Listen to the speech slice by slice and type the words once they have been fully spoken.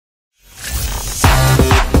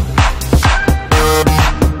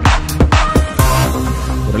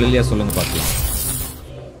அல்லேலூயா சொல்லுங்க பார்க்கலாம்.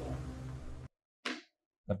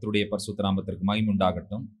 கர்த்தருடைய பரிசுத்த நாமத்திற்கு மகிமை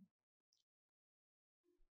உண்டாகட்டும்.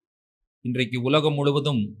 இன்றைக்கு உலகம்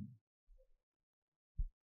முழுவதும்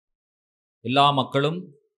எல்லா மக்களும்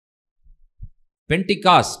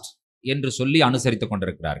பெண்டிகாஸ்ட் என்று சொல்லி அனுசரித்துக்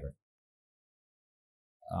கொண்டிருக்கிறார்கள்.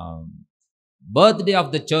 பர்த்டே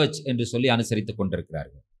ஆஃப் த சர்ச் என்று சொல்லி அனுசரித்துக்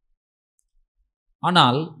கொண்டிருக்கிறார்கள்.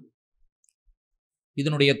 ஆனால்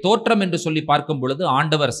இதனுடைய தோற்றம் என்று சொல்லி பார்க்கும் பொழுது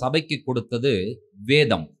ஆண்டவர் சபைக்கு கொடுத்தது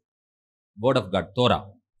வேதம், வேர்ட் ஆஃப் காட், தோரா.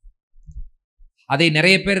 அதை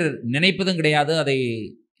நிறைய பேர் நினைப்பதும் கிடையாது, அதை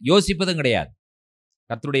யோசிப்பதும் கிடையாது.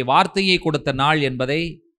 கர்த்தருடைய வார்த்தையை கொடுத்த நாள் என்பதை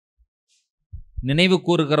நினைவு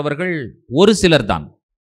கூறுகிறவர்கள் ஒரு சிலர் தான்.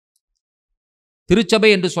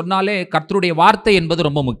 திருச்சபை என்று சொன்னாலே கர்த்தருடைய வார்த்தை என்பது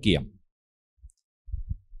ரொம்ப முக்கியம்.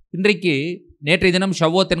 இன்றைக்கு நேற்றைய தினம்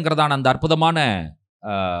ஷவ்வோத் என்கிறதான அந்த அற்புதமான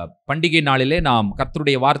பண்டிகை நாளிலே நாம்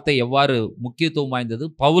கர்த்தருடைய வார்த்தை எவ்வாறு முக்கியத்துவம் வாய்ந்தது,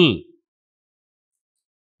 பவுல்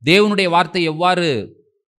தேவனுடைய வார்த்தை எவ்வாறு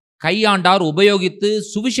கையாண்டார், உபயோகித்து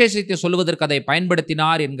சுவிசேஷத்தை சொல்வதற்கு அதை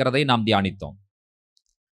பயன்படுத்தினார் என்கிறதை நாம் தியானித்தோம்.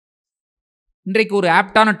 இன்றைக்கு ஒரு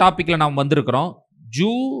ஆப்டான டாபிக்ல நாம் வந்திருக்கிறோம்,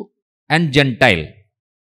 ஜூ அண்ட் ஜென்டைல்.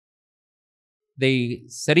 இதை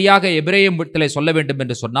சரியாக எபிரேயத்திலே சொல்ல வேண்டும்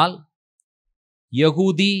என்று சொன்னால்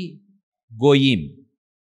யகூதி கோயிம்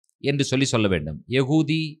என்று சொல்ல வேண்டும்.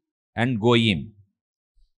 யகூதி அண்ட் கோயிம்,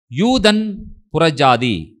 யூதன்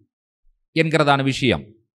புறஜாதி என்கிறதான விஷயம்.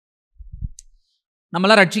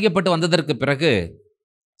 நம்மளாம் ரட்சிக்கப்பட்டு வந்ததற்கு பிறகு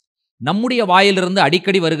நம்முடைய வாயிலிருந்து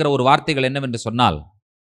அடிக்கடி வருகிற ஒரு வார்த்தைகள் என்னவென்று சொன்னால்,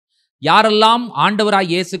 யாரெல்லாம்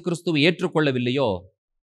ஆண்டவராய் இயேசு கிறிஸ்துவை ஏற்றுக்கொள்ளவில்லையோ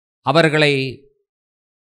அவர்களை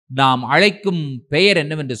நாம் அழைக்கும் பெயர்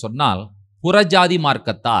என்னவென்று சொன்னால் புறஜாதி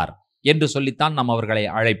மார்க்கத்தார் என்று சொல்லித்தான் நாம் அவர்களை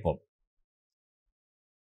அழைப்போம்.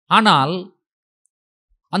 ஆனால்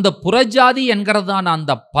அந்த புறஜாதி என்கிறதான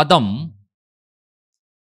அந்த பதம்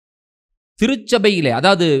திருச்சபையிலே,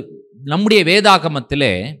 அதாவது நம்முடைய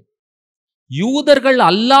வேதாகமத்திலே யூதர்கள்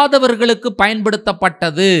அல்லாதவர்களுக்கு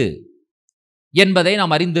பயன்படுத்தப்பட்டது என்பதை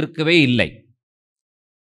நாம் அறிந்திருக்கவே இல்லை.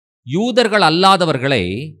 யூதர்கள் அல்லாதவர்களை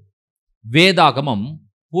வேதாகமம்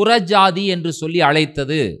புறஜாதி என்று சொல்லி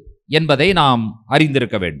அழைத்தது என்பதை நாம்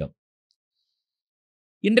அறிந்திருக்க வேண்டும்.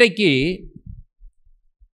 இன்றைக்கு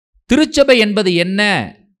திருச்சபை என்பது என்ன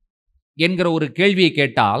என்கிற ஒரு கேள்வியை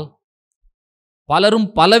கேட்டால் பலரும்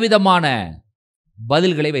பலவிதமான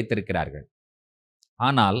பதில்களை வைத்திருக்கிறார்கள்.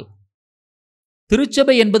 ஆனால்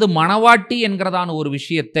திருச்சபை என்பது மணவாட்டி என்கிறதான ஒரு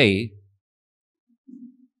விஷயத்தை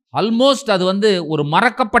ஆல்மோஸ்ட் அது ஒரு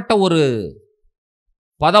மறக்கப்பட்ட ஒரு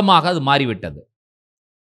பதமாக அது மாறிவிட்டது.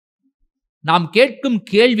 நாம் கேட்கும்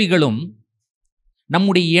கேள்விகளும்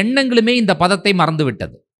நம்முடைய எண்ணங்களுமே இந்த பதத்தை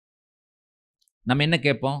மறந்துவிட்டது. நம்ம என்ன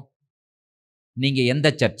கேட்போம்? நீங்க எந்த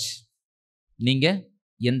சர்ச், நீங்க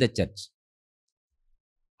எந்த சர்ச்.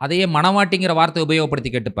 அதையே மணவாட்டிங்கிற வார்த்தை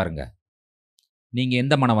உபயோகப்படுத்தி கேட்டு பாருங்க, நீங்க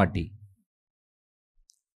எந்த மணவாட்டி.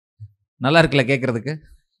 நல்லா இருக்குல்ல கேட்கறதுக்கு?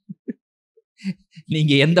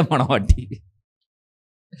 நீங்க எந்த மணவாட்டி,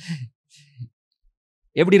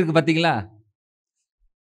 எப்படி இருக்கு பாத்தீங்களா?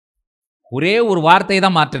 ஒரே ஒரு வார்த்தையை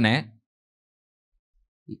தான் மாற்றினேன்,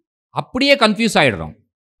 அப்படியே கன்ஃபியூஸ் ஆயிடுறோம்.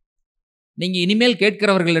 நீங்க இனிமேல்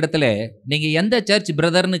கேட்கிறவர்களிடத்துல நீங்க எந்த சர்ச்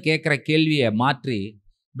பிரதர்னு கேட்கிற கேள்வியை மாற்றி,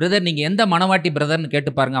 பிரதர் நீங்க எந்த மணவாட்டி பிரதர்னு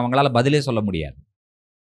கேட்டு பாருங்க, அவங்களால பதிலே சொல்ல முடியாது.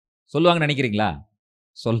 சொல்லுவாங்க நினைக்கிறீங்களா?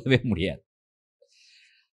 சொல்லவே முடியாது.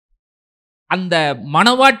 அந்த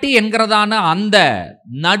மணவாட்டி என்கிறதான அந்த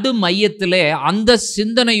நடு மையத்திலே அந்த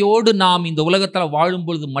சிந்தனையோடு நாம் இந்த உலகத்தில் வாழும்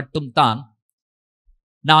பொழுது மட்டும்தான்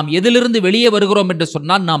நாம் எதிலிருந்து வெளியே வருகிறோம் என்று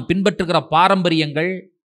சொன்னால், நாம் பின்பற்றுகிற பாரம்பரியங்கள்,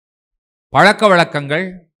 பழக்க வழக்கங்கள்,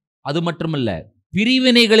 அது மட்டுமல்ல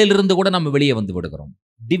பிரிவினைகளிலிருந்து கூட நம்ம வெளியே வந்து விடுகிறோம்.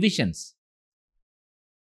 டிவிஷன்ஸ்.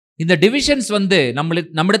 இந்த டிவிஷன்ஸ்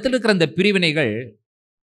நம்மிடத்தில் இருக்கிற இந்த பிரிவினைகள்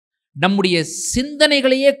நம்முடைய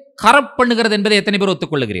சிந்தனைகளையே கரப்ட் பண்ணுகிறது என்பதை எத்தனை பேர்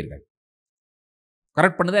ஒத்துக்கொள்ளுகிறீர்கள்?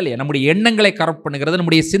 கரப்ட் பண்ணுதா இல்லையா? நம்முடைய எண்ணங்களை கரப்ட் பண்ணுகிறது,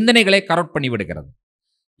 நம்முடைய சிந்தனைகளை கரப்ட் பண்ணி விடுகிறது.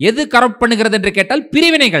 எது கரப்ட் பண்ணுகிறது என்று கேட்டால்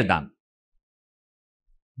பிரிவினைகள் தான்.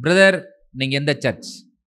 பிரதர் நீங்க எந்த search?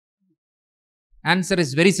 Answer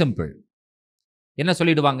is very simple. என்ன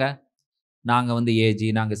சொல்லிடுவாங்க? நாங்க ஏஜி,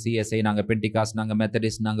 நாங்க சிஎஸ்ஐ, நாங்க பெண்டிகாஸ்ட், நாங்க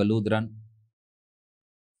மெத்தடிஸ்ட், நாங்க லூத்ரன்.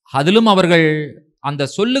 அதிலும் அவர்கள் அந்த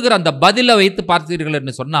சொல்லுகிற அந்த பதிலை வைத்து பார்த்தீர்கள்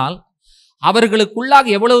என்று சொன்னால்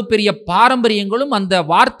அவர்களுக்குள்ளாக எவ்வளவு பெரிய பாரம்பரியங்களும் அந்த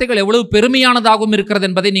வார்த்தைகள் எவ்வளவு பெருமையானதாகவும் இருக்கிறது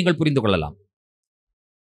என்பதை நீங்கள் புரிந்து கொள்ளலாம்.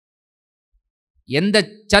 எந்த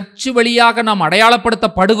சர்ச் வழியாக நாம்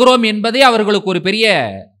அடையாளப்படுத்தப்படுகிறோம் என்பதே அவர்களுக்கு ஒரு பெரிய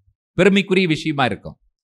பெருமைக்குரிய விஷயமா இருக்கும்.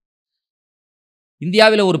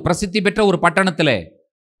 இந்தியாவில் ஒரு பிரசித்தி பெற்ற ஒரு பட்டணத்தில்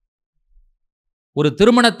ஒரு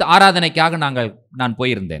திருமண ஆராதனைக்காக நான்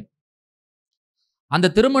போயிருந்தேன்.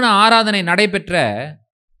 அந்த திருமண ஆராதனை நடைபெற்ற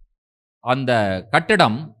அந்த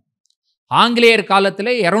கட்டடம் ஆங்கிலேயர்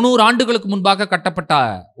காலத்திலே 200 ஆண்டுகளுக்கு முன்பாக கட்டப்பட்ட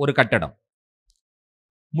ஒரு கட்டடம்.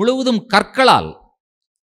 முழுவதும் கற்களால்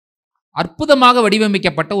அற்புதமாக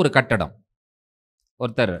வடிவமைக்கப்பட்ட ஒரு கட்டடம்.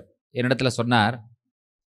 ஒருத்தர் என்னிடத்துல சொன்னார்,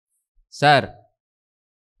 சார்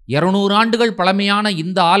 200 ஆண்டுகள் பழமையான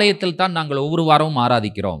இந்த ஆலயத்தில் தான் நாங்கள் ஒவ்வொரு வாரமும்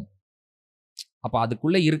ஆராதிக்கிறோம். அப்ப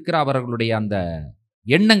அதுக்குள்ள இருக்கிற அவர்களுடைய அந்த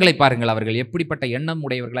எண்ணங்களை பாருங்கள், அவர்கள் எப்படிப்பட்ட எண்ணம்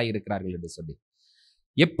உடையவர்களாக இருக்கிறார்கள் என்று சொல்லி.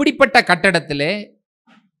 எப்படிப்பட்ட கட்டடத்திலே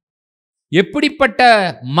எப்படிப்பட்ட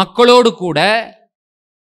மக்களோடு கூட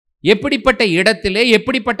எப்படிப்பட்ட இடத்திலே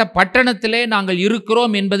எப்படிப்பட்ட பட்டணத்திலே நாங்கள்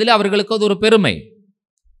இருக்கிறோம் என்பதில் அவர்களுக்கு அது ஒரு பெருமை.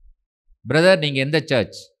 பிரதர் நீங்க எந்த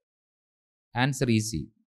சர்ச்? Answer easy.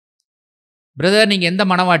 பிரதர் நீங்க எந்த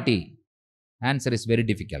மனவாட்டி? Answer is very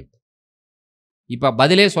difficult. இப்ப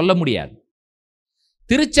பதிலே சொல்ல முடியாது.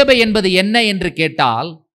 திருச்சபை என்பது என்ன என்று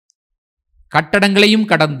கேட்டால், கட்டடங்களையும்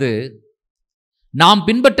கடந்து, நாம்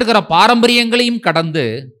பின்பற்றுகிற பாரம்பரியங்களையும் கடந்து,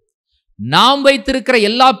 நாம் வைத்திருக்கிற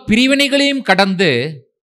எல்லா பிரிவினைகளையும் கடந்து,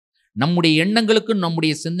 நம்முடைய எண்ணங்களுக்கும்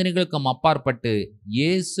நம்முடைய சிந்தனைகளுக்கும் அப்பாற்பட்டு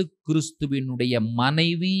இயேசு கிறிஸ்துவினுடைய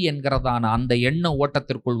மனைவி என்கிறதான அந்த எண்ண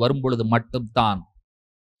ஓட்டத்திற்குள் வரும்பொழுது மட்டும்தான்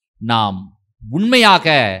நாம்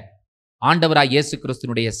உண்மையாக ஆண்டவராய் இயேசு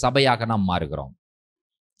கிறிஸ்துவினுடைய சபையாக நாம் மாறுகிறோம்.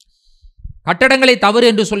 கட்டடங்களை தவறு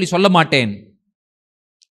என்று சொல்ல மாட்டேன்.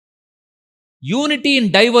 யூனிட்டி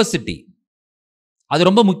இன் டைவர்சிட்டி அது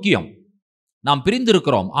ரொம்ப முக்கியம். நாம் பிரிந்து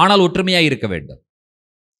இருக்கிறோம், ஆனால் ஒற்றுமையாக இருக்க வேண்டும்.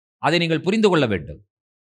 அதை நீங்கள் புரிந்து கொள்ள வேண்டும்.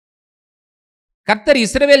 கர்த்தர்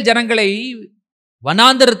இஸ்ரவேல் ஜனங்களை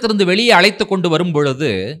வனாந்தரத்திலிருந்து வெளியே அழைத்து கொண்டு வரும் பொழுது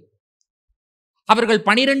அவர்கள்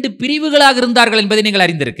 12 பிரிவுகளாக இருந்தார்கள் என்பதை நீங்கள்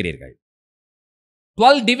அறிந்திருக்கிறீர்கள்.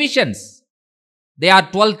 12 டிவிஷன்ஸ். They are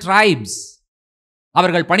 12 tribes.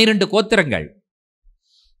 அவர்கள் 12 கோத்திரங்கள்.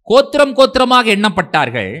 கோத்திரம் கோத்திரமாக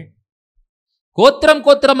எண்ணப்பட்டார்கள், கோத்திரம்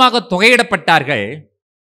கோத்திரமாக தொகையிடப்பட்டார்கள்,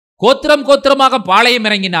 கோத்திரம் கோத்திரமாக பாளையம்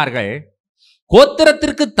இறங்கினார்கள்.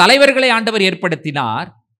 கோத்திரத்திற்கு தலைவர்களை ஆண்டவர் ஏற்படுத்தினார்.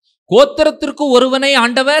 கோத்திரத்திற்கு ஒருவனை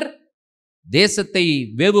ஆண்டவர் தேசத்தை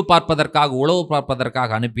வேவு பார்ப்பதற்காக, உளவு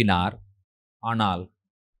பார்ப்பதற்காக அனுப்பினார். ஆனால்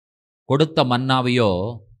கொடுத்த மன்னாவையோ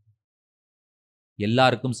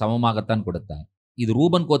எல்லாருக்கும் சமமாகத்தான் கொடுத்தார். இது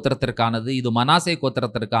ரூபன் கோத்திரத்திற்கானது, இது மனாசே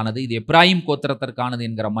கோத்திரத்திற்கானது, இது எப்ராஹிம் கோத்திரத்திற்கானது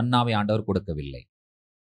என்கிற மன்னாவை ஆண்டவர் கொடுக்கவில்லை.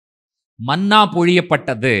 மன்னா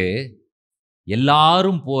பொழியப்பட்டது.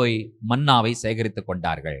 எல்லாரும் போய் மன்னாவை சேகரித்துக்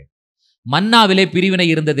கொண்டார்கள். மன்னாவிலே பிரிவினை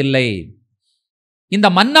இருந்ததில்லை. இந்த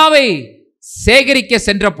மன்னாவை சேகரிக்க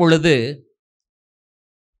சென்ற பொழுது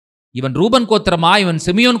இவன் ரூபன் கோத்திரமா, இவன்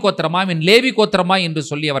சிமியோன் கோத்திரமா, இவன் லேவி கோத்திரமா என்று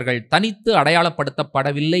சொல்லி அவர்கள் தனித்து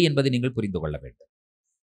அடையாளப்படுத்தப்படவில்லை என்பதை நீங்கள் புரிந்து கொள்ள வேண்டும்.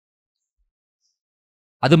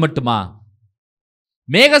 அது மட்டுமா,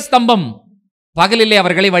 மேகஸ்தம்பம் பகலிலே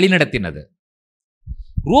அவர்களை வழிநடத்தினது.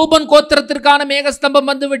 ரூபன் கோத்திரத்திற்கான மேகஸ்தம்பம்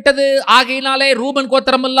வந்து விட்டது. ஆகையினாலே ரூபன்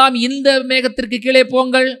கோத்திரம் எல்லாம் இந்த மேகத்திற்கு கீழே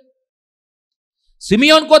போங்கள்.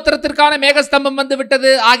 சிமியோன் கோத்திரத்திற்கான மேகஸ்தம்பம் வந்து விட்டது.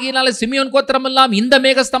 ஆகையினாலே சிமியோன் கோத்திரம் எல்லாம் இந்த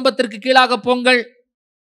மேகஸ்தம்பத்திற்கு கீழாக போங்கள்.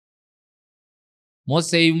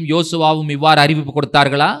 மோசேயும் யோசுவாவும் இவ்வாறு அறிவிப்பு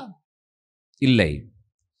கொடுத்தார்களா? இல்லை.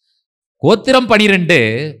 கோத்திரம் 12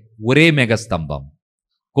 ஒரே மேகஸ்தம்பம்,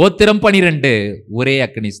 கோத்திரம் 12 ஒரே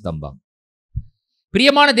அக்னி ஸ்தம்பம்.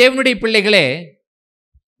 பிரியமான தேவனுடைய பிள்ளைகளே,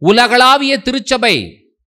 உலகளாவிய திருச்சபை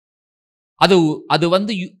அது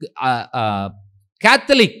வந்து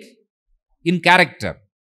கேத்தலிக் இன் கேரக்டர்,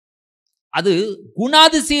 அது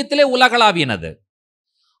குணாதிசயத்திலே உலகளாவியனது.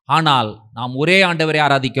 ஆனால் நாம் ஒரே ஆண்டவரை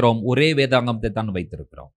ஆராதிக்கிறோம், ஒரே வேதாங்கத்தை தான்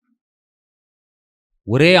வைத்திருக்கிறோம்,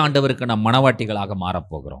 ஒரே ஆண்டவருக்கு நாம் மனவாட்டிகளாக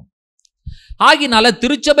மாறப்போகிறோம். ஆகினால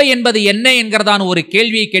திருச்சபை என்பது என்ன என்கிறதான ஒரு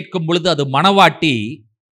கேள்வியை கேட்கும் பொழுது அது மனவாட்டி,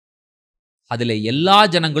 அதில் எல்லா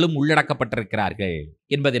ஜனங்களும் உள்ளடக்கப்பட்டிருக்கிறார்கள்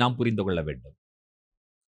என்பதை நாம் புரிந்து கொள்ள வேண்டும்.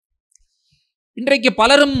 இன்றைக்கு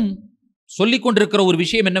பலரும் சொல்லிக் கொண்டிருக்கிற ஒரு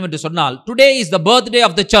விஷயம் என்னவென்று சொன்னால், today is the birthday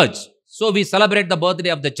of the church, so we celebrate the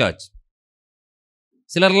birthday of the church.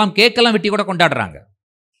 சிலர்லாம் கேக்கெல்லாம் வெட்டி கூட கொண்டாடுறாங்க.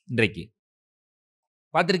 இன்றைக்கு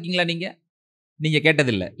பார்த்துருக்கீங்களா? நீங்க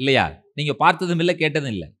கேட்டதில்லை இல்லையா? நீங்க பார்த்ததும் இல்லை,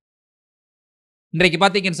 கேட்டதும் இல்லை. இன்றைக்கு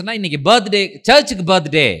பார்த்தீங்கன்னு சொன்னா, இன்னைக்கு பர்த்டே, சர்ச்சுக்கு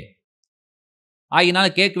பர்த்டே ஆகினால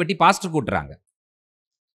கேக் வெட்டி பாஸ்டர் கூட்டுறாங்க.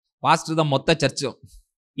 பாஸ்டர் தான் மொத்த சர்ச்சும்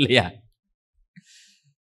இல்லையா?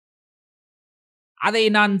 அதை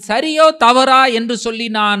நான் சரியோ தவறா என்று சொல்லி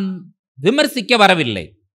நான் விமர்சிக்க வரவில்லை.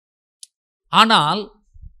 ஆனால்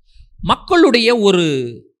மக்களுடைய ஒரு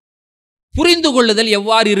புரிந்து கொள்ளுதல்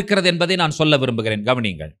எவ்வாறு இருக்கிறது என்பதை நான் சொல்ல விரும்புகிறேன்.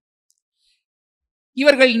 கவனியுங்கள்.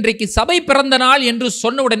 இவர்கள் இன்றைக்கு சபை பிறந்த நாள் என்று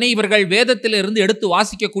சொன்ன உடனே இவர்கள் வேதத்திலிருந்து எடுத்து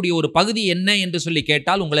வாசிக்கக்கூடிய ஒரு பகுதி என்ன என்று சொல்லி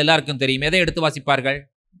கேட்டால் உங்கள் எல்லாருக்கும் தெரியும். எதை எடுத்து வாசிப்பார்கள்?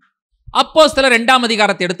 அப்போஸ்தலர் 2ஆம்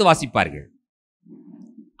அதிகாரத்தை எடுத்து வாசிப்பார்கள்.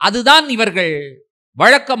 அதுதான் இவர்கள்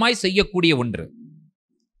வழக்கமாய் செய்யக்கூடிய ஒன்று.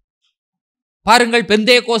 பாருங்கள்,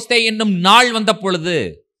 பெந்தேகோஸ்தே என்னும் நாள் வந்த பொழுது,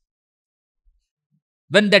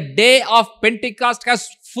 when the day of Pentecost has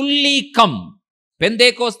fully come,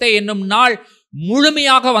 Pentecost என்னும் நாள்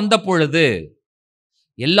முழுமையாக வந்த பொழுது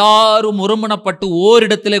எல்லாரும் ஒருமனப்பட்டு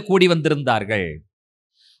ஓரிடத்திலே கூடி வந்திருந்தார்கள்.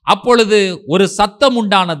 அப்பொழுது ஒரு சத்தம்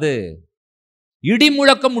உண்டானது,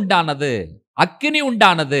 இடிமுழக்கம் உண்டானது, அக்கினி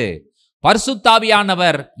உண்டானது,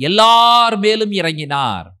 பரிசுத்தாவியானவர் எல்லார் மேலும்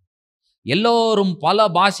இறங்கினார். எல்லோரும் பல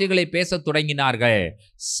பாஷைகளை பேசத் தொடங்கினார்கள்.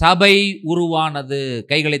 சபை உருவானது.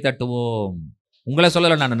 கைகளை தட்டுவோம். உங்களை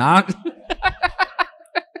சொல்லல, நான்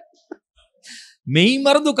மெய்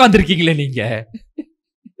மறந்து உட்கார்ந்துருக்கீங்களே நீங்க.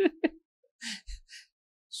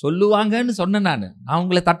 சொல்லுவாங்கன்னு சொன்னேன். நான்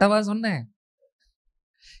உங்களை தட்டவா சொன்னேன்?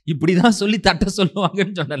 இப்படிதான் சொல்லி தட்ட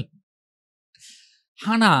சொல்லுவாங்கன்னு சொன்னேன்.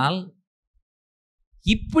 ஆனால்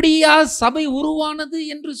இப்படியா சபை உருவானது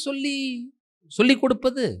என்று சொல்லிக்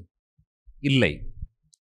கொடுப்பது இல்லை.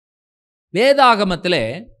 வேதாகமத்திலே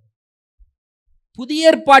புதிய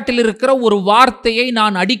ஏற்பாட்டில் இருக்கிற ஒரு வார்த்தையை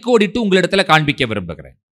நான் அடிக்கோடிட்டு உங்களிடத்துல காண்பிக்க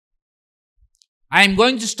விரும்புகிறேன். I am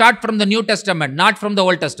going to start from the New Testament, not from the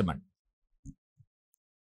Old Testament.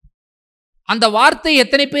 அந்த வார்த்தை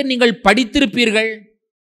எத்தனை பேர் நீங்கள் படித்திருப்பீர்கள்?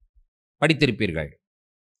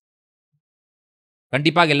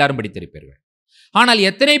 கண்டிப்பாக எல்லாரும் படித்திருப்பீர்கள். ஆனால்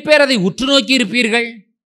எத்தனை பேர் அதை உற்று நோக்கி இருப்பீர்கள்?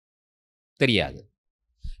 தெரியாது.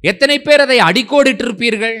 எத்தனை பேர் அதை அடிக்கோடிட்டு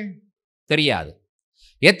இருப்பீர்கள்? தெரியாது.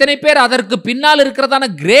 எத்தனை பேர் அதற்கு பின்னால் இருக்கிறதான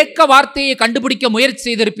கிரேக்க வார்த்தையை கண்டுபிடிக்க முயற்சி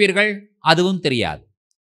செய்திருப்பீர்கள்? அதுவும் தெரியாது.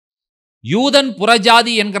 யூதன்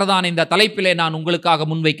புறஜாதி என்கிறதான இந்த தலைப்பிலே நான் உங்களுக்காக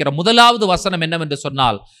முன்வைக்கிற முதலாவது வசனம் என்னவென்று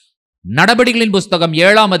சொன்னால், நடபடிகளின் புஸ்தகம்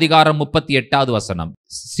 7ஆம் அதிகாரம் 38வது வசனம்.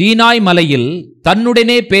 சீனாய் மலையில்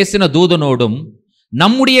தன்னுடனே பேசின தூதனோடும்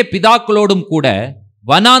நம்முடைய பிதாக்களோடும் கூட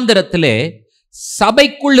வனாந்திரத்திலே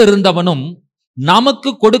சபைக்குள் இருந்தவனும் நமக்கு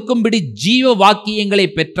கொடுக்கும்படி ஜீவ வாக்கியங்களை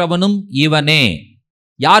பெற்றவனும் இவனே.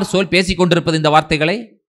 யார் பேசிக் கொண்டிருப்பது இந்த வார்த்தைகளை?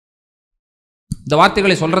 இந்த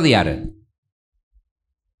வார்த்தைகளை சொல்றது யாரு?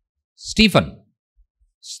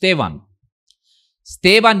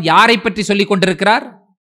 ஸ்தேவான் யாரை பற்றி சொல்லிக் கொண்டிருக்கிறார்?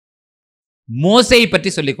 மோசேயை பற்றி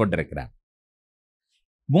சொல்லிக் கொண்டிருக்கிறார்.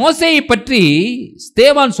 மோசேயை பற்றி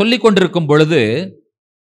ஸ்தேவான் சொல்லிக் கொண்டிருக்கும் பொழுது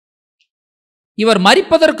இவர்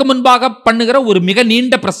மரிப்பதற்கு முன்பாக பண்ணுகிற ஒரு மிக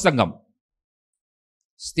நீண்ட பிரசங்கம்.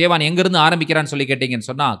 ஸ்தேவான் எங்கிருந்து ஆரம்பிக்கிறான்னு சொல்லி கேட்டீங்கன்னு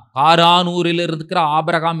சொன்னா, காரானூரில் இருக்கிற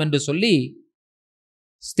ஆபிரகாம் என்று சொல்லி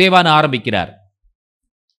ஸ்தேவான் ஆரம்பிக்கிறார்.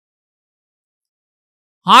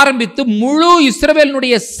 ஆரம்பித்து முழு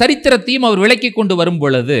இஸ்ரவேலினுடைய சரித்திரத்தையும் அவர் விளக்கி கொண்டு வரும்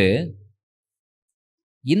பொழுது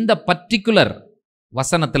இந்த பர்டிகுலர்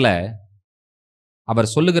வசனத்துல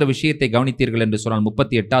அவர் சொல்லுகிற விஷயத்தை கவனித்தீர்கள் என்று சொன்னால்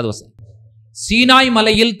 38வது வசனம். சீனாய்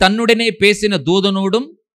மலையில் தன்னுடனே பேசின தூதனோடும்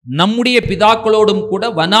நம்முடைய பிதாக்களோடும் கூட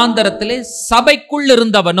வனாந்தரத்திலே சபைக்குள்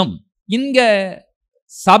இருந்தவனும். இங்க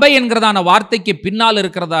சபை என்கிறதான வார்த்தைக்கு பின்னால்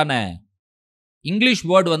இருக்கிறதான இங்கிலீஷ்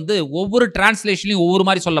வேர்டு ஒவ்வொரு டிரான்ஸ்லேஷன்லையும் ஒவ்வொரு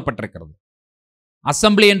மாதிரி சொல்லப்பட்டிருக்கிறது.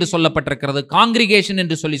 அசம்பிளி என்று சொல்லப்பட்டிருக்கிறது, காங்கிரிகேஷன்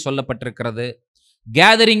என்று சொல்லப்பட்டிருக்கிறது,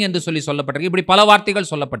 கேதரிங் என்று சொல்லப்பட்டிருக்கு. இப்படி பல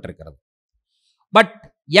வார்த்தைகள் சொல்லப்பட்டிருக்கிறது. பட்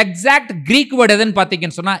எக்ஸாக்ட் கிரீக் வேர்டு எதுன்னு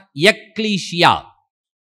பார்த்தீங்கன்னு சொன்னா ecclesia.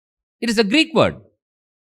 It is a Greek word.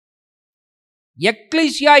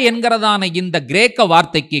 Ecclesia என்கிறதான இந்த கிரேக்க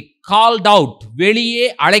வார்த்தைக்கு கால்ட் அவுட், வெளியே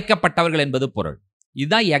அழைக்கப்பட்டவர்கள் என்பது பொருள்.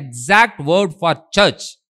 இதுதான் எக்ஸாக்ட் வேர்ட் ஃபார் சர்ச்.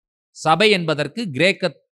 சபை என்பதற்கு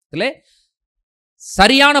கிரேக்கத்திலே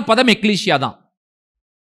சரியான பதம் எக்லீசியா தான்.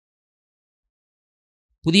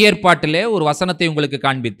 புதிய ஏற்பாட்டிலே ஒரு வசனத்தை உங்களுக்கு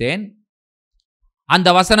காண்பித்தேன். அந்த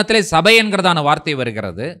வசனத்திலே சபை என்கிறதான வார்த்தை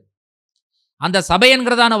வருகிறது. அந்த சபை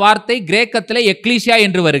என்கிறதான வார்த்தை கிரேக்கத்திலே எக்லீசியா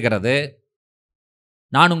என்று வருகிறது.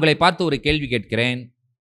 நான் உங்களை பார்த்து ஒரு கேள்வி கேட்கிறேன்.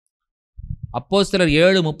 அப்போஸ்தலர்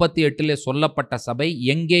 7:38 சொல்லப்பட்ட சபை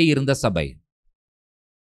எங்கே இருந்த சபை?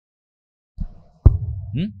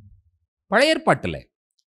 பழைய ஏற்பாட்டில்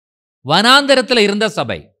வனாந்தரத்தில் இருந்த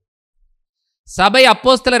சபை. சபை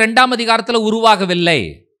அப்போஸ்தலர் 2ஆம் அதிகாரத்தில் உருவாகவில்லை.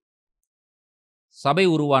 சபை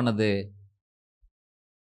உருவானது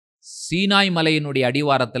சீனாய் மலையினுடைய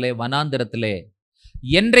அடிவாரத்திலே வனாந்தரத்திலே.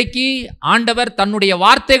 என்றைக்கு ஆண்டவர் தன்னுடைய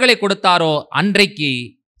வார்த்தைகளை கொடுத்தாரோ அன்றைக்கு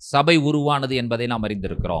சபை உருவானது என்பதை நாம்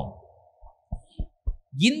அறிந்திருக்கிறோம்.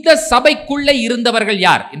 இந்த சபைக்குள்ளே இருந்தவர்கள்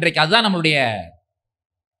யார்? இன்றைக்கு அதுதான் நம்மளுடைய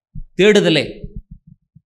தேடுதலே.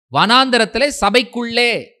 வனாந்தரத்திலே சபைக்குள்ளே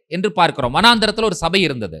என்று பார்க்கிறோம். வனாந்தரத்தில் ஒரு சபை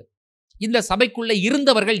இருந்தது. இந்த சபைக்குள்ளே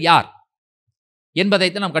இருந்தவர்கள் யார்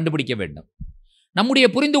என்பதைத்தான் நாம் கண்டுபிடிக்க வேண்டும். நம்முடைய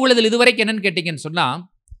புரிந்து கொள்ளுதல் இதுவரைக்கும் என்னன்னு கேட்டீங்கன்னு சொன்னா,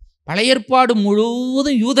 பழைய ஏற்பாடு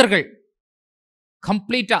முழுவதும் யூதர்கள்,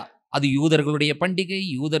 கம்ப்ளீட்டா. அது யூதர்களுடைய பண்டிகை,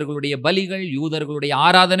 யூதர்களுடைய பலிகள், யூதர்களுடைய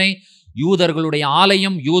ஆராதனை, யூதர்களுடைய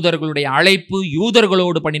ஆலயம், யூதர்களுடைய அழைப்பு,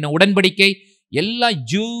 யூதர்களோடு பண்ணின உடன்படிக்கை, எல்லாம்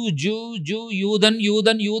ஜூ ஜூ ஜூ யூதன்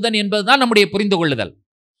யூதன் யூதன் என்பதுதான் நம்முடைய புரிந்து கொள்ளுதல்.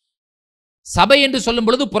 சபை என்று சொல்லும்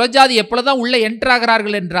பொழுது புறஜாதி எப்பொழுதுதான் உள்ள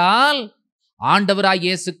என்ட்ராகிறார்கள் என்றால், ஆண்டவராய்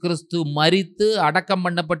இயேசு கிறிஸ்து மரித்து அடக்கம்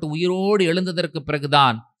பண்ணப்பட்டு உயிரோடு எழுந்ததற்கு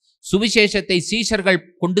பிறகுதான் சுவிசேஷத்தை சீஷர்கள்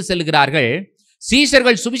கொண்டு செல்கிறார்கள்.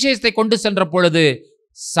 சீஷர்கள் சுவிசேஷத்தை கொண்டு சென்ற பொழுது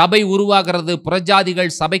சபை உருவாகிறது, புறஜாதிகள்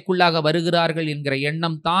சபைக்குள்ளாக வருகிறார்கள் என்கிற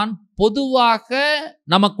எண்ணம் தான் பொதுவாக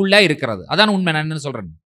நமக்குள்ள இருக்கிறது. அதான் உண்மை. நான் என்ன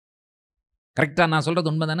சொல்றேன், கரெக்டா நான்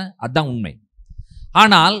சொல்றது உண்மை தானே? அதுதான் உண்மை.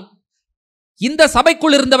 ஆனால் இந்த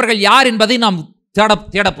சபைக்குள் இருந்தவர்கள் யார் என்பதை நாம்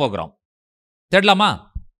தேட போகிறோம். தேடலாமா?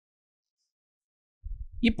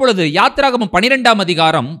 இப்பொழுது யாத்திராகமம் 12ஆம்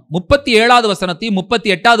அதிகாரம் 37வது வசனத்தையும்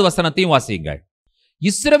 38வது வசனத்தையும் வாசியுங்கள்.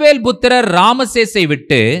 இஸ்ரவேல் புத்திரர் ராமசேசை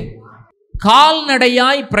விட்டு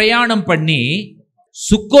கால்நடையாய் பிரயாணம் பண்ணி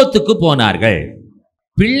சுக்கோத்துக்கு போனார்கள்.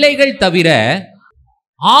 பிள்ளைகள் தவிர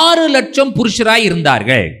 6 லட்சம் புருஷராய்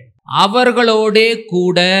இருந்தார்கள். அவர்களோடே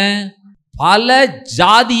கூட பல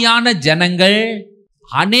ஜாதியான ஜனங்கள்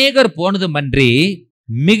அநேகர் போனதுமன்றி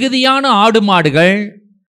மிகுதியான ஆடு மாடுகள்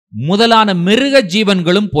முதலான மிருக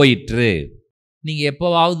ஜீவன்களும் போயிற்று. நீங்க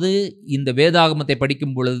எப்பவாவது இந்த வேதாகமத்தை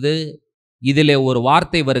படிக்கும் பொழுது இதிலே ஒரு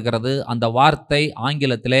வார்த்தை வருகிறது. அந்த வார்த்தை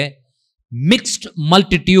ஆங்கிலத்திலே மிக்ஸ்ட்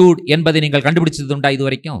மல்டிடியூட் என்பதை நீங்கள் கண்டுபிடிச்சது உண்டா இது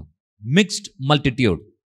வரைக்கும்? மிக்ஸ்ட் மல்டிடியூட்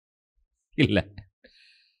இல்ல,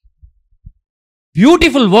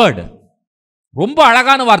 பியூட்டிஃபுல் வேர்டு, ரொம்ப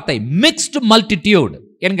அழகான வார்த்தை. மிக்ஸ்ட் மல்டிடியூட்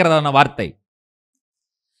என்கிறதான வார்த்தை.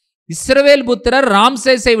 இஸ்ரவேல் புத்திரர்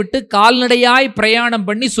ராம்சேஸை விட்டு கால்நடையாய் பிரயாணம்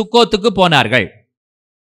பண்ணி சுக்கோத்துக்கு போனார்கள்.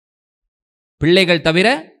 பிள்ளைகள் தவிர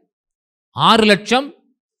 6 லட்சம்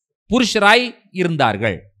புருஷராய்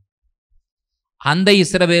இருந்தார்கள். அந்த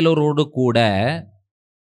இஸ்ரவேலரோடு கூட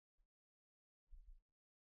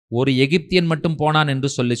ஒரு எகிப்தியன் மட்டும் போனான் என்று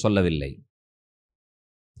சொல்லவில்லை.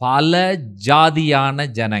 பல ஜாதியான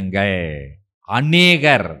ஜனங்கள்,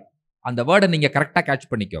 அநேகர். அந்த வேர்டை நீங்க கரெக்டா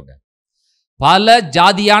கேட்ச் பண்ணிக்கோங்க. பல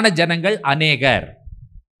ஜாதியான ஜனங்கள், அநேகர்.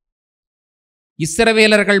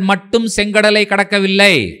 இஸ்ரவேலர்கள் மட்டும் செங்கடலை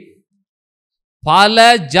கடக்கவில்லை, பல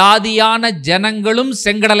ஜாதியான ஜனங்களும்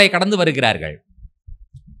செங்கடலை கடந்து வருகிறார்கள்.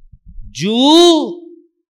 Zoo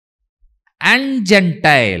and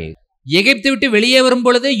gentile. எகிப்தை விட்டு வெளியே வரும்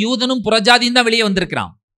பொழுது யூதனும் புறஜாதியும் தான் வெளியே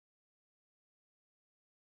வந்திருக்கிறான்.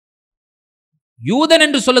 யூதன்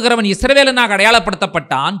என்று சொல்லுகிறவன் இஸ்ரவேலனாக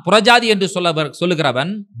அடையாளப்படுத்தப்பட்டான். புறஜாதி என்று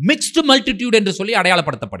சொல்லுகிறவன் மிக்ஸ்டு மல்டிடியூட் என்று சொல்லி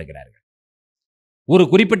அடையாளப்படுத்தப்படுகிறார்கள். ஒரு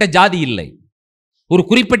குறிப்பிட்ட ஜாதி இல்லை, ஒரு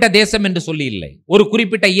குறிப்பிட்ட தேசம் என்று சொல்லி இல்லை, ஒரு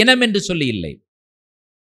குறிப்பிட்ட இனம் என்று சொல்லி இல்லை.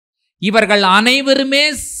 இவர்கள் அனைவருமே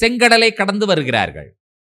செங்கடலை கடந்து வருகிறார்கள்,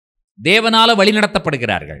 தேவனால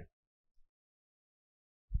வழிநடத்தப்படுகிறார்கள்.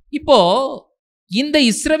 இப்போ இந்த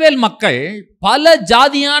இஸ்ரவேல் மக்கள் பல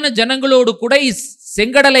ஜாதியான ஜனங்களோடு கூட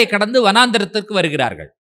செங்கடலை கடந்து வனாந்தரத்திற்கு வருகிறார்கள்.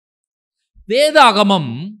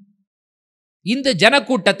 வேதாகமம் இந்த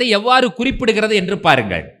ஜனக்கூட்டத்தை எவ்வாறு குறிப்பிடுகிறது என்று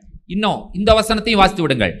பாருங்கள். இன்னும் இந்த வசனத்தையும் வாசித்து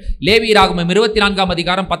விடுங்கள். லேவியராகமம் 24ஆம்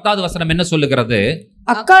அதிகாரம் 10வது வசனம் என்ன சொல்லுகிறது?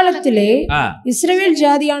 அக்காலத்திலே இஸ்ரவேல்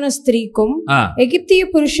ஜாதியான ஸ்திரீக்கும் எகிப்திய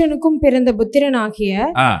புருஷனுக்கும் பிறந்த புத்திரனாகிய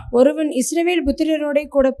ஒருவன் இஸ்ரவேல் புத்திரரோட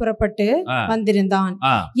கூட புறப்பட்டு வந்திருந்தான்.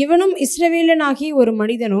 இவனும் இஸ்ரவேலனாகிய ஒரு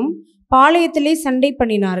மனிதனும் பாளையத்திலே சண்டை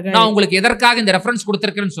பண்ணினார்கள். நான் உங்களுக்கு எதற்காக இந்த ரெஃபரன்ஸ்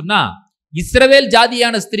கொடுத்திருக்கிறேன்னு சொன்னா, இஸ்ரவேல்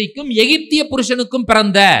ஜாதியான ஸ்திரீக்கும் எகிப்திய புருஷனுக்கும்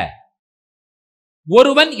பிறந்த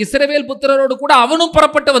ஒருவன் இஸ்ரவேல் புத்திரரோடு கூட அவனும்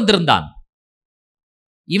புறப்பட்டு வந்திருந்தான்.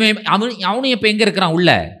 அவனும் இப்ப எங்க இருக்கிறான்?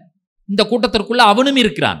 உள்ள இந்த கூட்டத்திற்குள்ள அவனும்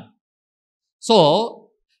இருக்கிறான். சோ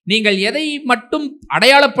நீங்கள் எதை மட்டும்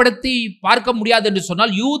அடையாளப்படுத்தி பார்க்க முடியாது என்று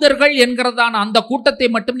சொன்னால், யூதர்கள் என்கிறதான அந்த கூட்டத்தை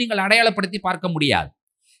மட்டும் நீங்கள் அடையாளப்படுத்தி பார்க்க முடியாது.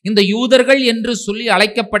 இந்த யூதர்கள் என்று சொல்லி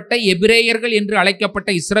அழைக்கப்பட்ட, எபிரேயர்கள் என்று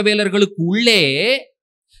அழைக்கப்பட்ட இஸ்ரவேலர்களுக்கு உள்ளே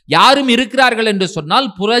யாரும் இருக்கிறார்கள் என்று சொன்னால்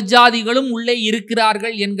புறஜாதிகளும் உள்ளே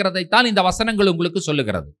இருக்கிறார்கள் என்கிறதைத்தான் இந்த வசனங்கள் உங்களுக்கு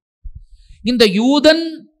சொல்லுகிறது. இந்த யூதன்,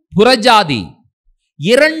 புறஜாதி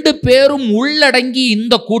 2 பேரும் உள்ளடங்கி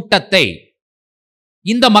இந்த கூட்டத்தை,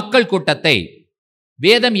 இந்த மக்கள் கூட்டத்தை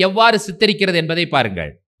வேதம் எவ்வாறு சித்தரிக்கிறது என்பதை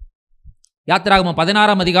பாருங்கள். யாத்திராகமம்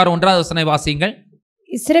 16ஆம் அதிகாரம் 1வது வசனம் வாசியுங்கள்.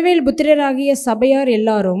 இஸ்ரவேல் புத்திரராகிய சபையார்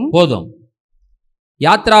எல்லாரும். போதும்.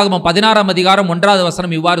 யாத்திராகமம் 16ஆம் அதிகாரம் 1வது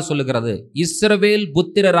வசனம் இவ்வாறு சொல்லுகிறது. இஸ்ரவேல்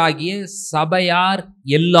புத்திரராகிய சபையார்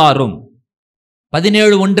எல்லாரும்.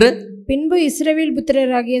 17:1. பின்பு இஸ்ரவேல்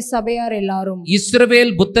புத்திரராகிய சபையார் எல்லாரும்.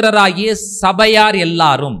 இஸ்ரவேல் புத்திரராகிய சபையார்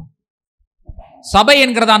எல்லாரும். சபை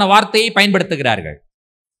என்கிறதான வார்த்தையை பயன்படுத்துகிறார்கள்.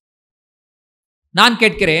 நான்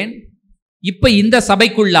கேட்கிறேன், இப்ப இந்த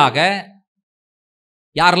சபைக்குள்ளாக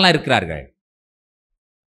யாரெல்லாம் இருக்கிறார்கள்?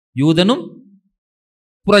 யூதனும்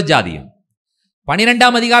புறஜாதியும்.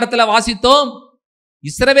 12ஆம் அதிகாரத்தில் வாசித்தோம்,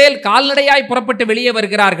 இஸ்ரவேல் கால்நடையாய் புறப்பட்டு வெளியே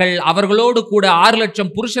வருகிறார்கள். அவர்களோடு கூட 6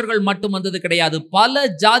 லட்சம் புருஷர்கள் மட்டும் வந்தது கிடையாது, பல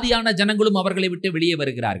ஜாதியான ஜனங்களும் அவர்களை விட்டு வெளியே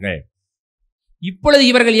வருகிறார்கள். இப்பொழுது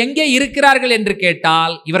இவர்கள் எங்கே இருக்கிறார்கள் என்று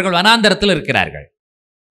கேட்டால், இவர்கள் வனாந்தரத்தில் இருக்கிறார்கள்.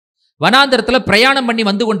 வனாந்தரத்தில் பிரயாணம் பண்ணி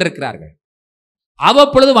வந்து கொண்டிருக்கிறார்கள்.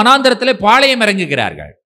 அவ்வப்பொழுது வனாந்தரத்தில் பாளையம்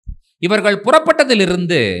இறங்குகிறார்கள். இவர்கள்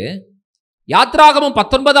புறப்பட்டதிலிருந்து யாத்ராகமம்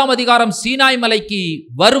 19ஆம் அதிகாரம் சீனாய் மலைக்கு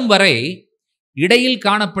வரும் வரை இடையில்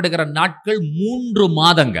காணப்படுகிற நாட்கள் 3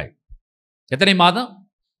 மாதங்கள். எத்தனை மாதம்?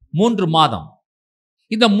 3 மாதம்.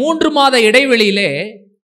 இந்த 3 மாத இடைவெளியிலே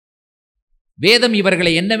வேதம்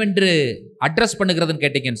இவர்களை என்னவென்று அட்ரஸ் பண்ணுகிறதுன்னு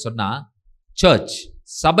கேட்டீங்கன்னு சொன்னா, சர்ச்,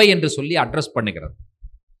 சபை என்று சொல்லி அட்ரஸ் பண்ணுகிறது.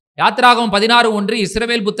 யாத்ராகமம் 16:1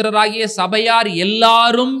 இஸ்ரவேல் புத்திரராகிய சபையார்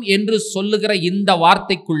எல்லாரும் என்று சொல்லுகிற இந்த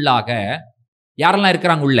வார்த்தைக்குள்ளாக யாரெல்லாம்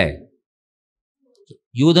இருக்கிறாங்க உள்ள?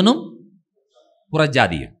 யூதனும்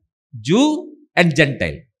புறஜாதியும், ஜூ அண்ட்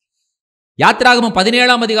ஜென்டைல். யாத்ராகமம்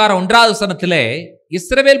 17ஆம் அதிகாரம் 1வது வசனத்திலே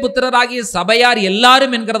இஸ்ரவேல் புத்திரராகிய சபையார்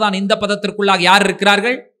எல்லாரும் என்கிறதான் இந்த பதத்திற்குள்ளாக யார்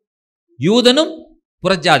இருக்கிறார்கள்? யூதனும்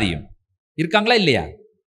புறஜாதியும். இருக்காங்களா இல்லையா?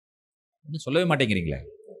 சொல்லவே மாட்டேங்கிறீங்களே.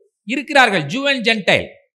 இருக்கிறார்கள், ஜூ அண்ட் ஜென்டைல்.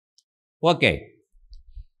 ஓகே.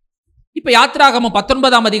 இப்ப யாத்ராகமம்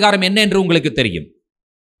 19ஆம் அதிகாரம் என்ன என்று உங்களுக்கு தெரியும்.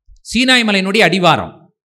 சீனாய் மலையினுடைய அடிவாரம்.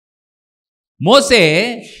 மோசே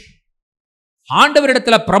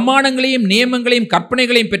ஆண்டவரிடத்தில் பிரமாணங்களையும் நியமங்களையும்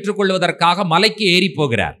கற்பனைகளையும் பெற்றுக்கொள்வதற்காக மலைக்கு ஏறி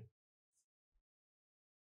போகிறார்.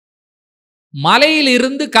 மலையில்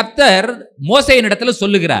இருந்து கர்த்தர் மோசேயினிடத்தில்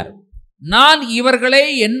சொல்லுகிறார், நான் இவர்களை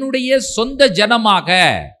என்னுடைய சொந்த ஜனமாக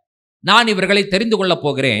நான் இவர்களை தெரிந்து கொள்ளப்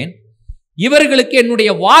போகிறேன். இவர்களுக்கு என்னுடைய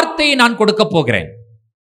வார்த்தையை நான் கொடுக்க போகிறேன்.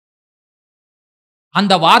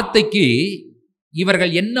 அந்த வார்த்தைக்கு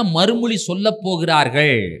இவர்கள் என்ன மறுமொழி சொல்ல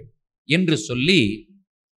போகிறார்கள் என்று சொல்லி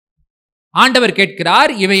ஆண்டவர்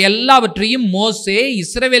கேட்கிறார். இவை எல்லாவற்றையும் மோசே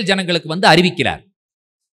இஸ்ரவேல் ஜனங்களுக்கு வந்து அறிவிக்கிறார்.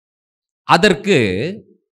 அதற்கு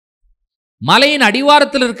மலையின்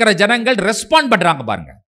அடிவாரத்தில் இருக்கிற ஜனங்கள் ரெஸ்பாண்ட் பண்றாங்க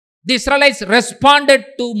பாருங்க. The Israelites responded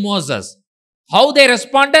to Moses. How they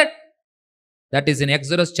responded? That is in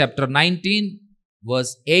Exodus chapter 19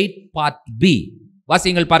 verse 8 part B.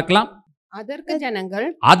 வாசிங்கள் பார்க்கலாம். அதற்கு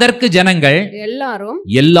ஜனங்கள்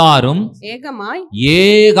எல்லாரும்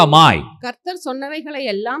ஏகமாய் கர்த்தர் சொன்னவைகளை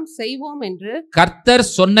எல்லாம் செய்வோம்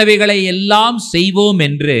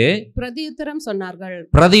என்று பிரதியுத்தரம்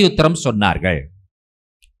சொன்னார்கள்.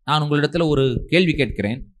 நான் உங்களிடத்தில் ஒரு கேள்வி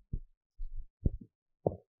கேட்கிறேன்.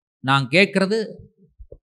 நான் கேட்கிறது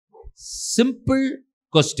சிம்பிள்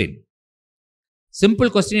கொஸ்டின். சிம்பிள்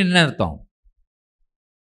கொஸ்டின் என்ன அர்த்தம்?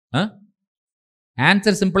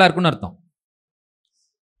 ஆன்சர் சிம்பிளா இருக்குன்னு அர்த்தம்.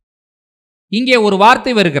 இங்கே ஒரு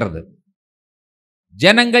வார்த்தை வருகிறது,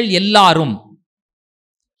 ஜனங்கள் எல்லாரும்.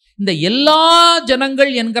 இந்த எல்லா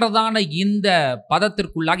ஜனங்கள் என்கிறதான இந்த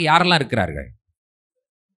பதத்திற்குள்ளாக யாரெல்லாம் இருக்கிறார்கள்?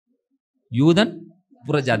 யூதன்,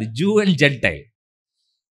 புறஜாதி, zoo and gentile.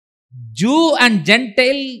 Jew and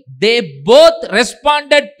Gentile, they both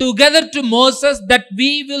responded together to Moses that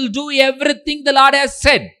we will do everything the Lord has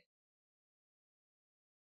said.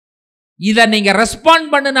 இத நீங்க ரெஸ்பாண்ட்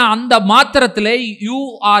பண்ணின அந்த மாத்திரத்திலே you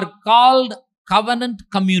are called covenant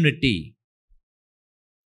community.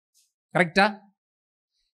 கரெக்டா?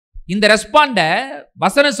 இந்த ரெஸ்பாண்ட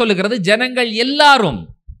வசனம் சொல்லுகிறது, ஜனங்கள் எல்லாரும்,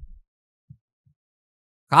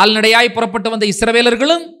 கால்நடையாய் புறப்பட்டு வந்த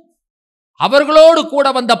இஸ்ரவேலர்களும் அவர்களோடு கூட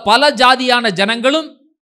வந்த பல ஜாதியான ஜனங்களும்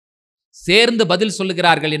சேர்ந்து பதில்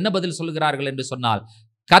சொல்லுகிறார்கள். என்ன பதில் சொல்லுகிறார்கள் என்று சொன்னால்,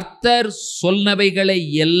 கர்த்தர் சொன்னவைகளை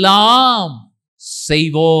எல்லாம்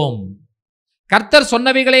செய்வோம். கர்த்தர்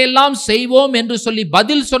சொன்னவைகளை எல்லாம் செய்வோம் என்று சொல்லி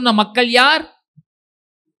பதில் சொன்ன மக்கள் யார்?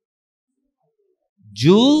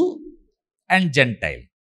 Zoo and gentile.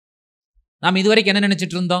 நாம் இதுவரைக்கும் என்ன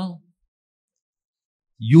நினைச்சிட்டு இருந்தோம்?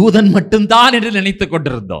 யூதன் மட்டும்தான் என்று நினைத்துக்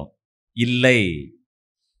கொண்டிருந்தோம். இல்லை,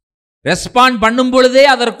 ரெஸ்பாண்ட் பண்ணும் பொழுதே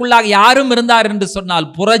அதற்குள்ளாக யாரும் இருந்தார் என்று சொன்னால்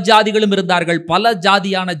புறஜாதிகளும் இருந்தார்கள், பல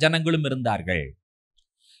ஜாதியான ஜனங்களும் இருந்தார்கள்.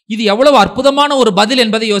 இது எவ்வளவு அற்புதமான ஒரு பதில்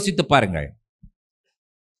என்பதை யோசித்து பாருங்கள்.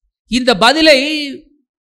 இந்த பதிலை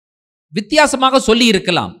வித்தியாசமாக சொல்லி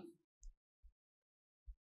இருக்கலாம்.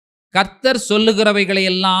 கர்த்தர் சொல்லுகிறவைகளை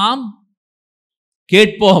எல்லாம்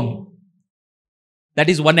கேட்போம்.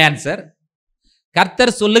 That is one answer.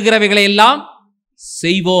 கர்த்தர் சொல்லுகிறவைகளை எல்லாம்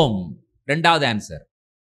செய்வோம், இரண்டாவது ஆன்சர்.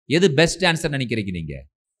 எது பெஸ்ட் ஆன்சர் நினைக்கிறீங்க நீங்க?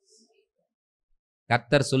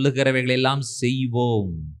 கர்த்தர் சொல்லுகிறவைகளை எல்லாம்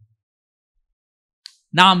செய்வோம்.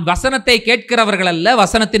 நாம் வசனத்தை கேட்கிறவர்கள் அல்ல,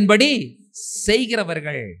 வசனத்தின்படி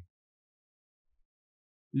செய்கிறவர்கள்.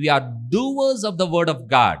 We are doers of the word of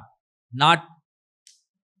God, not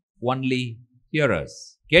only hearers.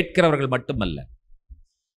 கேட்கிறவர்கள் மட்டுமல்ல.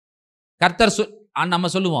 கர்த்தர் நம்ம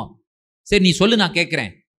சொல்லுவோம், சரி நீ சொல்லு நான்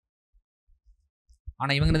கேட்கிறேன்.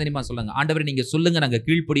 ஆனா இவங்க என்ன தெரியுமா சொல்லுங்க, ஆண்டவரே நீங்க சொல்லுங்க, நாங்க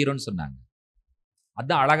கீழ்ப்படிகிறோம்னு சொன்னாங்க.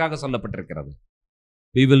 அதான் அழகாக சொல்லப்பட்டிருக்கிறது.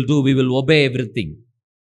 we will obey everything.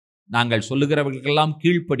 நாங்கள் சொல்லுகிறவர்களுக்கெல்லாம்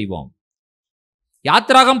கீழ்ப்படிவோம்.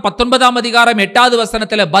 யாத்திராகம் 19ஆம் அதிகாரம் 8வது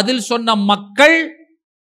வசனத்துல பதில் சொன்ன மக்கள்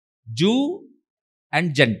ஜூ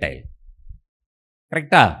அண்ட் ஜென்டைல்.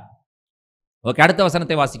 கரெக்டா? ஓகே, அடுத்த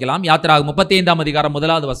வசனத்தை வாசிக்கலாம். யாத்திராகம் 35ஆம் அதிகாரம்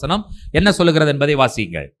 1வது வசனம் என்ன சொல்லுகிறது என்பதை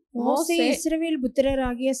வாசியுங்கள். மோசே இஸ்ரவேல்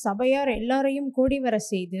புத்திரராகிய சபையார் எல்லாரையும் கூடி வர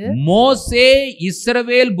செய்து, மோசே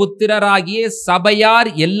இஸ்ரவேல் புத்திரராகிய சபையார்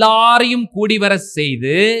எல்லாரையும் கூடி வர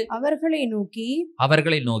செய்து அவர்களை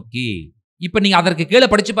நோக்கி. இப்ப நீங்க அதற்கு கீழே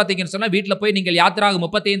படிச்சு பார்த்தீங்கன்னு சொன்னா, வீட்டுல போய் நீங்கள் யாத்திராகம்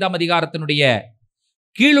 35ஆம் அதிகாரத்தினுடைய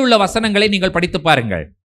கீழுள்ள வசனங்களை நீங்கள் படித்து பாருங்கள்.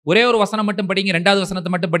 ஒரே ஒரு வசனம் மட்டும் படிங்க, 2வது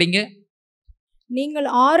வசனத்தை மட்டும் படிங்க. நீங்கள்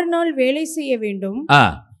 6 நாள் வேலை செய்ய வேண்டும்,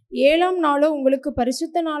 7ஆம் நாளோ உங்களுக்கு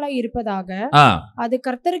பரிசுத்த நாளாய் இருப்பதாக. அது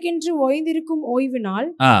கர்த்தருக்கென்று ஓய்ந்திருக்கும் ஓய்வு நாள்.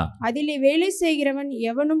 அதிலே வேலை செய்கிறவன்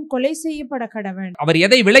எவனும் கொலை செய்யப்பட கடவன். அவர்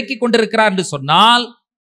எதை விலக்கி கொண்டிருக்கிறார் என்று சொன்னால்,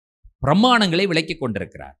 பிரமாணங்களை விலக்கி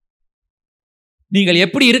கொண்டிருக்கிறார். நீங்கள்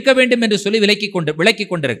எப்படி இருக்க வேண்டும் என்று சொல்லி விலக்கி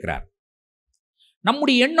கொண்டிருக்கிறார்.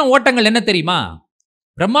 நம்முடைய எண்ண ஓட்டங்கள் என்ன தெரியுமா?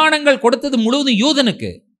 பிரமாணங்கள் கொடுத்தது முழுவதும்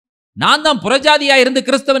யூதனுக்கு, நான் தான் புறஜாதியா இருந்து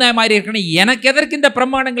கிறிஸ்தவனாய் மாறி இருக்கேன், எனக்கு எதற்கு இந்த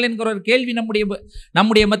பிரமாணங்கள் என்கிற ஒரு கேள்வி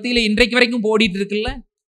நம்முடைய மத்தியில் இன்றைக்கு வரைக்கும் ஓடிட்டு இருக்குல்ல.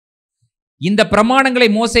 இந்த பிரமாணங்களை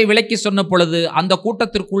மோசே விலக்கி சொன்ன பொழுது அந்த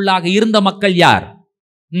கூட்டத்திற்குள்ளாக இருந்த மக்கள் யார்?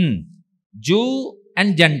 Zoo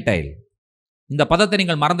and gentile. இந்த பதத்தை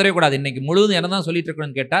நீங்கள் மறந்துடவே கூடாது. இன்னைக்கு முழுவதும் என்னதான் சொல்லிட்டு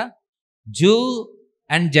இருக்கணும்னு கேட்டா, ஜூ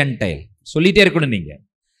அண்ட் ஜென்டைல் சொல்லிட்டே இருக்கணும். நீங்க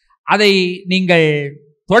அதை நீங்கள்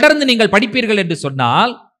தொடர்ந்து நீங்கள் படிப்பீர்கள் என்று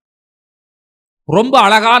சொன்னால் ரொம்ப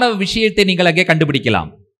அழகான விஷயத்தை நீங்கள் அங்கே கண்டுபிடிக்கலாம்.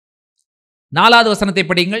 4வது வசனத்தை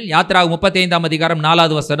படிங்கள். யாத்திராகம் 35ஆம் அதிகாரம்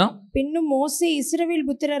 4வது வசனம். பின்னும் மோசே இஸ்ரவேல்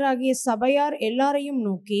புத்திரராகிய சபையார் எல்லாரையும்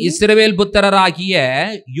நோக்கி, இஸ்ரவேல் புத்திரராகிய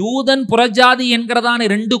யூதன் புறஜாதி என்கிறதான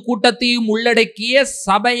 2 கூட்டத்தையும் உள்ளடக்கிய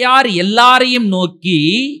சபையார் எல்லாரையும் நோக்கி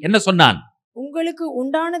என்ன சொன்னான்? உங்களுக்கு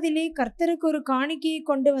உண்டானதிலே கர்த்தருக்கு ஒரு காணிக்கையை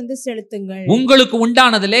கொண்டு வந்து செலுத்துங்கள். உங்களுக்கு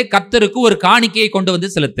உண்டானதிலே கர்த்தருக்கு ஒரு காணிக்கையை கொண்டு வந்து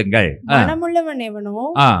செலுத்துங்கள். மனமுள்ளவன் எவனோ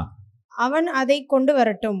அவன் அதை கொண்டு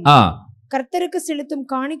வரட்டும். கர்த்தருக்கு செலுத்தும்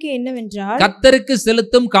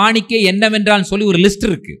காணிக்கை என்னவென்றால் சொல்லி ஒரு லிஸ்ட்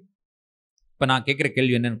இருக்கு. இப்ப நான் கேட்கிற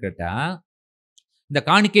கேள்வி என்னன்னு கேட்டா, இந்த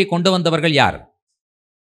காணிக்கையை கொண்டு வந்தவர்கள் யார்?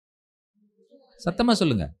 சத்தமா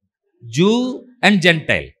சொல்லுங்க. Zoo and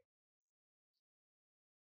gentile.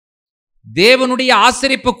 தேவனுடைய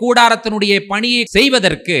ஆசரிப்பு கூடாரத்தினுடைய பணியை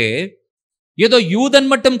செய்வதற்கு ஏதோ யூதன்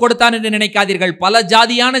மட்டும் கொடுத்தான் என்று நினைக்காதீர்கள். பல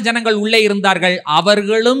ஜாதியான ஜனங்கள் உள்ளே இருந்தார்கள்.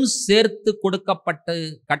 அவர்களும் சேர்த்து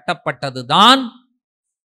கட்டப்பட்டதுதான்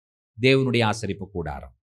தேவனுடைய ஆசரிப்பு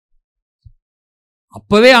கூடாரம்.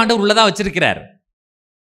 அப்பவே ஆண்டவர் உள்ளதா வச்சிருக்கிறார்.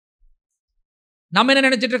 நம்ம என்ன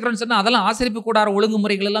நினைச்சிட்டு இருக்கிறோம்னு சொன்னா, அதெல்லாம் ஆசரிப்பு கூடார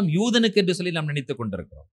ஒழுங்குமுறைகள் எல்லாம் யூதனுக்கு என்று சொல்லி நாம் நினைத்துக்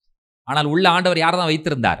கொண்டிருக்கிறோம். ஆனால் உள்ள ஆண்டவர் யார்தான்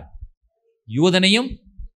வைத்திருந்தார்? யூதனையும்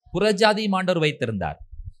புறஜாதியும் ஆண்டவர் வைத்திருந்தார்.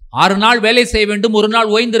 6 நாள் வேலை செய்ய வேண்டும், 1 நாள்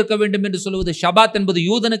ஓய்ந்திருக்க வேண்டும் என்று சொல்வது ஷபாத் என்பது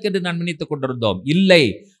யூதனுக்கு என்று நான் நினைத்துக் கொண்டிருந்தோம். இல்லை,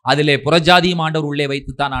 அதிலே புறஜாதியும் ஆண்டவர் உள்ளே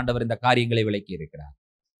வைத்துத்தான் ஆண்டவர் இந்த காரியங்களை விளக்கி இருக்கிறார்.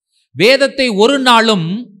 வேதத்தை ஒரு நாளும்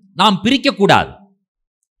நாம் பிரிக்க கூடாது.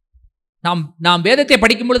 நாம் வேதத்தை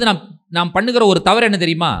படிக்கும் பொழுது நாம் பண்ணுகிற ஒரு தவறு என்ன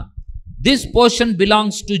தெரியுமா? This portion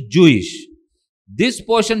belongs to Jewish, this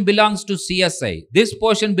portion belongs to CSI, this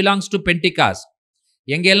portion belongs to Pentecost.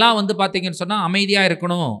 எங்கெல்லாம் வந்து பார்த்தீங்கன்னு சொன்னா அமைதியா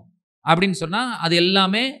இருக்கணும் அப்படின்னு சொன்னா அது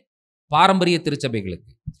எல்லாமே பாரம்பரிய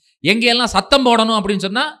திருச்சபைகளுக்கு. எங்கெல்லாம் சத்தம் போடணும் அப்படின்னு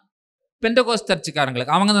சொன்னா பெந்தகோஸ்து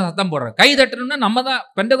சர்ச்சுக்காரங்களுக்கு, அவங்க தான் சத்தம் போடுறாங்க. கை தட்டணும்னா நம்ம தான்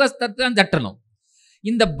பெந்தகோஸ்து தான் தட்டணும்.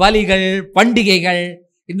 இந்த பலிகள், பண்டிகைகள்,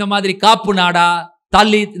 இந்த மாதிரி காப்பு நாடா,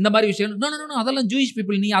 தலித், இந்த மாதிரி விஷயம் அதெல்லாம் ஜூயிஷ்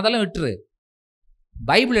பீப்புள், நீ அதெல்லாம் விட்டுரு.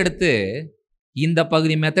 பைபிள் எடுத்து இந்த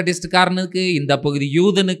பகுதி மெத்தடிஸ்ட்காரனுக்கு, இந்த பகுதி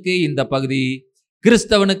யூதனுக்கு, இந்த பகுதி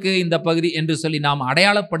கிறிஸ்தவனுக்கு, இந்த பகுதி என்று சொல்லி நாம்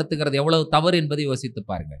அடையாளப்படுத்துகிறது எவ்வளவு தவறு என்பதை யோசித்து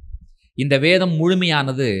பாருங்கள். இந்த வேதம்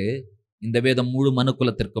முழுமையானது, இந்த வேதம் முழு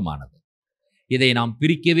மனுக்குலத்திற்குமானது. இதை நாம்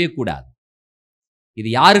பிரிக்கவே கூடாது. இது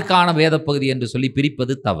யாருக்கான வேத பகுதி என்று சொல்லி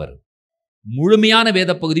பிரிப்பது தவறு. முழுமையான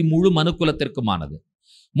வேத பகுதி முழு மனுக்குலத்திற்குமானது.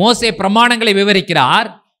 மோசே பிரமாணங்களை விவரிக்கிறார்.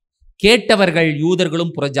 கேட்டவர்கள்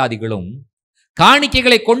யூதர்களும் புறஜாதிகளும்,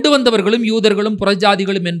 காணிக்கைகளை கொண்டு வந்தவர்களும் யூதர்களும்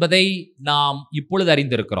புறஜாதிகளும் என்பதை நாம் இப்பொழுது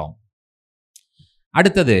அறிந்திருக்கிறோம்.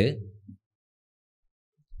 அடுத்தது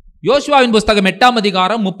யோசுவாவின் புஸ்தகம் 8ஆம்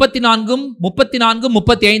அதிகாரம் 34,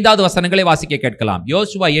 35 வசனங்களை வாசிக்க கேட்கலாம்.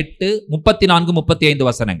 யோசுவா 8, 34, 35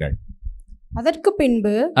 வசனங்கள். அதற்கு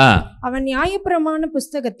பின்பு அவன் நியாயப்பிரமாண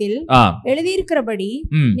புஸ்தகத்தில் எழுதியிருக்கிறபடி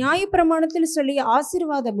நியாயப்பிரமாணத்தில் சொல்லிய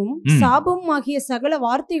ஆசீர்வாதமும் சாபமும் ஆகிய சகல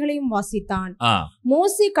வார்த்தைகளையும் வாசித்தான்.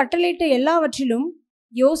 மோசே கட்டளையிட்ட எல்லாவற்றிலும்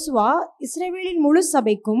யோசுவா இஸ்ரவேலின் முழு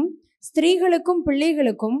சபைக்கும், ஸ்திரீகளுக்கும்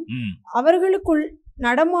பிள்ளைகளுக்கும், அவர்களுக்குள்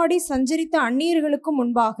நடமாடி சஞ்சரித்த அந்நியர்களுக்கு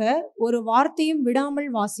முன்பாக ஒரு வார்த்தையும் விடாமல்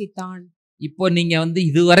வாசித்தான். இப்போ நீங்க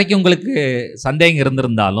இதுவரைக்கும் உங்களுக்கு சந்தேகம்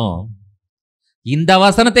இருந்திருந்தாலும் இந்த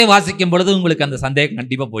வசனத்தை வாசிக்கும் பொழுது உங்களுக்கு அந்த சந்தேகம்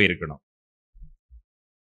கண்டிப்பா போயிருக்கணும்.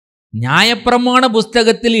 நியாயப்பிரமாண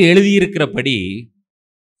புஸ்தகத்தில் எழுதியிருக்கிறபடி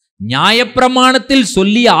நியாயப்பிரமாணத்தில்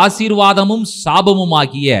சொல்லிய ஆசீர்வாதமும்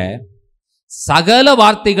சாபமுமாகிய சகல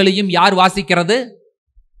வார்த்தைகளையும் யார் வாசிக்கிறது?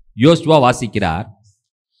 யோசுவா வாசிக்கிறார்.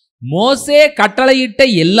 மோசே கட்டளையிட்ட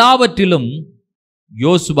எல்லாவற்றிலும்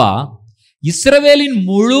யோசுவா இஸ்ரவேலின்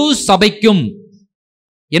முழு சபைக்கும்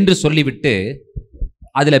என்று சொல்லிவிட்டு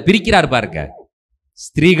அதுல பிரிக்கிறார் பாருங்க.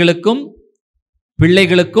 ஸ்திரீகளுக்கும்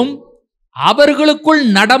பிள்ளைகளுக்கும் அவர்களுக்குள்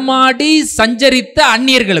நடமாடி சஞ்சரித்த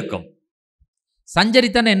அந்நியர்களுக்கும்.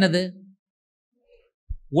 சஞ்சரித்தன என்னது?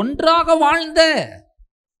 ஒன்றாக வாழ்ந்த,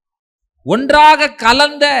 ஒன்றாக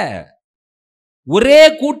கலந்த, ஒரே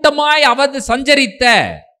கூட்டமாய் அவர் சஞ்சரித்த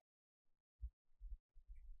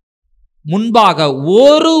முன்பாக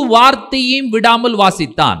ஒரு வார்த்தையும் விடாமல்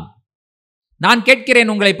வாசித்தான். நான்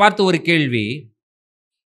கேட்கிறேன் உங்களை பார்த்து ஒரு கேள்வி.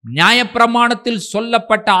 நியாயப்பிரமாணத்தில்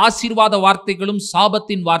சொல்லப்பட்ட ஆசீர்வாத வார்த்தைகளும்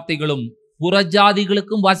சாபத்தின் வார்த்தைகளும்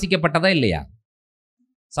புறஜாதிகளுக்கும் வாசிக்கப்பட்டதா இல்லையா?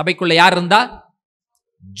 சபைக்குள்ள யார் இருந்தா?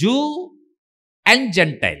 Zoo and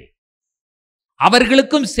gentile.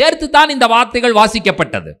 அவர்களுக்கும் சேர்த்து தான் இந்த வார்த்தைகள்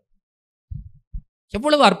வாசிக்கப்பட்டது.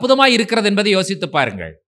 எவ்வளவு அற்புதமாய் இருக்கிறது என்பதை யோசித்து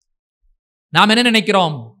பாருங்கள். நாம் என்ன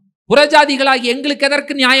நினைக்கிறோம்? புறஜாதிகளாகி எங்களுக்கு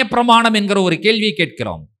எதற்கு நியாயப்பிரமாணம் என்கிற ஒரு கேள்வியை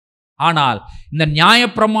கேட்கிறோம். ஆனால் இந்த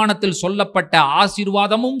நியாயப்பிரமாணத்தில் சொல்லப்பட்ட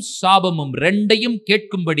ஆசீர்வாதமும் சாபமும் ரெண்டையும்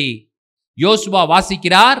கேட்கும்படி யோசுவா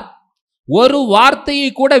வாசிக்கிறார். ஒரு வார்த்தையை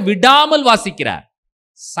கூட விடாமல் வாசிக்கிறார்.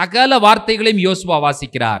 சகல வார்த்தைகளையும் யோசுவா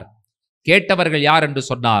வாசிக்கிறார். கேட்டவர்கள் யார் என்று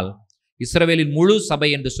சொன்னால் இஸ்ரவேலின் முழு சபை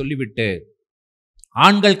என்று சொல்லிவிட்டு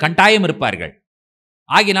ஆண்கள் கட்டாயம் இருப்பார்கள்.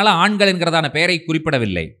 ஆகினால ஆண்கள் என்கிறதான பெயரை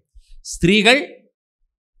குறிப்பிடவில்லை. ஸ்திரீகள்,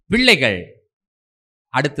 பிள்ளைகள்.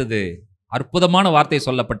 அடுத்தது அற்புதமான வார்த்தை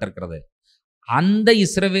சொல்லப்பட்டிருக்கிறது. அந்த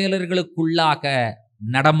இஸ்ரவேலர்களுக்குள்ளாக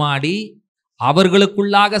நடமாடி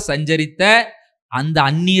அவர்களுக்குள்ளாக சஞ்சரித்த அந்த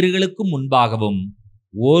அந்நியர்களுக்கு முன்பாகவும்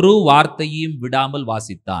ஒரு வார்த்தையும் விடாமல்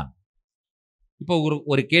வாசித்தான். இப்போ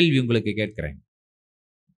ஒரு கேள்வி உங்களுக்கு கேட்கிறேன்.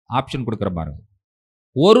 ஆப்ஷன் கொடுக்கிற பாருங்க.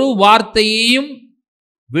 ஒரு வார்த்தையையும்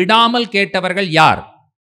விடாமல் கேட்டவர்கள் யார்?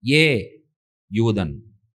 ஏ யூதன்,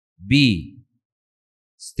 பி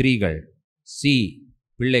ஸ்திரீகள், சி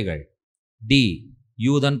பிள்ளைகள், டி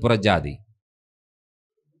யூதன் புறஜாதி.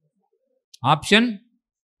 Option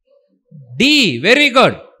D. Very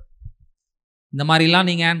good. இந்த மாதிரிலாம்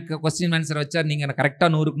நீங்க கொஸ்டின் ஆன்சர் வச்சா நீங்க கரெக்டா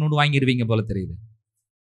 100க்கு 100 வாங்கிடுவீங்க போல தெரியுது.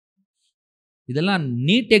 இதெல்லாம்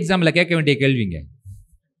நீட் எக்ஸாம்ல கேட்க வேண்டிய கேள்விங்க.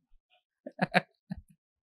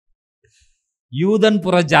 யூதன்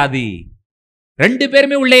புறஜாதி ரெண்டு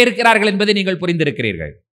பேருமே உள்ளே இருக்கிறார்கள் என்பதை நீங்கள்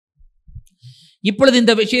புரிந்திருக்கிறீர்கள். இப்பொழுது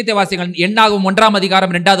இந்த விஷயத்தை வாசிங்கள். எண்ணாகும் 1ஆம்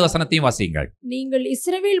அதிகாரம் 2வது வசனத்தையும் வாசியுங்கள். நீங்கள்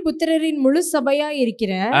இஸ்ரவேல் புத்திரரின் முழு சபையாய்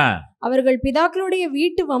இருக்கிற அவர்கள் பிதாக்களுடைய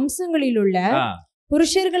வீட்டு வம்சங்களில் உள்ள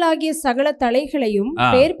புருஷர்களாகிய சகல தலைகளையும்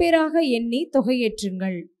பேர் பேராக எண்ணி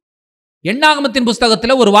தொகையேற்றுங்கள். எண்ணாகமத்தின்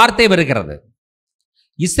புஸ்தகத்தில் ஒரு வார்த்தை வருகிறது.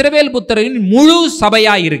 இஸ்ரவேல் புத்திரரின் முழு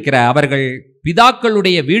சபையாய் இருக்கிற அவர்கள்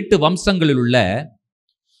பிதாக்களுடைய வீட்டு வம்சங்களில் உள்ள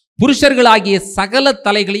புருஷர்களாகிய சகல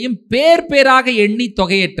தலைகளையும் பேர் பேராக எண்ணி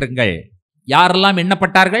தொகையேற்றுங்கள். யாரெல்லாம்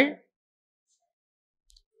எண்ணப்பட்டார்கள்?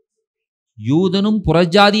 யூதனும்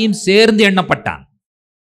புறஜாதியும் சேர்ந்து எண்ணப்பட்டான்.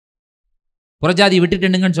 புறஜாதி விட்டுட்டு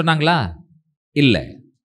எண்ணுங்கன்னு சொன்னாங்களா? இல்ல,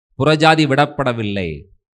 புறஜாதி விடப்படவில்லை.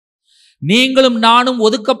 நீங்களும் நானும்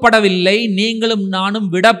ஒதுக்கப்படவில்லை, நீங்களும் நானும்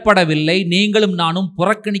விடப்படவில்லை, நீங்களும் நானும்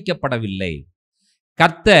புறக்கணிக்கப்படவில்லை.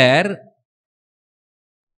 கர்த்தர்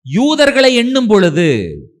யூதர்களை எண்ணும் பொழுது,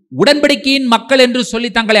 உடன்படிக்கையின் மக்கள் என்று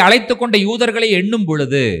சொல்லி தங்களை அழைத்துக் கொண்ட யூதர்களை எண்ணும்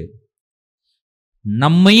பொழுது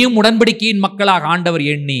நம்மையும் உடன்படிக்கையின் மக்களாக ஆண்டவர்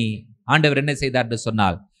எண்ணி, ஆண்டவர் என்ன செய்தார் என்று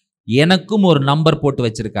சொன்னால் எனக்கும் ஒரு நம்பர் போட்டு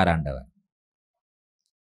வச்சிருக்கார் ஆண்டவர்.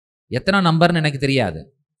 எத்தனை நம்பர்னு எனக்கு தெரியாது.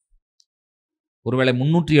 ஒருவேளை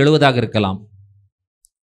 370 இருக்கலாம்,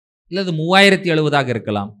 இல்லது 3070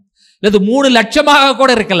 இருக்கலாம், இல்லது 3 லட்சமாக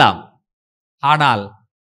கூட இருக்கலாம். ஆனால்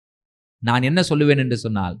நான் என்ன சொல்லுவேன் என்று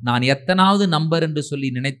சொன்னால், நான் எத்தனாவது நம்பர் என்று சொல்லி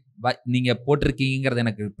நீங்க போட்டிருக்கீங்கிறது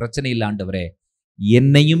எனக்கு பிரச்சனை இல்லை ஆண்டவரே,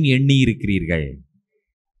 என்னையும் எண்ணி இருக்கிறீர்கள்.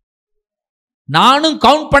 நானும்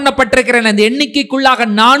கவுண்ட் பண்ணப்பட்டிருக்கிறேன். அந்த எண்ணிக்கைக்குள்ளாக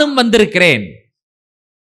நானும் வந்திருக்கிறேன்.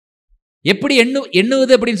 எப்படி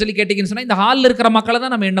எண்ணுவது அப்படின்னு சொல்லி கேட்டீங்கன்னு சொன்னா, இந்த ஹாலில் இருக்கிற மக்களை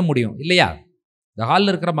தான் நம்ம எண்ண முடியும் இல்லையா? இந்த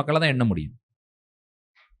ஹாலில் இருக்கிற மக்களை தான் எண்ண முடியும்.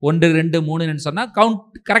 1 2 3 சொன்னா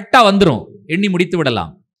கவுண்ட் கரெக்டா வந்துடும், எண்ணி முடித்து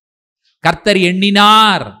விடலாம். கர்த்தர்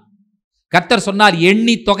எண்ணினார். கர்த்தர் சொன்னார்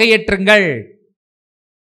எண்ணி தொகையேற்றுங்கள்.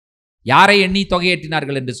 யாரை எண்ணி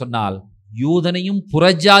தொகையேற்றினார்கள் என்று சொன்னால் யூதனையும்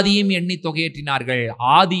புறஜாதியும் எண்ணி தொகையேற்றினார்கள்.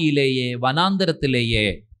 ஆதியிலேயே வனாந்தரத்திலேயே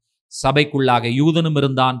சபைக்குள்ளாக யூதனும்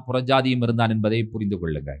இருந்தான், புறஜாதியும் இருந்தான் என்பதை புரிந்து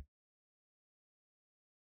கொள்ளுங்கள்.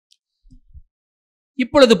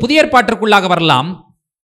 இப்பொழுது புதிய ஏற்பாட்டிற்குள்ளாக வரலாம்.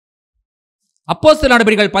 அப்போஸ்தலர்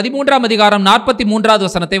நடபடிகள் 13ஆம் அதிகாரம் 43வது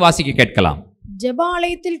வசனத்தை வாசிக்க கேட்கலாம்.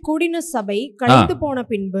 ஜெபாலயத்தில் கூடின சபை கலைந்து போன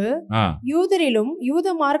பின்பு யூதரிலும்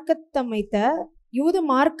யூத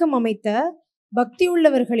மார்க்கம் அமைத்த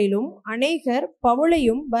பக்தியுள்ளவர்களிலும் அநேகர்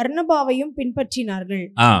பவுலையும் பர்னபாவையும் பின்பற்றினார்கள்.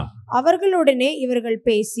 அவர்களுடனே இவர்கள்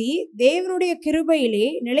பேசி தேவனுடைய கிருபையிலே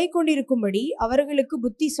நிலை கொண்டிருக்கும்படி அவர்களுக்கு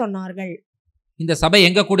புத்தி சொன்னார்கள். இந்த சபை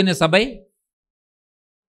எங்க கூடின சபை?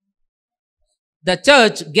 The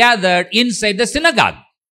church gathered inside the synagogue.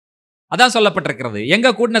 அதான் சொல்லப்பட்டிருக்கிறது. எங்க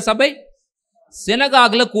கூடின சபை?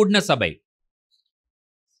 சினகாக்ல கூடின சபை.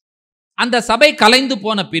 அந்த சபை கலைந்து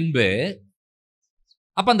போன பின்பு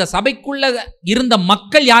அப்ப அந்த சபைக்குள்ள இருந்த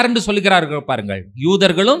மக்கள் யார் என்று சொல்லுகிறார்கள் பாருங்கள்.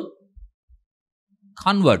 யூதர்களும்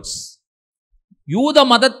கன்வர்ட்ஸ், யூத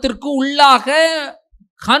மதத்திற்கு உள்ளாக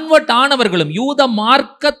கன்வர்ட் ஆனவர்களும், யூத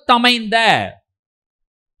மார்க்கத்தமைந்த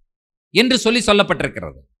என்று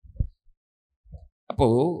சொல்லப்பட்டிருக்கிறது. அப்போ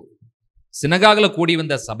சினகாகல கூடி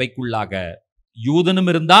வந்த சபைக்குள்ளாக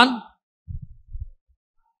யூதனும் இருந்தான்,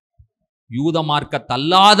 யூத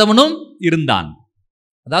மார்க்கத்தல்லாதவனும் இருந்தான்.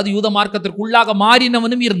 அதாவது யூத மார்க்கத்திற்குள்ளாக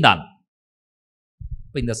மாறினவனும் இருந்தான்.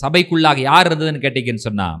 இப்ப இந்த சபைக்குள்ளாக யார் இருந்ததுன்னு கேட்டீங்கன்னு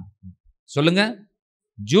சொன்னா சொல்லுங்க,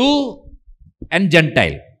 ஜூ அண்ட்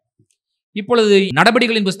ஜென்டைல். இப்பொழுது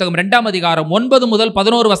நடபடிகளின் புஸ்தகம் 2ஆம் அதிகாரம் 9 முதல்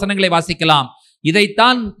 11 வசனங்களை வாசிக்கலாம்.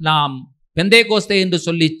 இதைத்தான் நாம் பெந்தேகோஸ்தே என்று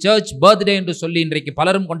சொல்லி, சர்ச் பர்த்டே என்று சொல்லி இன்றைக்கு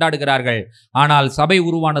பலரும் கொண்டாடுகிறார்கள். ஆனால் சபை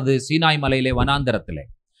உருவானது சீனாய் மலையிலே வனாந்தரத்திலே.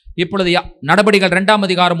 இப்பொழுது நடபடிகள் 2ஆம்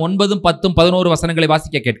அதிகாரம் 9, 10, 11 வசனங்களை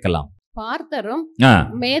வாசிக்க கேட்கலாம். பார்த்தரும்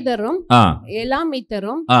மேதரும்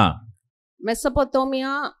எலாமித்தரும்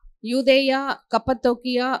மெசபொத்தோமியா, யூதேயா,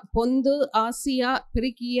 கப்பத்தோக்கியா, பொந்து, ஆசியா,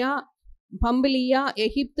 பிரிக்கியா, பம்பிலியா,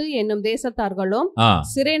 எகிப்து என்னும் தேசத்தார்களும்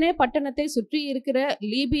சிரேனே பட்டணத்தை சுற்றி இருக்கிற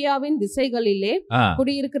லீபியாவின் திசைகளிலே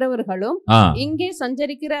குடியிருக்கிறவர்களும் இங்கே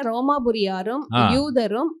சஞ்சரிக்கிற ரோமாபுரியாரும்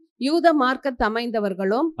யூதரும் யூத மார்க்கத்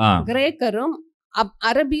அமைந்தவர்களும் கிரேக்கரும்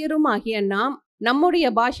அரபியரும் ஆகிய நாம் நம்முடைய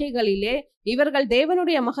பாஷைகளிலே இவர்கள்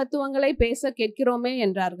தேவனுடைய மகத்துவங்களை பேச கேட்கிறோமே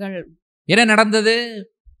என்றார்கள். என்ன நடந்தது?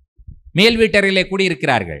 மேல் வீட்டறையிலே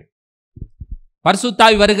கூடியிருக்கிறார்கள்.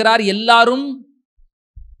 பரிசுத்தாவி வருகிறார். எல்லாரும்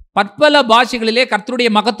பற்பல பாஷைகளிலே கர்த்தருடைய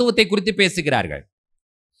மகத்துவத்தை குறித்து பேசுகிறார்கள்.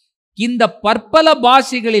 இந்த பற்பல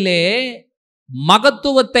பாஷைகளிலே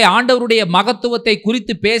மகத்துவத்தை, ஆண்டவருடைய மகத்துவத்தை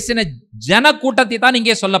குறித்து பேசின ஜன கூட்டத்தை தான்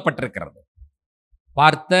இங்கே சொல்லப்பட்டிருக்கிறது.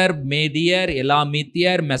 பார்த்தர், மேதியர்,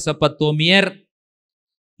 எலாமித்தியர், மெசபத்தோமியர்,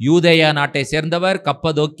 யூதேயா நாட்டை சேர்ந்தவர்,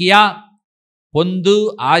 கப்பதோக்கியா, பொந்து,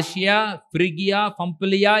 ஆசியா, பிரிகியா,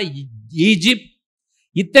 பம்பிலியா, ஈஜிப்ட்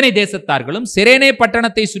இத்தனை தேசத்தார்களும் சிரேனே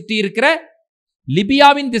பட்டணத்தை சுற்றி இருக்கிற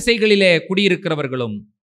லிபியாவின் திசைகளிலே குடியிருக்கிறவர்களும்,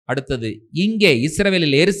 அடுத்தது இங்கே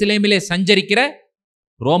இஸ்ரவேலில் எருசலேமிலே சஞ்சரிக்கிற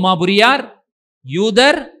ரோமாபுரியார்,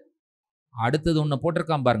 யூதர், அடுத்தது ஒன்னு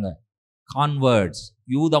போட்டிருக்கான் பாருங்க, கான்வர்ட்ஸ்,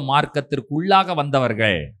 யூத மார்க்கத்திற்குள்ளாக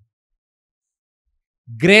வந்தவர்கள்,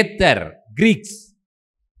 கிரேத்தர், கிரீக்ஸ்,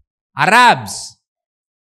 அராப்ஸ்.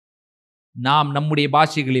 நாம் நம்முடைய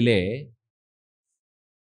பாஷைகளிலே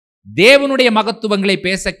தேவனுடைய மகத்துவங்களை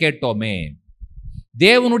பேச கேட்டோமே.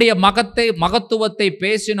 தேவனுடைய மகத்துவத்தை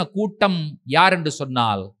பேசின கூட்டம் யார் என்று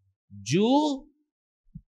சொன்னால் zoo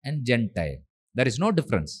and gentile. there is no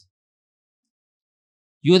difference.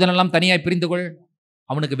 யூதனெல்லாம் தனியாய் பிரிந்து கொள்,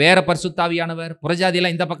 அவனுக்கு வேற பரிசுத்தாவியானவர்,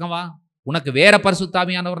 புறஜாதியெல்லாம் இந்த பக்கம் வா, உனக்கு வேற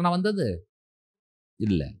பரிசுத்தாவியானவர் நான் வந்தது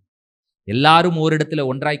இல்லை. எல்லாரும் ஓரிடத்தில்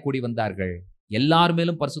ஒன்றாய் கூடி வந்தார்கள். எல்லார்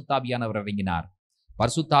மேலும் பரிசுத்தாவியானவர் இறங்கினார்.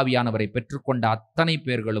 பரிசுத்தாவியானவரை பெற்றுக்கொண்ட அத்தனை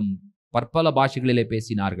பேர்களும் பற்பல பாஷைகளிலே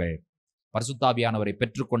பேசினார்கள். பரிசுத்தாவியானவரை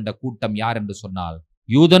பெற்றுக்கொண்ட கூட்டம் யார் என்று சொன்னால்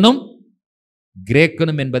யூதனும்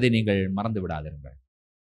கிரேக்கனும் என்பதை நீங்கள் மறந்து விடாதீர்கள்.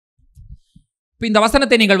 இந்த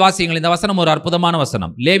வசனத்தை நீங்கள் வாசியுங்கள். இந்த வசனம் ஒரு அற்புதமான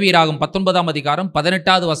வசனம். லேவியராகும் 19ஆம் அதிகாரம்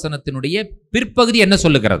 18வது வசனத்தினுடைய பிற்பகுதி என்ன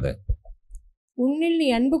சொல்லுகிறது? உன்னில் நீ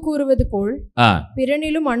அன்பு கூறுவது போல்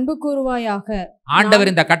பிறனிலும் அன்பு கூறுவாயாக.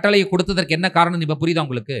 ஆண்டவர் இந்த கட்டளையை கொடுத்ததற்கு என்ன காரணம் இப்ப புரியுதா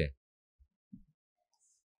உங்களுக்கு?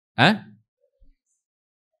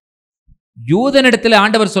 யூதனிடத்தில்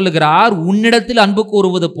ஆண்டவர் சொல்லுகிறார், உன்னிடத்தில் அன்பு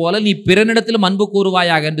கூறுவது போல நீ பிறனிடத்திலும் அன்பு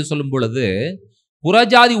கூறுவாயாக என்று சொல்லும் பொழுது,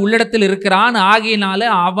 புறஜாதி உள்ளிடத்தில் இருக்கிறான், ஆகையினால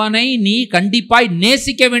அவனை நீ கண்டிப்பாய்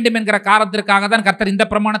நேசிக்க வேண்டும் என்கிற காரணத்திற்காக தான் கர்த்தர் இந்த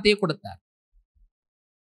பிரமாணத்தையே கொடுத்தார்.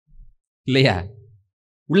 இல்லையா?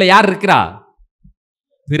 உள்ள யார் இருக்கிறா?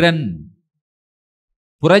 பிறன்,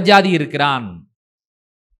 புறஜாதி இருக்கிறான்.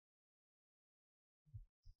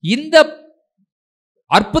 இந்த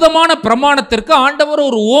அற்புதமான பிரமாணத்திற்கு ஆண்டவர்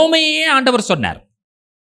ஒரு ஓமையே ஆண்டவர் சொன்னார்.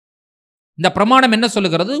 இந்த பிரமாணம் என்ன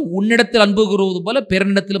சொல்லுகிறது? உன்னிடத்தில் அன்பு கூறுவது போல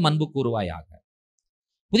பிறனிடத்திலும் அன்பு கூறுவாயாக.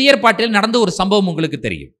 புதிய ஏற்பாட்டில் நடந்த ஒரு சம்பவம் உங்களுக்கு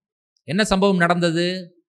தெரியும். என்ன சம்பவம் நடந்தது?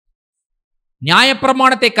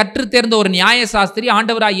 நியாயப்பிரமாணத்தை கற்று தேர்ந்த ஒரு நியாய சாஸ்திரி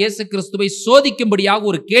ஆண்டவராய் இயேசு கிறிஸ்துவை சோதிக்கும்படியாக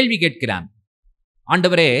ஒரு கேள்வி கேட்கிறான்.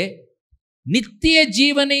 ஆண்டவரே, நித்திய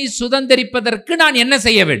ஜீவனை சுதந்தரிப்பதற்கு நான் என்ன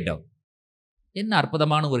செய்ய வேண்டும்? என்ன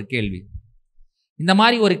அற்புதமான ஒரு கேள்வி! இந்த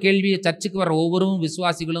மாதிரி ஒரு கேள்வியை சர்ச்சுக்கு வர ஒவ்வொரு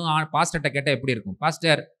விசுவாசிகளும் பாஸ்டர்கிட்ட கேட்டால் எப்படி இருக்கும்?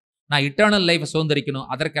 பாஸ்டர், நான் இட்டர்னல் லைஃப் சுதந்திரிக்கணும்,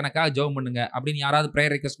 அதற்கு எனக்காக ஜெபம் பண்ணுங்க அப்படின்னு யாராவது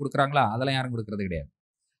ப்ரேயர் ரிக்வெஸ்ட் கொடுக்குறாங்களா? அதெல்லாம் யாரும் கொடுக்கறது கிடையாது.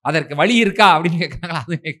 அதற்கு வழி இருக்கா அப்படின்னு கேட்குறாங்களா?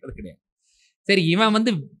 அதுவும் கேட்கறது கிடையாது. சரி,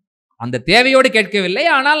 இவன் அந்த தேவையோடு கேட்கவில்லை.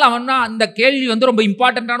 ஆனால் அவன் அந்த கேள்வி ரொம்ப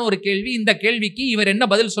இம்பார்ட்டன்டான ஒரு கேள்வி. இந்த கேள்விக்கு இவர் என்ன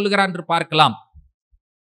பதில் சொல்லுகிறார் என்று பார்க்கலாம்.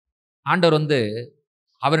 ஆண்டவர்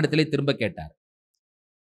அவரிடத்திலே திரும்ப கேட்டார்.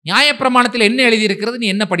 நியாயப்பிரமாணத்தில் என்ன எழுதியிருக்கிறது? நீ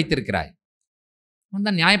என்ன படித்திருக்கிறாய்?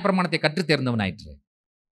 தான் நியாயப்பிரமாணத்தை கற்று தேர்ந்தவன் ஆயிற்று.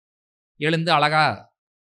 எழுந்து அழகா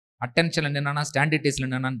அட்டென்ஷன் என்னன்னா, ஸ்டாண்டிட்டிஸ்ல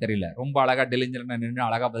என்னன்னு தெரியல, ரொம்ப அழகா டெலிஞ்சர் நின்று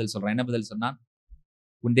அழகா பதில் சொல்றான். என்ன பதில் சொன்னான்?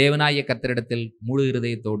 உன் தேவனாகிய கர்த்தரிடத்தில் முழு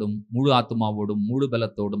இருதயத்தோடும் முழு ஆத்துமாவோடும் முழு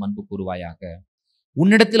பலத்தோடும் அன்பு கூறுவாயாக,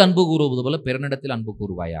 உன்னிடத்தில் அன்பு கூறுவது போல பிறனிடத்தில் அன்பு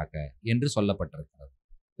கூறுவாயாக என்று சொல்லப்பட்டிருக்கிறது.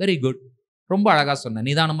 வெரி குட், ரொம்ப அழகா சொன்ன,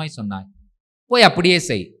 நிதானமாய் சொன்னாய், போய் அப்படியே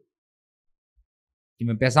செய்.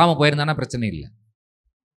 இவன் பேசாம போயிருந்தானா பிரச்சனை இல்லை.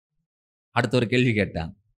 அடுத்த ஒரு கேள்வி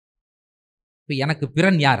கேட்டான். இப்ப எனக்கு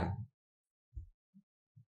பிறன் யார்?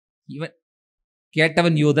 இவன்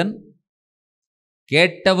கேட்டவன் யூதன்.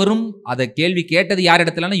 கேட்டவரும் அதை கேள்வி கேட்டது யார்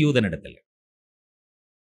இடத்துல? யூதன் இடத்துல.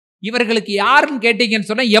 இவர்களுக்கு யாருன்னு கேட்டீங்கன்னு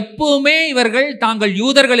சொன்னா, எப்பவுமே இவர்கள் தாங்கள்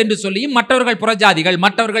யூதர்கள் என்று சொல்லியும் மற்றவர்கள் புறஜாதிகள்,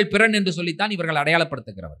 மற்றவர்கள் பிறன் என்று சொல்லித்தான் இவர்கள்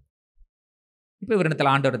அடையாளப்படுத்துகிறவர். இப்ப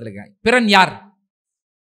இவரிடத்துல ஆண்டவரிடத்துல பிறன் யார்?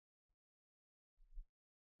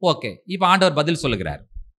 ஓகே, இப்ப ஆண்டவர் பதில் சொல்லுகிறார்.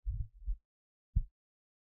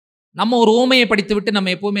 நம்ம ஒரு ஊமையை படித்து விட்டு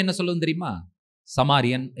நம்ம எப்பவுமே என்ன சொல்லுவோம் தெரியுமா?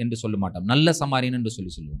 சமாரியன் என்று சொல்ல மாட்டோம், நல்ல சமாரியன் என்று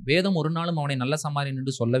சொல்லுவோம். வேதம் ஒரு நாளும் அவனை நல்ல சமாரியன்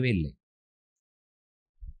என்று சொல்லவே இல்லை.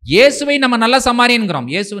 இயேசுவை நம்ம நல்ல சமாரியன்கிறோம்.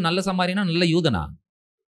 இயேசு நல்ல சமாரியனா நல்ல யூதனா?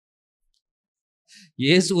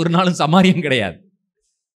 இயேசு ஒரு நாளும் சமாரியன் கிடையாது.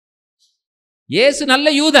 இயேசு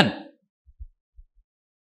நல்ல யூதன்.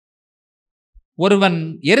 ஒருவன்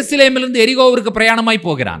எருசலேமிலிருந்து எரிகோவிற்கு பிரயாணமாய்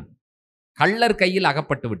போகிறான். கள்ளர் கையில்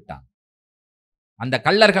அகப்பட்டு விட்டான். அந்த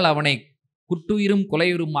கள்ளர்கள் அவனை குட்டுயிரும்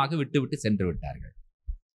கொலையுருமாக விட்டுவிட்டு சென்று விட்டார்கள்.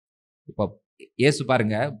 இப்போ இயேசு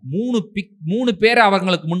பாருங்க, மூணு பேரை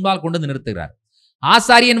அவர்களுக்கு முன்பால் கொண்டு நிறுத்துகிறார்.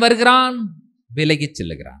 ஆசாரியன் வருகிறான், விலகி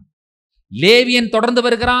செல்லுகிறான். லேவியன் தொடர்ந்து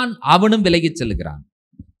வருகிறான், அவனும் விலகி செல்லுகிறான்.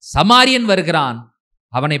 சமாரியன் வருகிறான்.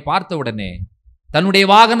 அவனை பார்த்த உடனே தன்னுடைய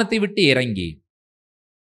வாகனத்தை விட்டு இறங்கி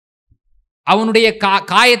அவனுடைய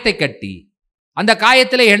காயத்தை கட்டி அந்த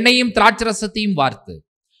காயத்தில் எண்ணெயும் திராட்சரசத்தையும் வார்த்து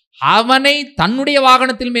அவனை தன்னுடைய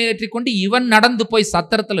வாகனத்தில் மேலேற்றிக்கொண்டு இவன் நடந்து போய்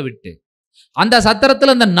சத்திரத்தில் விட்டு அந்த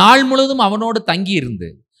சத்திரத்தில் அந்த நாள் முழுவதும் அவனோடு தங்கி இருந்து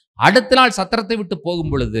அடுத்த நாள் சத்திரத்தை விட்டு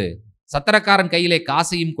போகும் பொழுது சத்திரக்காரன் கையிலே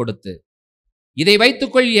காசையும் கொடுத்து, இதை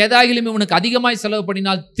வைத்துக்கொள், ஏதாகிலும் இவனுக்கு அதிகமாய் செலவு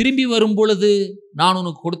பண்ணினால் திரும்பி வரும் பொழுது நான்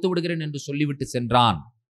உனக்கு கொடுத்து விடுகிறேன் என்று சொல்லிவிட்டு சென்றான்.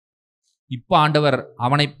 இப்ப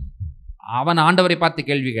அவன் ஆண்டவரை பார்த்து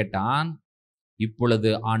கேள்வி கேட்டான். இப்பொழுது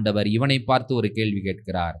ஆண்டவர் இவனை பார்த்து ஒரு கேள்வி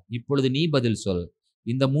கேட்கிறார். இப்பொழுது நீ பதில் சொல்,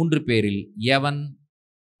 இந்த 3 பேரில் எவன்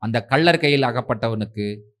அந்த கள்ளர் கையில் அகப்பட்டவனுக்கு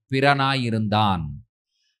பிறனாயிருந்தான்?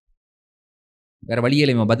 வேற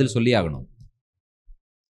வழியில் இவன் பதில் சொல்லி ஆகணும்.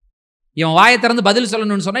 இவன் வாயை திறந்து பதில்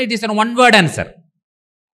சொல்லணும்னு சொன்னா it is an one word answer.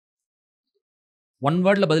 One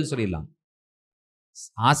வேர்ட்ல பதில் சொல்லிடலாம்.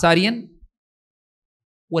 ஆசாரியன்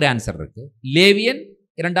ஒரு ஆன்சர் இருக்கு, லேவியன்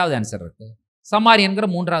 2வது ஆன்சர் இருக்கு, சமாரியன்கிற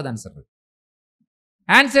 3வது ஆன்சர் இருக்கு.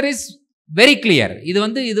 Answer is very clear.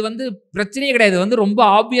 இது பிரச்சனையே கிடையாது. ரொம்ப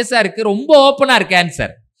ஆப்வியஸா இருக்கு, ரொம்ப ஓப்பனா இருக்கு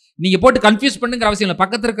ஆன்சர். நீங்க போட்டு கன்ஃபியூஸ் பண்ணுங்கிற அவசியம் இல்லை,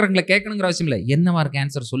 பக்கத்துல இருக்கிறவங்களை கேட்கணுங்கிற அவசியம் இல்லை. என்னவா இருக்கு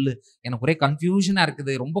ஆன்சர் சொல்லு, எனக்கு ஒரே கன்ஃபியூஷனா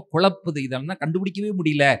இருக்குது, ரொம்ப குழப்புது, இதெல்லாம் கண்டுபிடிக்கவே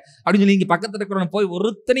முடியல அப்படின்னு சொல்லி நீங்க பக்கத்துல இருக்கிறவங்க போய்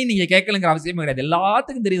ஒருத்தனையும் நீங்க கேட்கணுங்கிற அவசியமே கிடையாது.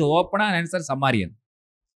 எல்லாத்துக்கும் தெரியுது ஓப்பனா ஆன்சர் சமாரியன்.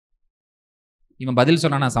 இவன் பதில்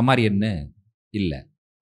சொன்னானா சமாரியன்னு? இல்ல,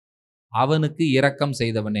 அவனுக்கு இரக்கம்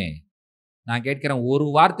செய்தவனே. நான் கேட்கிறேன், ஒரு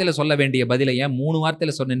வார்த்தையில சொல்ல வேண்டிய பதிலை ஏன் 3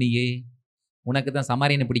 வார்த்தையில சொன்ன நீயே? உனக்கு தான்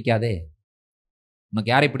சமாரியனை பிடிக்காதே.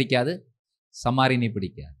 உனக்கு யாரை பிடிக்காது? சமாரியனை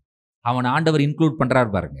பிடிக்காது. அவன் ஆண்டவர் இன்க்ளூட்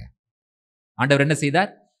பண்றார் பாருங்க. ஆண்டவர் என்ன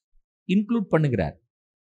செய்தார்? இன்க்ளூட் பண்ணுகிறார்.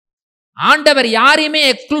 ஆண்டவர் யாரையுமே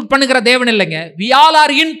எக்ஸ்க்ளூட் பண்ணுகிற தேவன் இல்லைங்க. we all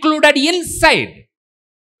are included inside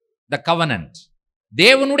the covenant.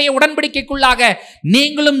 தேவனுடைய உடன்படிக்கைக்குள்ளாக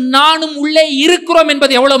நீங்களும் நானும் உள்ளே இருக்கிறோம்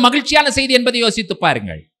என்பது எவ்வளவு மகிழ்ச்சியான செய்தி என்பதை யோசித்து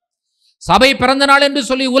பாருங்கள். சபை பிறந்த நாள் என்று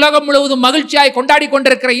சொல்லி உலகம் முழுவதும் மகிழ்ச்சியாய் கொண்டாடி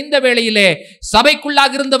கொண்டிருக்கிற இந்த வேளையிலே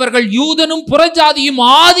சபைக்குள்ளாக இருந்தவர்கள் யூதனும் புறஜாதியும்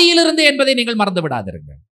ஆதியிலிருந்து என்பதை நீங்கள் மறந்து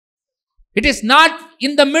விடாதிருங்கள். It is not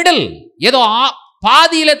in the middle. ஏதோ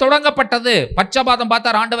பாதியில தொடங்கப்பட்டது. பட்சபாதம்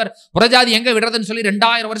பார்த்தார் ஆண்டவர். புறஜாதி எங்க விடுறதுன்னு சொல்லி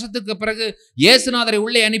 2000 வருஷத்துக்கு பிறகு இயேசுநாதரை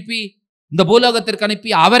உள்ளே அனுப்பி, இந்த பூலோகத்திற்கு அனுப்பி,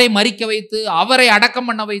 அவரை மரிக்க வைத்து, அவரை அடக்கம்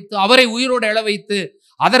பண்ண வைத்து, அவரை உயிரோடு எழ வைத்து,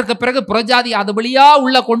 அதற்கு பிறகு புறஜாதி அது வழியா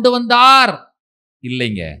உள்ள கொண்டு வந்தார்.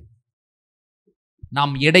 இல்லைங்க,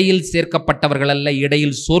 நாம் இடையில் சேர்க்கப்பட்டவர்கள் அல்ல,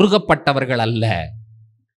 இடையில் சொருகப்பட்டவர்கள் அல்ல.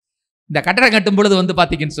 இந்த கட்டடம் கட்டும் பொழுது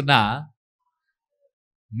பாத்தீங்கன்னு சொன்னா,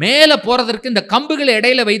 மேல போறதற்கு இந்த கம்புகளை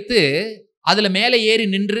இடையில வைத்து அதுல மேல ஏறி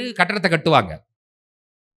நின்று கட்டடத்தை கட்டுவாங்க.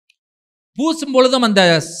 பூசும் பொழுதும் அந்த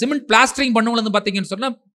சிமெண்ட் பிளாஸ்டரிங் பண்ணும் பொழுது பாத்தீங்கன்னு சொன்னா,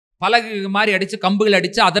 பலகை மாதிரி அடிச்சு கம்புகள்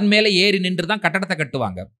அடிச்சு அதன் மேல ஏறி நின்று தான் கட்டடத்தை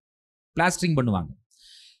கட்டுவாங்க, பிளாஸ்டரிங் பண்ணுவாங்க.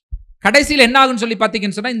 கடைசியில் என்ன ஆகுன்னு சொல்லி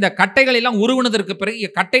பாத்தீங்கன்னு சொன்னா, இந்த கட்டைகள் எல்லாம் உருவனதற்கு பிறகு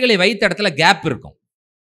கட்டைகளை வைத்த இடத்துல கேப் இருக்கும்,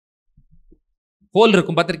 ஹோல்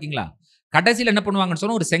இருக்கும், பார்த்திருக்கீங்களா? கடைசியில் என்ன பண்ணுவாங்கன்னு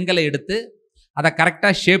சொன்னா, ஒரு செங்கலை எடுத்து அதை கரெக்டா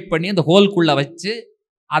ஷேப் பண்ணி அந்த ஹோல்குள்ள வச்சு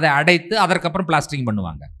அதை அடைத்து அதற்கப்புறம் பிளாஸ்டரிங்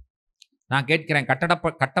பண்ணுவாங்க. நான் கேட்கிறேன்,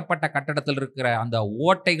 கட்டப்பட்ட கட்டடத்தில் இருக்கிற அந்த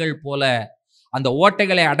ஓட்டைகள் போல, அந்த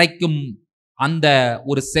ஓட்டைகளை அடைக்கும் அந்த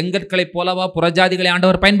ஒரு செங்கற்களை போலவா புறஜாதிகளை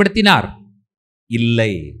ஆண்டவர் பயன்படுத்தினார்?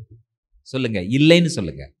 இல்லை. சொல்லுங்க, இல்லைன்னு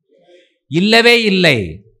சொல்லுங்க. இல்லவே இல்லை.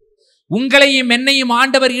 உங்களையும் என்னையும்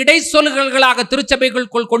ஆண்டவர் இடைச்சொல்களாக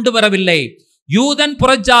திருச்சபைகளுக்குள் கொண்டு வரவில்லை. யூதன்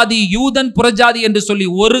புறஜாதி, யூதன் புறஜாதி என்று சொல்லி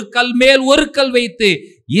ஒரு கல் மேல் ஒரு கல் வைத்து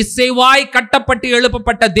இசைவாய் கட்டப்பட்டு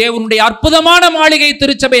எழுப்பப்பட்ட தேவனுடைய அற்புதமான மாளிகை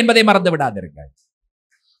திருச்சபை என்பதை மறந்து விடாதீர்கள்.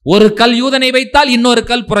 ஒரு கல் யூதனை வைத்தால் இன்னொரு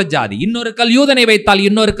கல் புறஜாதி, இன்னொரு கல் யூதனை வைத்தால்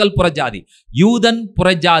இன்னொரு கல் புறஜாதி. யூதன்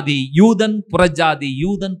புறஜாதி, யூதன் புறஜாதி,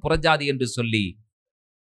 யூதன் புறஜாதி என்று சொல்லி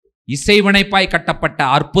இசைவனைப்பாய் கட்டப்பட்ட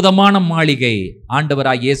அற்புதமான மாளிகை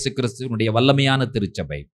ஆண்டவராய் இயேசு கிறிஸ்துவினுடைய வல்லமையான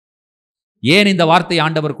திருச்சபை. ஏன் இந்த வார்த்தை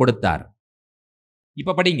ஆண்டவர் கொடுத்தார்?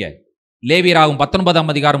 இப்ப படிங்க, லேவியராகும்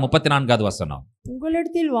 19ஆம் அதிகாரம் 34வது வசனம்.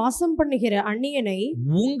 உங்களிடத்தில் வாசம் பண்ணுகிற அந்நியனை,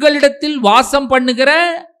 உங்களிடத்தில் வாசம் பண்ணுகிற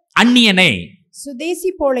அந்நியனை சுதேசி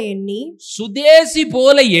போல எண்ணி, சுதேசி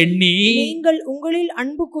போல எண்ணி, நீங்கள் உங்களில்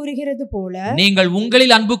அன்பு கூறுகிறது போல, நீங்கள்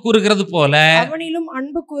உங்களில் அன்பு கூறுகிறது போல அவனிலும்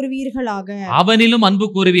அன்பு கூறுவீர்களாக, அவனிலும் அன்பு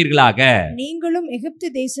கூறுவீர்களாக. நீங்களும் எகிப்து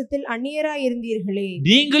தேசத்தில் அந்நியராய் இருந்தீர்களே,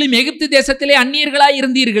 நீங்களும் எகிப்து தேசத்திலே அந்நியர்களாய்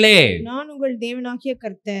இருந்தீர்களே. நான் உங்கள் தேவனாகிய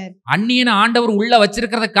கர்த்தர். அந்நியனை ஆண்டவர் உள்ள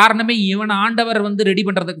வச்சிருக்கிறது காரணமே இவன் ஆண்டவர் ரெடி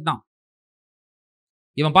பண்றதுக்கு தான்.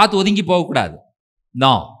 இவன் பார்த்து ஒதுங்கி போக கூடாது.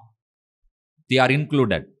 No, they are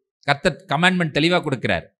included. கர்த்தர் கமாண்ட்மெண்ட் தெளிவா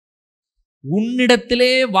கொடுக்கிறார். உன்னிடத்திலே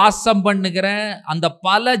வாசம் பண்ணுகிற அந்த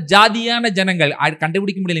பல ஜாதியான ஜனங்கள்,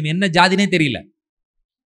 கண்டுபிடிக்க முடியல, என்ன ஜாதினே தெரியல.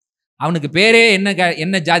 அவனுக்கு பேரே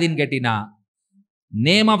என்ன ஜாதின்னு கேட்டீங்கன்னா,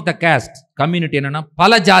 name of the cost community என்னன்னா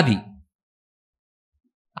பல ஜாதி,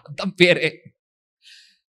 அதான் பேரே.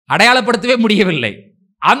 அடையாளப்படுத்தவே முடியவில்லை.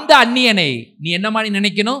 அந்த அந்நியனை நீ என்ன மாதிரி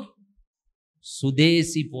நினைக்கணும்?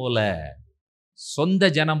 சுதேசி போல,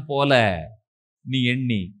 சொந்த ஜனம் போல நீ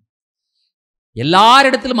எண்ணி,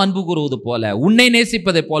 எல்லாரிடத்திலும் அன்பு கூறுவது போல, உன்னை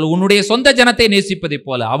நேசிப்பதை போல, உன்னுடைய சொந்த ஜனத்தை நேசிப்பதை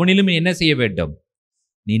போல அவனிலும் என்ன செய்ய வேண்டும்?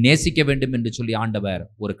 நீ நேசிக்க வேண்டும் என்று சொல்லி ஆண்டவர்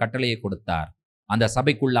ஒரு கட்டளையை கொடுத்தார். அந்த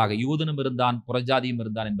சபைக்குள்ளாக யூதனும் இருந்தான், புறஜாதியும்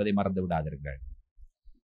இருந்தான் என்பதை மறந்து விடாதீர்கள்.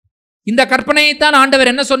 இந்த கற்பனையைத்தான்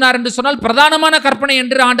ஆண்டவர் என்ன சொன்னார் என்று சொன்னால், பிரதானமான கற்பனை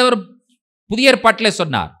என்று ஆண்டவர் புதிய ஏற்பாட்டிலே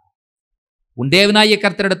சொன்னார். உன் தேவனாகிய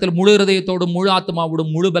கர்த்தரிடத்தில் முழு இருதயத்தோடும் முழு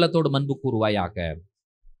ஆத்மாவோடும் முழு பலத்தோடும் அன்பு கூறுவாயாக.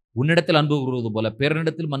 உன்னிடத்தில் அன்பு கூறுவது போல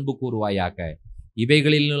பிறனிடத்தில் அன்பு கூறுவாயாக.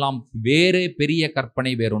 இவைகளிலெல்லாம் வேறு பெரிய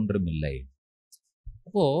கற்பனை வேறொன்றும் இல்லை.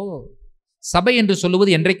 அப்போ சபை என்று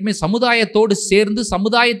சொல்லுவது என்றைக்குமே சமுதாயத்தோடு சேர்ந்து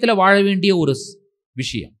சமுதாயத்தில் வாழ வேண்டிய ஒரு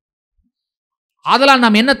விஷயம். அதெல்லாம்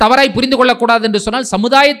நாம் என்ன தவறாய் புரிந்து கொள்ளக்கூடாது என்று சொன்னால்,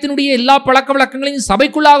 சமுதாயத்தினுடைய எல்லா பழக்க வழக்கங்களையும்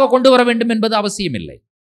சபைக்குள்ளாக கொண்டு வர வேண்டும் என்பது அவசியமில்லை.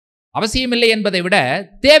 அவசியமில்லை என்பதை விட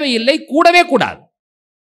தேவையில்லை, கூடவே கூடாது.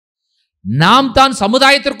 நாம் தான்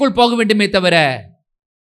சமுதாயத்திற்குள் போக வேண்டுமே தவிர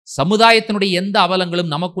சமுதாயத்தினுடைய எந்த அவலங்களும்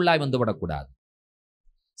நமக்குள்ளாய் வந்துவிடக்கூடாது.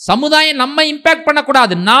 சமுதாயம் நம்ம இம்பாக்ட்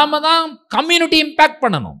பண்ணக்கூடாது, நாம தான் கம்யூனிட்டி இம்பாக்ட்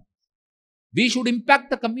பண்ணணும். We should impact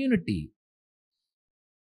the community.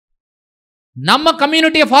 நம்ம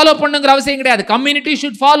கம்யூனிட்டியை ஃபாலோ பண்ணுங்கிற அவசியம் கிடையாது. Community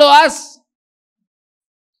should follow us.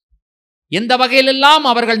 எந்த வகையிலெல்லாம்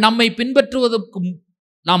அவர்கள் நம்மை பின்பற்றுவதற்கு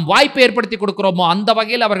நாம் வாய்ப்பை ஏற்படுத்தி கொடுக்கிறோமோ அந்த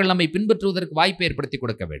வகையில் அவர்கள் நம்மை பின்பற்றுவதற்கு வாய்ப்பை ஏற்படுத்தி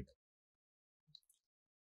கொடுக்க வேண்டும்.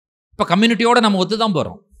 இப்ப கம்யூனிட்டியோட நம்ம ஒத்துதான்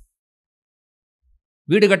போறோம்.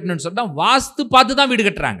 வீடு கட்டணும்னு சொன்னா வாஸ்து பார்த்து தான் வீடு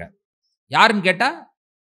கட்டுறாங்க. யாருன்னு கேட்டா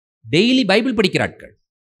டெய்லி பைபிள் படிக்கிற ஆட்கள்.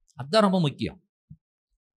 அதுதான் ரொம்ப முக்கியம்.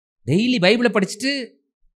 டெய்லி பைபிளை படிச்சுட்டு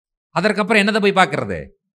அதற்கப்புறம் என்னதை போய் பார்க்கறது?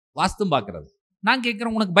 வாஸ்தும் பார்க்கறது. நான்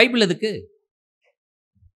கேட்கிறேன், உனக்கு பைபிள் எதுக்கு?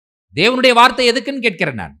 தேவனுடைய வார்த்தை எதுக்குன்னு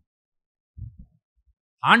கேட்கிறேன் நான்.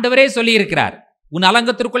 ஆண்டவரே சொல்லி இருக்கிறார், உன்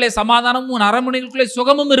அலங்கத்திற்குள்ளே சமாதானமும் உன் அரண்மனைக்குள்ளே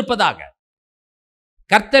சுகமும் இருப்பதாக.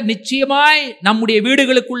 கர்த்தர் நிச்சயமாய் நம்முடைய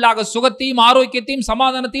வீடுகளுக்குள்ளாக சுகத்தையும் ஆரோக்கியத்தையும்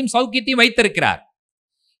சமாதானத்தையும் சௌக்கியத்தையும் வைத்திருக்கிறார்.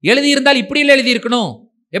 எழுதியிருந்தால் இப்படியில் எழுதியிருக்கணும்.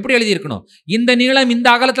 எப்படி எழுதியிருக்கணும்? இந்த நீளம் இந்த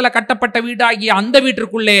அகலத்துல கட்டப்பட்ட வீடாகிய அந்த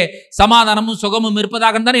வீட்டிற்குள்ளே சமாதானமும் சுகமும்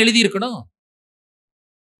இருப்பதாக தானே எழுதியிருக்கணும்.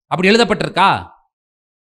 அப்படி எழுதப்பட்டிருக்கா?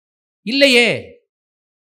 இல்லையே.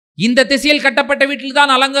 இந்த திசையில் கட்டப்பட்ட வீட்டில்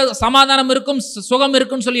தான் சமாதானம் இருக்கும் சுகம்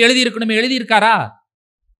இருக்கும் சொல்லி எழுதியிருக்கணுமே. எழுதியிருக்காரா?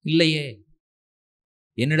 இல்லையே.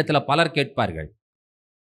 என்னிடத்துல பலர் கேட்பார்கள்,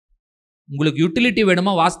 உங்களுக்கு யூட்டிலிட்டி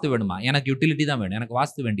வேணுமா வாஸ்து வேணுமா? எனக்கு யூட்டிலிட்டி தான் வேணும், எனக்கு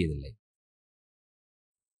வாஸ்து வேண்டியதில்லை.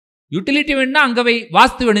 யூட்டிலிட்டி வேணும்னா அங்க வை,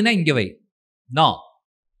 வாஸ்து வேணும்னா இங்க வை. நோ,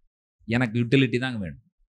 எனக்கு யூட்டிலிட்டி தான் வேணும்.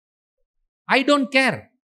 I don't care.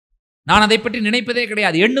 நான் அதை பற்றி நினைப்பதே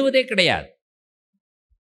கிடையாது, எண்ணுவதே கிடையாது.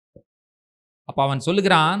 அப்ப அவன்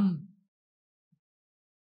சொல்லுகிறான்,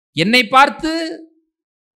 என்னை பார்த்து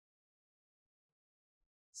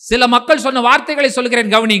சில மக்கள் சொன்ன வார்த்தைகளை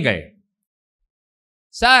சொல்லுகிறேன், கவனிங்கள்.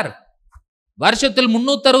 சார், வருஷத்தில்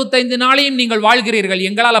 365 நாளையும் நீங்கள் வாழ்கிறீர்கள்,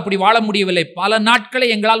 எங்களால் அப்படி வாழ முடியவில்லை. பல நாட்களை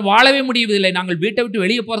எங்களால் வாழவே முடியவில்லை. நாங்கள் வீட்டை விட்டு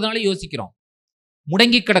வெளியே போறதுனால யோசிக்கிறோம்,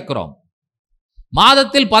 முடங்கி கிடக்கிறோம்.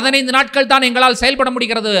 மாதத்தில் 15 நாட்கள் தான் எங்களால் செயல்பட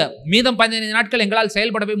முடிகிறது, மீதம் 15 நாட்கள் எங்களால்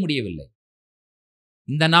செயல்படவே முடியவில்லை.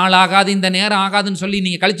 இந்த நாள் ஆகாது, இந்த நேரம் ஆகாதுன்னு சொல்லி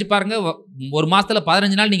நீங்க கழிச்சு பாருங்க, ஒரு மாசத்துல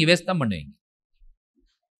 15 நாள் நீங்க வேஸ்ட் தான் பண்ணுவீங்க.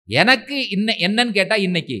 எனக்கு என்னன்னு கேட்டா,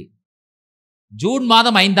 இன்னைக்கு ஜூன்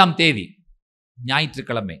மாதம் 5ஆம் தேதி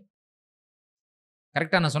ஞாயிற்றுக்கிழமை.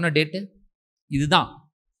 கரெக்டா நான் சொன்ன டேட்டு இதுதான்.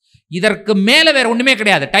 இதற்கு மேல வேற ஒண்ணுமே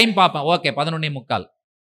கிடையாது. டைம் பார்ப்பேன், ஓகே 11:45.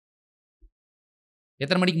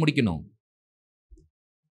 எத்தனை மணிக்கு முடிக்கணும்?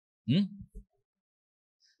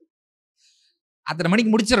 அத்தனை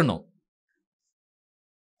மணிக்கு முடிச்சிடணும்.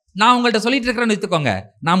 நான் உங்கள்கிட்ட சொல்லிட்டு இருக்கிறேன்னு வச்சுக்கோங்க,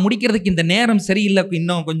 நான் முடிக்கிறதுக்கு இந்த நேரம் சரியில்லை,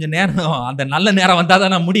 இன்னும் கொஞ்சம் நேரம், அந்த நல்ல நேரம்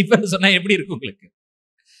வந்தாதான் நான் முடிப்பேன்னு சொன்னா எப்படி இருக்கும் உங்களுக்கு?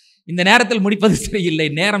 இந்த நேரத்தில் முடிப்பது சரியில்லை,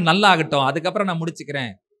 நேரம் நல்லா ஆகட்டும், அதுக்கப்புறம் நான்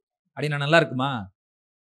முடிச்சுக்கிறேன் அப்படின்னா நல்லா இருக்குமா?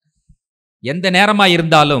 எந்த நேரமா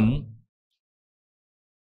இருந்தாலும்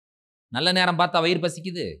நல்ல நேரம் பார்த்தா வயிறு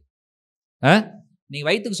பசிக்குது, நீங்க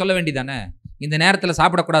வயிற்றுக்கு சொல்ல வேண்டியதானே, இந்த நேரத்தில்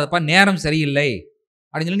சாப்பிடக்கூடாதுப்பா, நேரம் சரியில்லை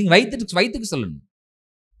அப்படின்னு சொல்லி நீங்க வயிற்றுக்கு சொல்லணும்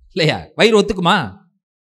இல்லையா? வயிறு ஒத்துக்குமா?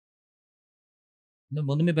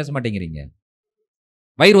 இன்னும் ஒண்ணுமே பேச மாட்டேங்கிறீங்க.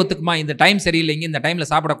 வயிறு ஒத்துக்குமா? இந்த டைம் சரியில்லைங்க, இந்த டைம்ல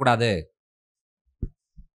சாப்பிடக்கூடாது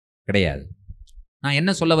கிடையாது. நான்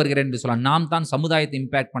என்ன சொல்ல வருகிறேன் என்று சொல்ல, நாம் தான் சமுதாயத்தை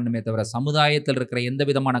இம்பாக்ட் பண்ணுமே தவிர சமுதாயத்தில் இருக்கிற எந்த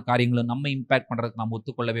விதமான காரியங்களும் நம்ம இம்பாக்ட் பண்றதுக்கு நாம்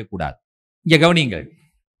ஒத்துக்கொள்ளவே கூடாது. இங்க கவனிங்கள்,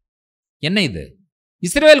 என்ன இது?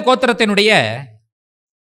 இஸ்ரவேல் கோத்திரத்தினுடைய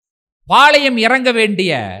பாளையம் இறங்க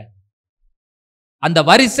வேண்டிய அந்த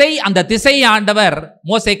வரிசை, அந்த திசை ஆண்டவர்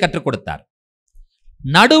மோசே கற்றுக் கொடுத்தார்.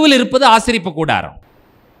 நடுவில் இருப்பது ஆசரிப்பு கூடாரம்.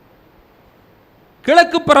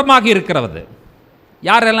 கிழக்கு புறமாக இருக்கிறது.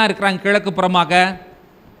 யாரெல்லாம் இருக்கிறாங்க கிழக்கு புறமாக?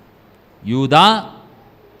 யூதா,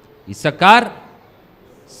 இசக்கார்,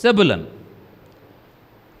 செபுலன்.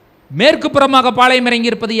 மேற்கு புறமாக பாளையம்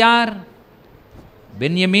இறங்கி இருப்பது யார்?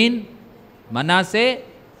 பென்யமீன், மனாசே,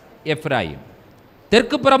 எப்ராயிம்.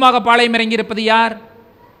 தெற்கு புறமாக பாளையம் இறங்கி இருப்பது யார்?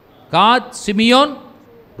 காத், சிமியோன்,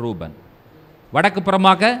 ரூபன். வடக்கு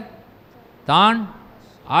புறமாக தான்,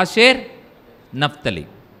 ஆஷேர், நப்தலி.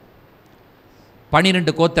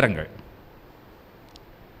 12 கோத்திரங்கள்.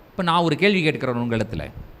 இப்போ நான் ஒரு கேள்வி கேட்கிறேன் உங்களிடத்தில்.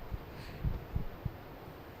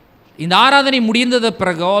 இந்த ஆராதனை முடிந்தது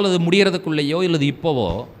பிறகோ அல்லது முடியறதுக்குள்ளேயோ இல்லது இப்போவோ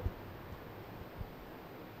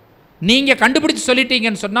நீங்க கண்டுபிடிச்சு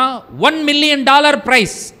சொல்லிட்டீங்கன்னு சொன்னா $1 மில்லியன்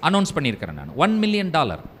பிரைஸ் அனௌன்ஸ் பண்ணியிருக்கிறேன் நான். $1 மில்லியன்.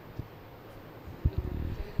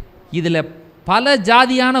 இதுல பல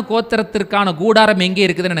ஜாதியான கோத்திரத்திற்கான கூடாரம் எங்கே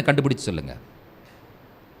இருக்குதுன்னு எனக்கு கண்டுபிடிச்சு சொல்லுங்க.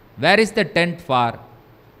 Where is the tent for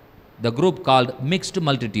the group called mixed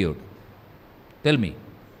multitude? Tell me.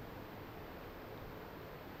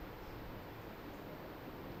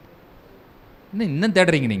 இன்னும்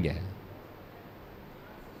தேடுறீங்க நீங்க?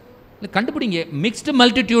 கண்டுபிடிங்க. மிக்ஸ்டு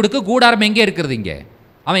மல்டிடியூடுக்கு கூடாரம் எங்கே இருக்கிறது? இங்கே.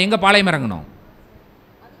 அவன் எங்க பாளையம் இறங்கணும்?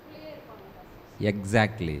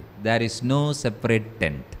 Exactly. There is no separate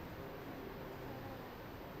tent.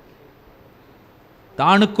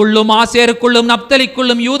 தானுக்குள்ளும், ஆசேருக்குள்ளும்,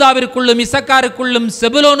 நப்தலிக்குள்ளும், யூதாவிற்குள்ளும், இசக்காருக்குள்ளும்,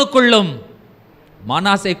 செபுலோனுக்குள்ளும்,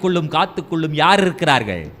 மனாசேக்குள்ளும், காத்துக்குள்ளும் யார்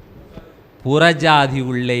இருக்கிறார்கள்? புறஜாதி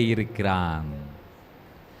உள்ளே இருக்கிறான்.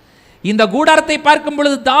 இந்த கூடாரத்தை பார்க்கும்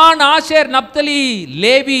பொழுது தான், ஆஷேர், நப்தலி,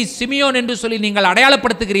 லேவி, சிமியோன் என்று சொல்லி நீங்கள்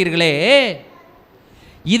அடையாளப்படுத்துகிறீர்களே,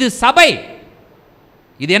 இது சபை.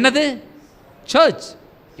 இது என்னது? சர்ச்.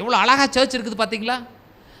 எவ்வளவு அழகா சர்ச் இருக்குது பார்த்தீங்களா?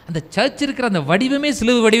 அந்த சர்ச் இருக்கிற அந்த வடிவமே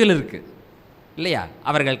சிலுவை வடிவில் இருக்கு இல்லையா?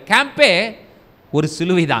 அவர்கள் கேம்பே ஒரு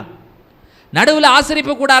சிலுவை தான். நடுவில்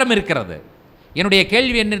ஆசரிப்பு கூடாரம் இருக்கிறது. என்னுடைய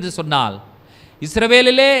கேள்வி என்னென்று சொன்னால்,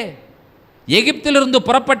 இஸ்ரவேலிலே எகிப்திலிருந்து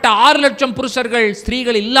புறப்பட்ட 6 லட்சம் புருஷர்கள்,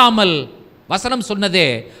 ஸ்திரீகள் இல்லாமல் வசனம் சொன்னதே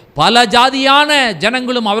பல ஜாதியான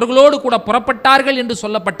ஜனங்களும் அவர்களோடு கூட புறப்பட்டார்கள் என்று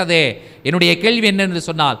சொல்லப்பட்டதே. என்னுடைய கேள்வி என்னென்று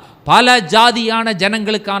சொன்னால், பல ஜாதியான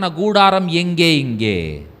ஜனங்களுக்கான கூடாரம் எங்கே? இங்கே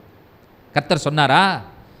கர்த்தர் சொன்னாரா,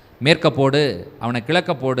 மேற்க போடு, அவனை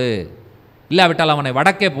கிழக்க போடு, இல்லாவிட்டால் அவனை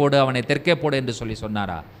வடக்கே போடு, அவனை தெற்கே போடு என்று சொல்லி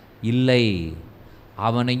சொன்னாரா? இல்லை,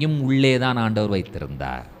 அவனையும் உள்ளே தான் ஆண்டவர்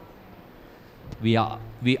வைத்திருந்தார்.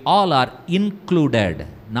 we all are included,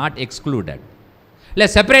 not excluded. இல்லை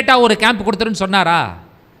செப்பரேட்டாக ஒரு கேம்ப் கொடுத்துருன்னு சொன்னாரா?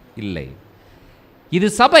 இல்லை. இது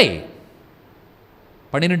சபை,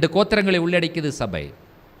 12 கோத்திரங்களை உள்ளடக்கியது சபை.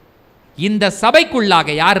 இந்த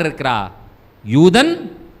சபைக்குள்ளாக யார் இருக்கிறா? யூதன்,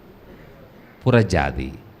 புறஜாதி.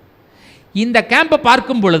 இந்த கேம்பை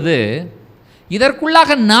பார்க்கும் பொழுது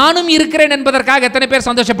இதற்குள்ளாக நானும் இருக்கிறேன் என்பதற்காக எத்தனை பேர்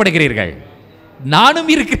சந்தோஷப்படுகிறீர்கள்? நானும்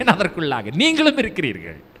இருக்கிறேன் அதற்குள்ளாக, நீங்களும்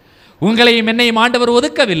இருக்கிறீர்கள். உங்களையும் என்னையும் ஆண்டவர்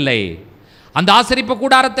ஒதுக்கவில்லை. அந்த ஆசரிப்பு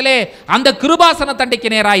கூடாரத்திலே அந்த கிருபாசன தண்டைக்கு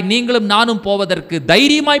நேராய் நீங்களும் நானும் போவதற்கு,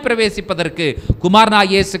 தைரியமாய் பிரவேசிப்பதற்கு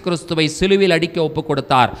குமாரனாகிய இயேசு கிறிஸ்துவை சிலுவையில் அடிக்க ஒப்பு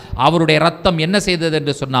கொடுத்தார். அவருடைய ரத்தம் என்ன செய்தது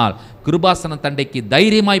என்று சொன்னால், கிருபாசன தண்டைக்கு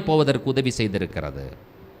தைரியமாய் போவதற்கு உதவி செய்திருக்கிறது.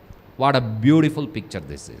 What a beautiful picture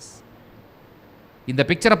this is. இந்த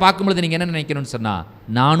பிக்சரை பார்க்கும்பொழுது நீங்கள் என்ன நினைக்கணும்னு சொன்னால்,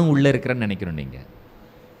 நானும் உள்ளே இருக்கிறேன்னு நினைக்கணும். நீங்கள்,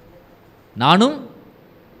 நானும்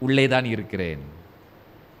உள்ளே தான் இருக்கிறேன்.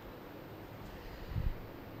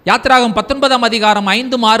 யாத்திராகமம் 19ஆம் அதிகாரம்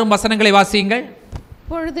 5-6 வசனங்களை வாசியுங்கள்.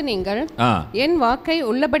 இப்பொழுது நீங்கள் என் வாக்கை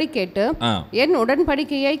உள்ளபடி கேட்டு என்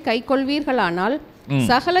உடன்படிக்கையை கைக்கொள்வீர்களானால்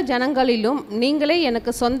சகல ஜனங்களிலும் நீங்களே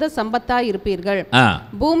எனக்கு சொந்த சம்பத்தாய் இருப்பீர்கள்.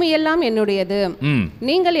 பூமியெல்லாம் என்னுடையது.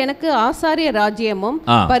 நீங்கள் எனக்கு ஆசாரிய ராஜ்யமும்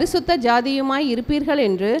பரிசுத்த ஜாதியுமாய் இருப்பீர்கள்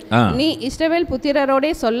என்று நீ இஸ்ரவேல்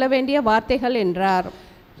புத்திரரோடே சொல்ல வேண்டிய வார்த்தைகள் என்றார்.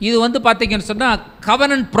 இது பார்த்தீங்கன்னு சொன்னா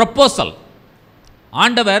கவனன்ட் ப்ரொபோசல்.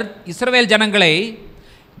 ஆண்டவர் இஸ்ரவேல் ஜனங்களை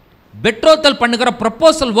பெட்ரோத்தல் பண்ணுகிற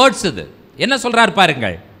ப்ரொபோசல் வேர்ட்ஸ். இது என்ன சொல்றார்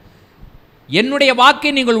பாருங்கள். என்னுடைய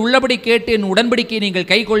வாக்கை நீங்கள் உள்ளபடி கேட்டு என் உடன்படிக்கையை நீங்கள்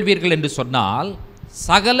கைக்கொள்வீர்கள் என்று சொன்னால்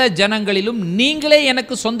சகல ஜனங்களிலும் நீங்களே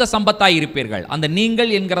எனக்கு சொந்த சம்பத்தாய் இருப்பீர்கள். அந்த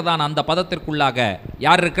நீங்கள் என்கிறதான அந்த பதத்திற்குள்ளாக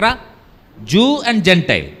யார் இருக்கிறா? Zoo and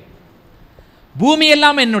gentile. பூமி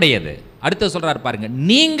எல்லாம் என்னுடையது. அடுத்து சொல்றார் பாருங்க,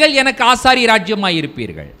 நீங்கள் எனக்கு ஆசாரிய ராஜ்யமாய்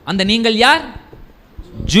இருப்பீர்கள். அந்த நீங்கள் யார்?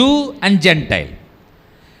 Zoo and gentile.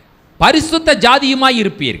 பரிசுத்த ஜாதியுமாய்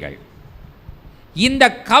இருப்பீர்கள். இந்த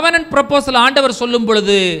கவனன்ட் ப்ரொபோசல் ஆண்டவர் சொல்லும்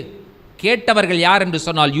பொழுது கேட்டவர்கள் யார் என்று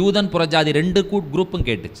சொன்னால் யூதன், புறஜாதி 2 குரூப்பும்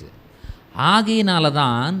கேட்டுச்சு. ஆகையினால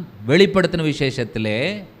தான் வெளிப்படுத்தின விசேஷத்திலே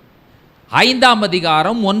 5ஆம்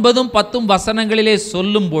அதிகாரம் 9-10 வசனங்களிலே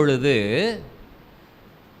சொல்லும் பொழுது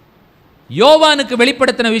யோவானுக்கு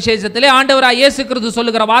வெளிப்படுத்தின விசேஷத்திலே ஆண்டவராய் இயேசு கிறிஸ்து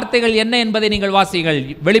சொல்லுகிற வார்த்தைகள் என்ன என்பதை நீங்கள் வாசியுங்கள்.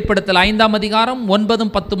 வெளிப்படுத்தல் 5ஆம் அதிகாரம்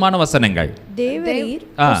 9-10 வசனங்கள். தேவரீர்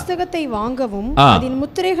புஸ்தகத்தை வாங்கவும் அதன்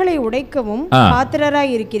முத்திரைகளை உடைக்கவும்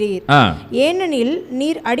பாத்திரராய் இருக்கிறீர். ஏனெனில்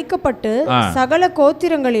நீர் அடிக்கப்பட்டு சகல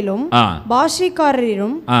கோத்திரங்களிலும்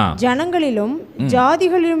பாஷைக்காரரிலும் ஜனங்களிலும்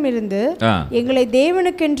ஜாதிகளிலும் இருந்து எங்களை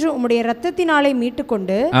தேவனுக்கென்று உம்முடைய இரத்தத்தினாலே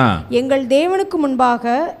மீட்டுக்கொண்டு எங்கள் தேவனுக்கு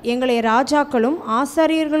முன்பாக எங்களை ராஜாக்களும்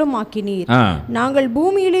ஆசாரியர்களும் ஆக்கினீர். நாங்கள்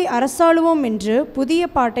பூமியிலே அரசாளுவோம் என்று புதிய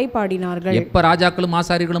பாட்டை பாடினார்கள். எப்ப ராஜாக்களும்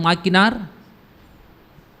ஆசாரியர்களும் ஆக்கினார்?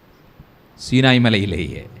 சீனாய்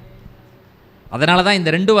மலையிலேயே. அதனால தான்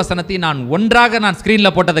இந்த 2 வசனத்தையும் நான் ஒன்றாக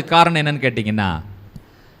ஸ்கிரீனில் போட்டதுக்கு காரணம் என்னன்னு கேட்டிங்கன்னா,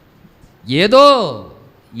 ஏதோ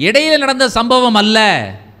இடையில நடந்த சம்பவம் அல்ல.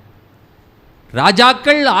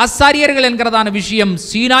 ராஜாக்கள் ஆசாரியர்கள் என்கிறதான விஷயம்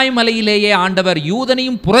சீனாய் மலையிலேயே ஆண்டவர்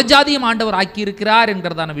யூதனையும் புறஜாதியும் ஆண்டவர் ஆக்கியிருக்கிறார்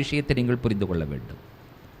என்கிறதான விஷயத்தை நீங்கள் புரிந்து கொள்ள வேண்டும்.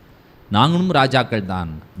 நாங்களும் ராஜாக்கள் தான்,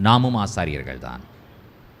 நாமும் ஆசாரியர்கள் தான்.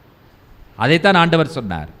 அதைத்தான் ஆண்டவர்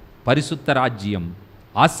சொன்னார். பரிசுத்த ராஜ்யம்,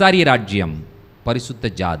 ஆசாரிய ராஜ்யம்,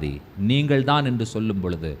 பரிசுத்த ஜாதி நீங்கள் தான் என்று சொல்லும்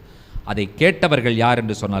பொழுது அதை கேட்டவர்கள் யார்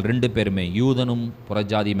என்று சொன்னால் 2 பேருமே யூதனும்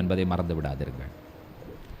புறஜாதியும் என்பதை மறந்து விடாதீர்கள்.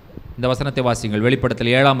 இந்த வசனத்தை வாசிங்கள். வெளிப்படுத்தல்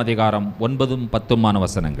 7ஆம் அதிகாரம் 9-10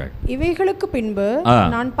 வசனங்கள். இவைகளுக்கு பின்பு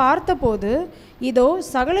நான் பார்த்தபோது இதோ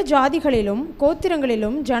சகல ஜாதிகளிலும்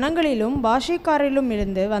கோத்திரங்களிலும் ஜனங்களிலும் பாஷைக்காரிலும்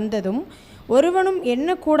இருந்து வந்ததும் ஒருவனும்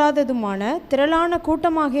எண்ணக்கூடாததுமான திரளான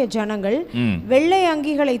கூட்டமாகிய ஜனங்கள் வெள்ளை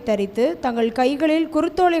அங்கிகளை தரித்து தங்கள் கைகளில்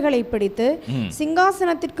குருத்தோலைகளை பிடித்து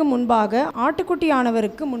சிங்காசனத்திற்கு முன்பாக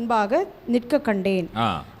ஆட்டுக்குட்டியானவருக்கு முன்பாக நிற்க கண்டேன்.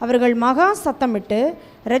 அவர்கள் மகா சத்தமிட்டு,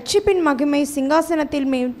 இரட்சிப்பின் மகிமை சிங்காசனத்தில்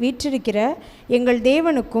வீற்றிருக்கிற எங்கள்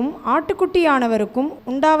தேவனுக்கும் ஆட்டுக்குட்டியானவருக்கும்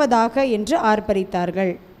உண்டாவதாக என்று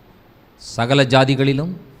ஆர்ப்பரித்தார்கள். சகல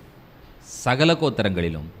ஜாதிகளிலும் சகல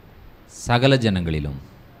கோத்திரங்களிலும் சகல ஜனங்களிலும்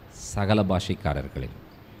சகல பாஷைக்காரர்களிலும்.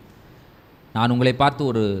 நான் உங்களை பார்த்து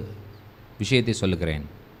ஒரு விஷயத்தை சொல்லுகிறேன்.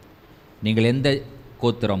 நீங்கள் எந்த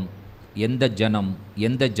கோத்திரம், எந்த ஜனம்,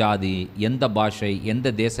 எந்த ஜாதி, எந்த பாஷை,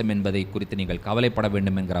 எந்த தேசம் என்பதை குறித்து நீங்கள் கவலைப்பட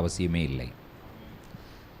வேண்டும் என்கிற அவசியமே இல்லை.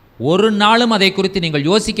 ஒரு நாளும் அதை குறித்து நீங்கள்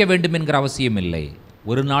யோசிக்க வேண்டும் என்கிற அவசியம் இல்லை.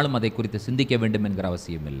 ஒரு நாளும் அதை குறித்து சிந்திக்க வேண்டும் என்கிற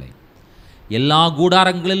அவசியம் இல்லை. எல்லா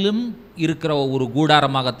கூடாரங்களிலும் இருக்கிற ஒரு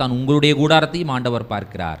கூடாரமாகத்தான் உங்களுடைய கூடாரத்தையும் ஆண்டவர்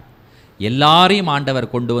பார்க்கிறார். எல்லாரையும்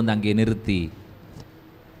ஆண்டவர் கொண்டு வந்து அங்கே நிறுத்தி,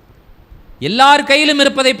 எல்லார் கையிலும்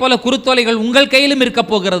இருப்பதைப் போல குருத்தோலைகள் உங்கள் கையிலும்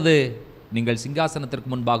இருக்கப் போகிறது. நீங்கள் சிங்காசனத்திற்கு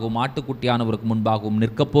முன்பாகவும் ஆட்டுக்குட்டியானவருக்கு முன்பாகவும்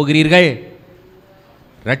நிற்கப் போகிறீர்கள்.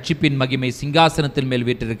 ரட்சிப்பின் மகிமை சிங்காசனத்தின் மேல்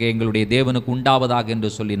வீற்றிருக்க எங்களுடைய தேவனுக்கு உண்டாவதாக என்று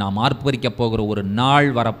சொல்லி நாம் ஆர்ப்பரிக்கப் போகிற ஒரு நாள்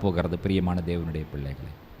வரப்போகிறது பிரியமான தேவனுடைய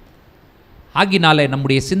பிள்ளைகளை. ஆகினாலே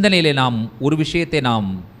நம்முடைய சிந்தனையிலே நாம் ஒரு விஷயத்தை நாம்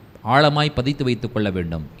ஆழமாய் பதித்து வைத்துக் கொள்ள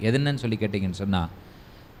வேண்டும். எதுன்னு சொல்லி கேட்டீங்கன்னு சொன்னால்,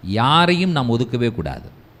 யாரையும் நாம் ஒதுக்கவே கூடாது.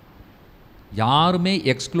 யாருமே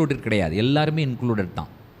எக்ஸ்க்ளூடட் கிடையாது, எல்லாருமே இன்க்ளூடட்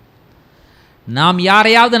தான். நாம்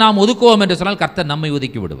யாரையாவது நாம் ஒதுக்குவோம் என்று சொன்னால் கர்த்தர் நம்மை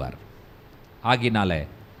ஒதுக்கி விடுவார். ஆகினால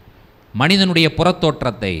மனிதனுடைய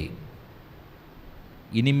புறத்தோற்றத்தை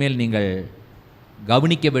இனிமேல் நீங்கள்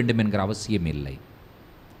கவனிக்க வேண்டும் என்கிற அவசியம் இல்லை.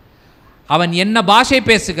 அவன் என்ன பாஷை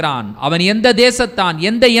பேசுகிறான், அவன் எந்த தேசத்தான்,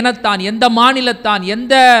 எந்த இனத்தான், எந்த மாநிலத்தான்,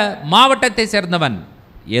 எந்த மாவட்டத்தை சேர்ந்தவன்,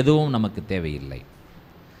 எதுவும் நமக்கு தேவையில்லை.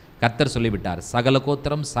 கர்த்தர் சொல்லிவிட்டார், சகல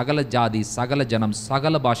கோத்திரம், சகல ஜாதி, சகல ஜனம்,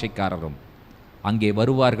 சகல பாஷைக்காரரும் அங்கே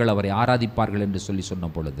வருவார்கள், அவரை ஆராதிப்பார்கள் என்று சொல்லி சொன்ன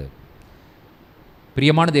பொழுது,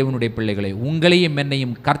 பிரியமான தேவனுடைய பிள்ளைகளை, உங்களையும்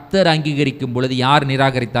என்னையும் கர்த்தர் அங்கீகரிக்கும் பொழுது யார்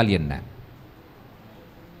நிராகரித்தால் என்ன?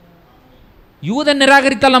 யூதன்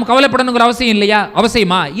நிராகரித்தால் நாம் கவலைப்படணுங்கிற அவசியம் இல்லையா?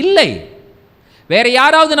 அவசியமா? இல்லை. வேற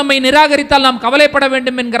யாராவது நம்மை நிராகரித்தால் நாம் கவலைப்பட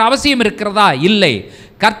வேண்டும் என்கிற அவசியம் இருக்கிறதா? இல்லை.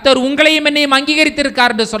 கர்த்தர் உங்களையும் என்னையும்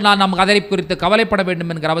அங்கீகரித்திருக்கார் என்று சொன்னால் நாம் அதை குறித்து கவலைப்பட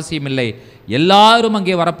வேண்டும் என்கிற அவசியம் இல்லை. எல்லாரும்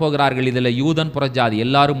அங்கே வரப்போகிறார்கள். இதில் யூதன், புறஜாதி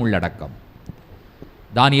எல்லாரும் உள்ளடக்கம்.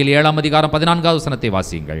 தானியேல் 7:14 வசனத்தை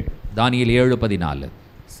வாசியுங்கள். தானியேல் 7:14.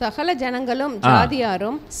 சகல ஜனங்களும்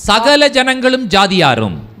ஜாதியாரும், சகல ஜனங்களும்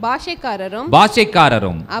ஜாதியாரும்,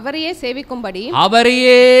 பாஷைக்காரரும்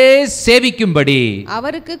அவரையே சேவிக்கும்படி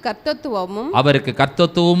அவருக்கு கர்த்தத்துவமும்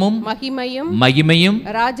மகிமையும்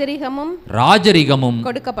ராஜரிகமும்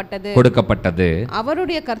கொடுக்கப்பட்டது.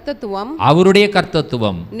 அவருடைய கர்த்தத்துவம்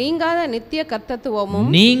நீங்காத நித்திய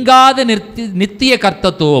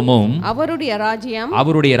கர்த்தத்துவமும் அவருடைய ராஜ்யம்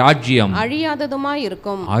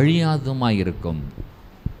அழியாததுமாயிருக்கும்.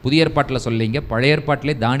 புதிய ஏற்பாட்டில் சொல்லிங்க, பழைய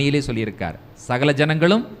ஏற்பாட்டிலே தானியேலே சொல்லியிருக்கார், சகல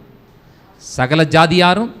ஜனங்களும், சகல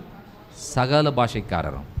ஜாதியாரும், சகல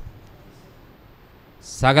பாஷைக்காரரும்.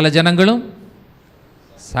 சகல ஜனங்களும்,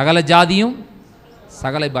 சகல ஜாதியும்,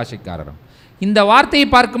 சகல பாஷைக்காரரும். இந்த வார்த்தையை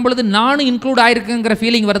பார்க்கும் பொழுது நானும் இன்க்ளூட் ஆயிருக்குங்கிற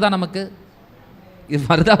ஃபீலிங் வருதா நமக்கு? இது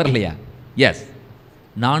வருதா வரலையா? எஸ்,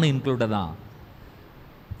 நானும் இன்க்ளூட தான்.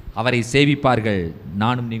 அவரை சேவிப்பார்கள்,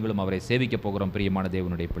 நானும் நீங்களும் அவரை சேவிக்க போகிறோம் பிரியமான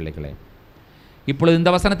தேவனுடைய பிள்ளைகளே. இப்பொழுது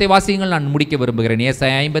இந்த வசனத்தை வாசியுங்கள், நான் முடிக்க விரும்புகிறேன்.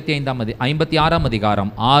 ஏசாயா 56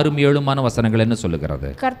 அதிகாரம் 6-7 வசனங்கள் என்ன சொல்லுகிறது?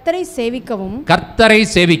 கர்த்தரை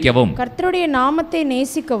சேவிக்கவும், கர்த்தருடைய நாமத்தை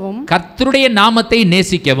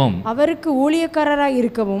நேசிக்கவும், அவருக்கு ஊழியக்காரராய்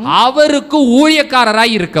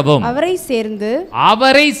இருக்கவும்,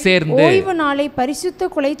 அவரை சேர்ந்து ஓய்வு நாளை பரிசுத்த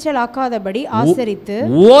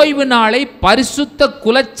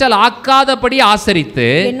குலைச்சலாக்காதபடி ஆசரித்து,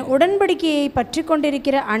 என் உடன்படிக்கையை பற்றி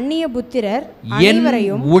கொண்டிருக்கிற அந்நிய புத்திரர்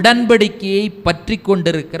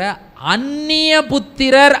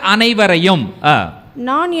அனைவரையும்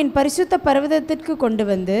நான் என் பரிசுத்த பர்வதத்திற்கு கொண்டு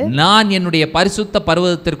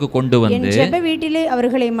வந்து என் ஜெப வீட்டிலே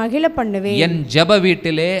அவர்களை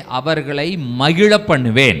மகிழ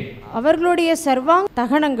பண்ணுவேன். அவர்களுடைய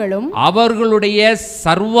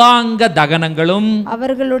சர்வாங்க தகனங்களும்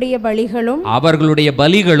அவர்களுடைய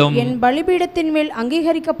பலிகளும் என் பலிபீடத்தின் மேல்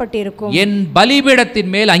அங்கீகரிக்கப்பட்டிருக்கும்.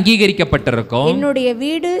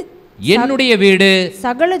 என்னுடைய வீடு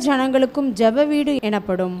சகல ஜனங்களுக்கும் ஜெப வீடு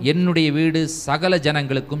எனப்படும்.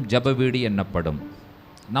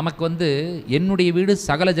 நமக்கு என்னுடைய வீடு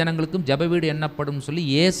சகல ஜனங்களுக்கும் ஜெப வீடு என்னப்படும் சொல்லி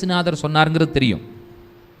இயேசுநாதர் சொன்னாருங்கிறது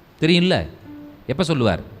தெரியும்ல? எப்ப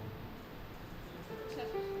சொல்லுவார்?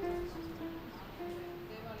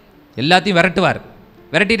 எல்லாத்தையும்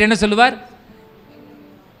விரட்டிட்டு என்ன சொல்லுவார்?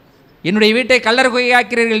 என்னுடைய வீட்டை கல்லறை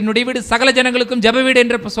குகையாக்கிறீர்கள், என்னுடைய வீடு சகல ஜனங்களுக்கும் ஜெப வீடு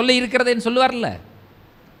என்று சொல்ல இருக்கிறதுன்னு சொல்லுவார்ல.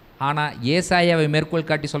 ஆனால் ஏசாயாவை மேற்கோள்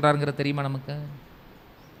காட்டி சொல்கிறாருங்கிறது தெரியுமா நமக்கு?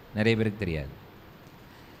 நிறைய பேருக்கு தெரியாது.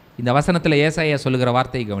 இந்த வசனத்தில் ஏசாயா சொல்லுகிற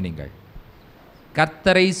வார்த்தையை கவனிங்கள்.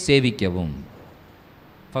 கர்த்தரை சேவிக்கவும்,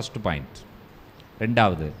 ஃபர்ஸ்ட் பாயிண்ட்.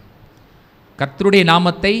 ரெண்டாவது, கர்த்தருடைய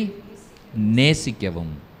நாமத்தை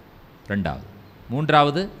நேசிக்கவும், ரெண்டாவது.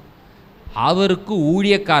 மூன்றாவது, அவருக்கு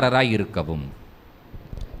ஊழியக்காரராய் இருக்கவும்.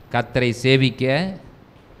 கர்த்தரை சேவிக்க,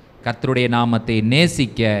 கர்த்தருடைய நாமத்தை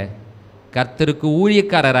நேசிக்க, கர்த்தருக்கு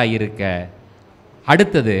ஊழியக்காரராய் இருக்க.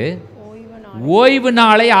 அடுத்தது, ஓய்வு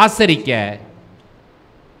நாளை ஆசரிக்க.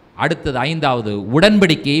 அடுத்தது 5வது,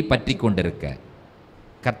 உடன்படிக்கையை பற்றி கொண்டிருக்க.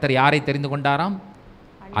 கர்த்தர் யாரை தெரிந்து கொண்டாராம்?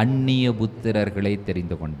 அந்நிய புத்திரர்களை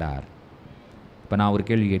தெரிந்து கொண்டார். இப்போ நான் ஒரு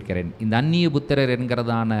கேள்வி கேட்கிறேன். இந்த அந்நிய புத்திரர்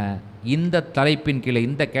என்கிறதான இந்த தலைப்பின் கீழே,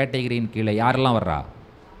 இந்த கேட்டகரியின் கீழே யாரெல்லாம் வர்றா?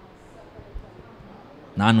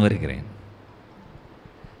 நான் வருகிறேன்.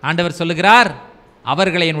 ஆண்டவர் சொல்லுகிறார்,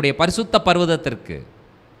 அவர்களை என்னுடைய பரிசுத்த பர்வதத்திற்கு,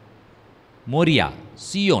 மோரியா,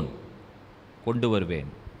 சியோன் கொண்டு வருவேன்.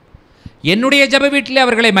 என்னுடைய ஜெப வீட்டிலே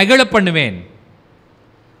அவர்களை மகிழ பண்ணுவேன்.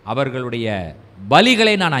 அவர்களுடைய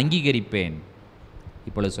பலிகளை நான் அங்கீகரிப்பேன்.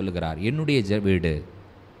 இப்பொழுது சொல்லுகிறார், என்னுடைய வீடு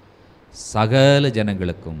சகல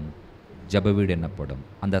ஜனங்களுக்கும் ஜெப வீடு என்னப்படும்.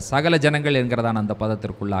 அந்த சகல ஜனங்கள் என்கிறதான அந்த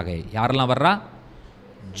பதத்திற்குள்ளாக யாரெல்லாம் வர்றா?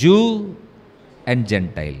 ஜூ அண்ட்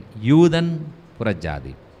ஜென்டைல், யூதன்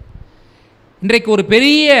புறஜாதி. இன்றைக்கு ஒரு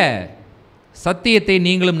பெரிய சத்தியத்தை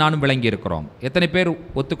நீங்களும் நானும் விளங்கி இருக்கிறோம். எத்தனை பேர்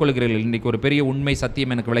ஒத்துக்கொள்கிறீர்கள் இன்றைக்கு ஒரு பெரிய உண்மை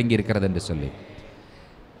சத்தியம் எனக்கு விளங்கி இருக்கிறது என்று சொல்லி?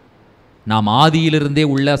 நாம் ஆதியிலிருந்தே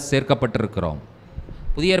உள்ள சேர்க்கப்பட்டிருக்கிறோம்.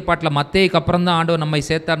 புதிய ஏற்பாட்டில் மத்தேயுக்கு அப்புறம் தான் ஆண்டவர் நம்மை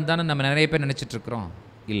சேர்த்தான்னு தானே நம்ம நிறைய பேர் நினச்சிட்டு இருக்கிறோம்.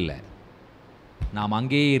 இல்லை, நாம்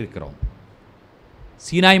அங்கேயே இருக்கிறோம்.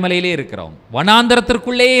 சீனாய் மலையிலே இருக்கிறோம்,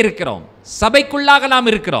 வனாந்தரத்திற்குள்ளே இருக்கிறோம், சபைக்குள்ளாக நாம்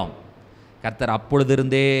இருக்கிறோம். கர்த்தர்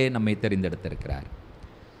அப்பொழுதிருந்தே நம்மை தெரிந்தெடுத்திருக்கிறார்.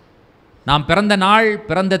 நாம் பிறந்த நாள்,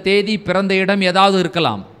 பிறந்த தேதி, பிறந்த இடம் ஏதாவது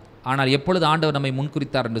இருக்கலாம். ஆனால் எப்பொழுது ஆண்டவர் நம்மை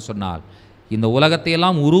முன்குறித்தார் என்று சொன்னால், இந்த உலகத்தை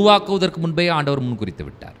எல்லாம் உருவாக்குவதற்கு முன்பே ஆண்டவர் முன்குறித்து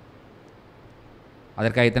விட்டார்.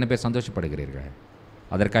 அதற்காக எத்தனை பேர் சந்தோஷப்படுகிறீர்கள்?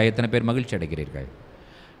 அதற்காக எத்தனை பேர் மகிழ்ச்சி அடைகிறீர்கள்?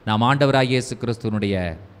 நாம் ஆண்டவராகிய இயேசு கிறிஸ்துவனுடைய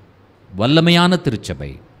வல்லமையான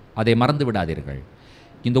திருச்சபை, அதை மறந்து விடாதீர்கள்.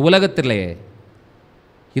 இந்த உலகத்திலே,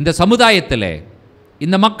 இந்த சமுதாயத்திலே,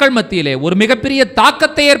 இந்த மக்கள் மத்தியிலே ஒரு மிகப்பெரிய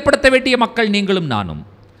தாக்கத்தை ஏற்படுத்த வேண்டிய மக்கள் நீங்களும் நானும்.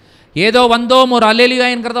 ஏதோ வந்தோம், ஒரு அல்லேலூயா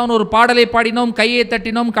என்கிறதான ஒரு பாடலை பாடினோம், கையை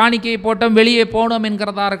தட்டினோம், காணிக்கையை போட்டோம், வெளியே போனோம்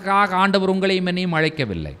என்கிறதற்காக ஆண்டவர் உங்களையும் என்னையும்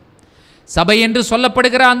அழைக்கவில்லை. சபை என்று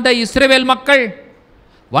சொல்லப்படுகிற அந்த இஸ்ரவேல் மக்கள்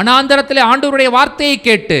வனாந்தரத்திலே ஆண்டவருடைய வார்த்தையை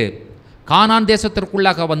கேட்டு கானான்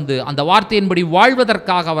தேசத்திற்குள்ளாக வந்து அந்த வார்த்தையின்படி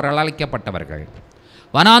வாழ்வதற்காக அவர்கள் அழைக்கப்பட்டவர்கள்.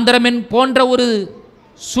 வனாந்தரம் போன்ற ஒரு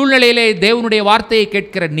சூழ்நிலையிலே தேவனுடைய வார்த்தையை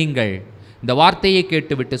கேட்கிற நீங்கள் இந்த வார்த்தையை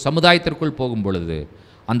கேட்டுவிட்டு சமுதாயத்திற்குள் போகும் பொழுது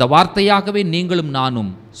அந்த வார்த்தையாகவே நீங்களும்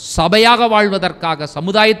நானும் சபையாக வாழ்வதற்காக,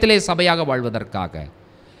 சமுதாயத்திலே சபையாக வாழ்வதற்காக,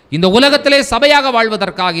 இந்த உலகத்திலே சபையாக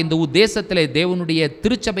வாழ்வதற்காக, இந்த தேசத்திலே தேவனுடைய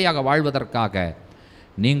திருச்சபையாக வாழ்வதற்காக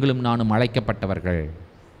நீங்களும் நானும் அழைக்கப்பட்டவர்கள்.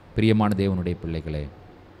 பிரியமான தேவனுடைய பிள்ளைகளே,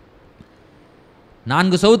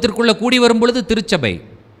 4 சவுத்திற்குள்ளே கூடி வரும் பொழுது திருச்சபை.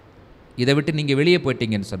 இதை விட்டு நீங்கள் வெளியே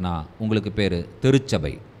போயிட்டீங்கன்னு சொன்னால் உங்களுக்கு பேர்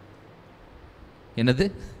திருச்சபை. என்னது?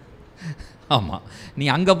 ஆமாம், நீ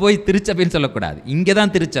அங்கே போய் திருச்சபைன்னு சொல்லக்கூடாது, இங்கே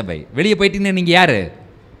தான் திருச்சபை. வெளியே போயிட்டீங்கன்னா நீங்கள் யார்?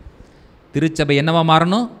 திருச்சபை என்னவா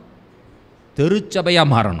மாறணும்?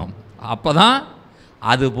 திருச்சபையாக மாறணும். அப்போ தான்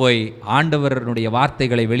அது போய் ஆண்டவருடைய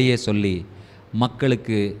வார்த்தைகளை வெளியே சொல்லி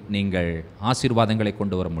மக்களுக்கு நீங்கள் ஆசீர்வாதங்களை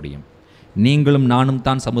கொண்டு வர முடியும். நீங்களும் நானும்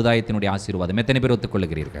தான் சமுதாயத்தினுடைய ஆசீர்வாதம். எத்தனை பேர்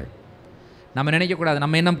ஒத்துக்கொள்கிறீர்கள்? நம்ம நினைக்கக்கூடாது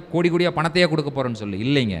நம்ம என்ன கோடி கோடியாக பணத்தையே கொடுக்க போகிறோன்னு சொல்லி.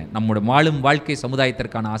 இல்லைங்க, நம்முடைய வாழும் வாழ்க்கை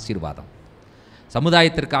சமுதாயத்திற்கான ஆசீர்வாதம்.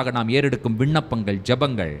 சமுதாயத்திற்காக நாம் ஏறெடுக்கும் விண்ணப்பங்கள்,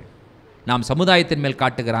 ஜெபங்கள், நாம் சமுதாயத்தின் மேல்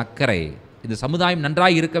காட்டுகிற அக்கறை, இந்த சமுதாயம்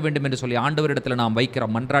நன்றாக இருக்க வேண்டும் என்று சொல்லி ஆண்டவரிடத்தில் நாம் வைக்கிற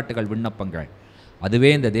மன்றாட்டுகள், விண்ணப்பங்கள், அதுவே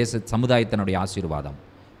இந்த தேச சமுதாயத்தினுடைய ஆசீர்வாதம்.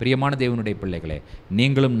 பிரியமான தேவனுடைய பிள்ளைகளே,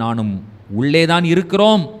 நீங்களும் நானும் உள்ளே தான்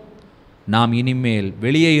இருக்கிறோம், நாம் இனிமேல்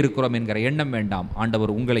வெளியே இருக்கிறோம் என்கிற எண்ணம் வேண்டாம்.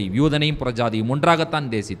 ஆண்டவர் உங்களை யூதனையும் புறஜாதியும் ஒன்றாகத்தான்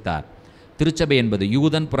தேசித்தார். திருச்சபை என்பது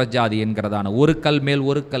யூதன் புறஜாதி என்கிறதான ஒரு கல் மேல்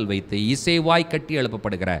ஒரு கல் வைத்து இசைவாய் கட்டி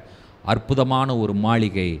எழுப்பப்படுகிற அற்புதமான ஒரு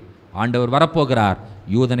மாளிகை. ஆண்டவர் வரப்போகிறார்,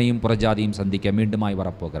 யூதனையும் புறஜாதியும் சந்திக்க மீண்டுமாய்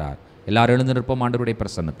வரப்போகிறார். எல்லாரும் எழுந்து நிற்போம் ஆண்டவருடைய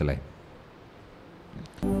பிரசன்னத்தில்,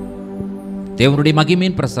 தேவனுடைய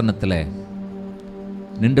மகிமையின் பிரசன்னத்தில்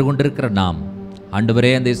நின்று கொண்டிருக்கிற நாம்.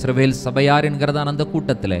 ஆண்டவரே, அந்த இஸ்ரவேல் சபையார் என்கிறதான அந்த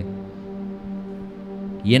கூட்டத்தில்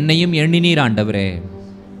என்னையும் எண்ணினீர். ஆண்டவரே,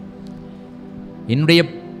 என்னுடைய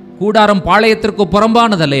கூடாரம் பாளையத்திற்கு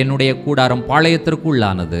புறம்பானதல்ல, என்னுடைய கூடாரம் பாளையத்திற்கு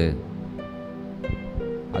உள்ளானது.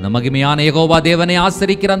 அந்த மகிமையான யெகோவா தேவனை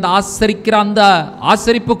ஆசரிக்கிற அந்த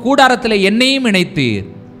ஆசரிப்பு கூடாரத்தில் என்னையும் இணைத்தீர்.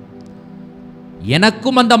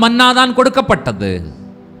 எனக்கும் அந்த மன்னாதான் கொடுக்கப்பட்டது.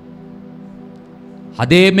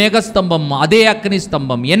 அதே மேகஸ்தம்பம், அதே அக்னி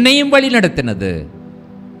ஸ்தம்பம் என்னையும் வழி நடத்தினது.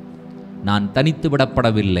 நான் தனித்து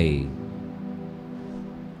விடப்படவில்லை.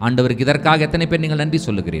 ஆண்டவருக்கு இதற்காக எத்தனை பேர் நீங்கள் நன்றி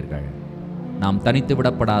சொல்லுகிறீர்கள்? நாம் தனித்து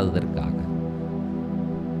விடப்படாததற்காக.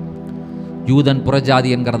 யூதன் புறஜாதி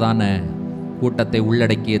என்கிறதான கூட்டத்தை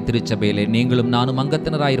உள்ளடக்கிய திருச்சபையிலே நீங்களும் நானும்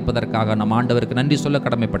அங்கத்தினராயிருப்பதற்காக நம் ஆண்டவருக்கு நன்றி சொல்ல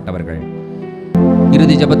கடமைப்பட்டவர்கள்.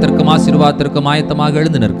 இறுதி ஜெபத்திற்கும் ஆசீர்வாதத்திற்கும் ஆயத்தமாக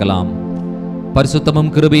எழுந்து நிற்கலாம்.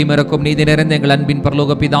 பரிசுத்தமும் கிருபையும் இரக்கும் நீதி நிறைந்த எங்கள் அன்பின்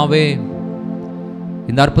பரலோக பிதாவே,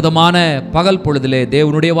 இந்த அற்புதமான பகல் பொழுதிலே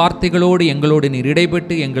தேவனுடைய வார்த்தைகளோடு எங்களோடு நீர்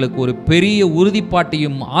இடைப்பட்டு எங்களுக்கு ஒரு பெரிய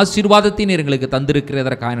உறுதிப்பாட்டையும் ஆசீர்வாதத்தையும் நீர் எங்களுக்கு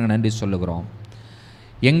தந்திருக்கிறதற்காக நாங்கள் நன்றி சொல்லுகிறோம்.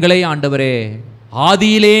 எங்களை ஆண்டவரே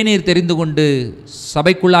ஆதியிலே நீர் தெரிந்து கொண்டு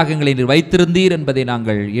சபைக்குள்ளாக எங்களை நீர் வைத்திருந்தீர் என்பதை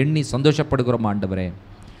நாங்கள் எண்ணி சந்தோஷப்படுகிறோம். ஆண்டவரே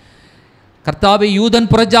கர்த்தாவே,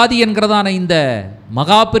 யூதன் புறஜாதி என்கிறதான இந்த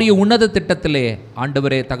மகா பெரிய உன்னத திட்டத்திலே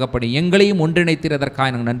ஆண்டவரே தகப்பனே எங்களையும் ஒன்றிணைத்தீர்,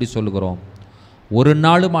 அதற்காக நாங்கள் நன்றி சொல்லுகிறோம். ஒரு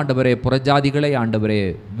நாளும் ஆண்டவரே புறஜாதிகளை ஆண்டவரே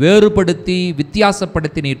வேறுபடுத்தி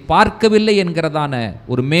வித்தியாசப்படுத்தி நீர் பார்க்கவில்லை என்கிறதான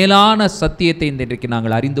ஒரு மேலான சத்தியத்தை இன்றைக்கு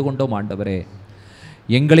நாங்கள் அறிந்து கொண்டோம். ஆண்டவரே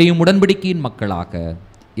எங்களையும் உடன்படிக்கையின் மக்களாக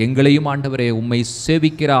எங்களையும் ஆண்டவரே உம்மை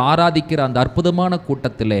சேவிக்கிற ஆராதிக்கிற அந்த அற்புதமான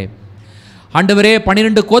கூட்டத்திலே ஆண்டவரே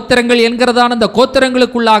 12 கோத்திரங்கள் என்கிறதான அந்த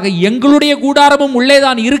கோத்திரங்களுக்குள்ளாக எங்களுடைய கூடாரமும்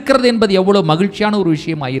உள்ளேதான் இருக்கிறது என்பது எவ்வளவு மகிழ்ச்சியான ஒரு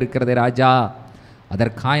விஷயமாக இருக்கிறதே ராஜா.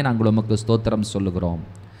 அதற்காக நாங்கள் உமக்கு ஸ்தோத்திரம் சொல்லுகிறோம்.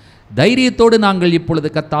 தைரியத்தோடு நாங்கள் இப்பொழுது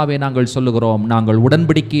கர்த்தாவே நாங்கள் சொல்லுகிறோம், நாங்கள்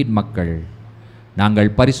உடன்படிக்கையின் மக்கள்,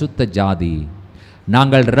 நாங்கள் பரிசுத்த ஜாதி,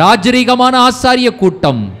 நாங்கள் ராஜரீகமான ஆசாரிய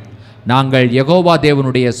கூட்டம், நாங்கள் யெகோவா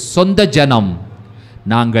தேவனுடைய சொந்த ஜனம்,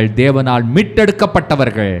 நாங்கள் தேவனால்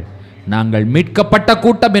மீட்டெடுக்கப்பட்டவர்கள், நாங்கள் மீட்கப்பட்ட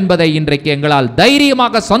கூட்டம் என்பதை இன்றைக்கு எங்களால்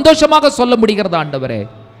தைரியமாக சந்தோஷமாக சொல்ல முடிகிறது. ஆண்டவரே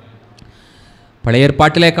பழைய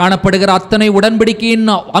ஏற்பாட்டிலே காணப்படுகிற அத்தனை உடன்படிக்கையின்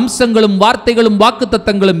அம்சங்களும் வார்த்தைகளும்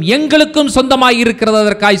வாக்குத்தத்தங்களும் எங்களுக்கும் சொந்தமாக இருக்கிறது.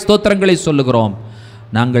 அதற்காய் ஸ்தோத்திரங்களை சொல்லுகிறோம்.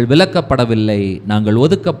 நாங்கள் விலக்கப்படவில்லை, நாங்கள்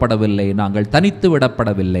ஒதுக்கப்படவில்லை, நாங்கள் தனித்து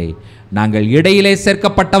விடப்படவில்லை, நாங்கள் இடையிலே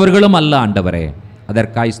சேர்க்கப்பட்டவர்களும் அல்ல. ஆண்டவரே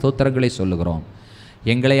அதற்காய் ஸ்தோத்திரங்களை சொல்லுகிறோம்.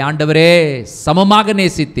 எங்களை ஆண்டவரே சமமாக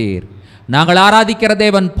நேசித்தீர். நாங்கள் ஆராதிக்கிற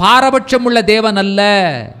தேவன் பாரபட்சம் உள்ள தேவன் அல்ல,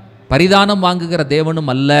 பரிதானம் வாங்குகிற தேவனும்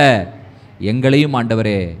அல்ல. எங்களையும்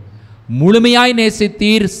ஆண்டவரே முழுமையாய்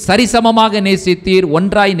நேசித்தீர், சரிசமமாக நேசித்தீர்,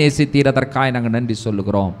 ஒன்றாய் நேசித்தீர். அதற்காக நாங்கள் நன்றி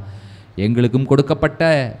சொல்லுகிறோம். எங்களுக்கும் கொடுக்கப்பட்ட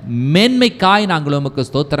மேன்மைக்காய் நாங்கள் உமக்கு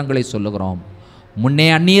ஸ்தோத்திரங்களை சொல்லுகிறோம். முன்னே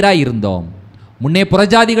அந்நீராய் இருந்தோம், முன்னே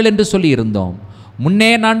புறஜாதிகள் என்று சொல்லி இருந்தோம்,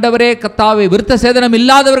 முன்னே ஆண்டவரே கர்த்தாவே விருத்த சேதனம்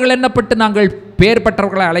இல்லாதவர்கள் எண்ணப்பட்டு நாங்கள் பேர்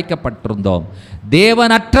பெற்றவர்களை அழைக்கப்பட்டிருந்தோம்.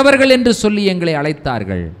 தேவனற்றவர்கள் என்று சொல்லி எங்களை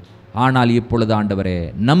அழைத்தார்கள். ஆனால் இப்பொழுது ஆண்டவரே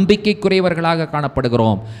நம்பிக்கைக்குரியவர்களாக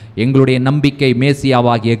காணப்படுகிறோம். எங்களுடைய நம்பிக்கை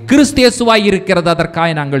மேசியாவாகிய கிறிஸ்து இயேசுவாய் இருக்கிறது.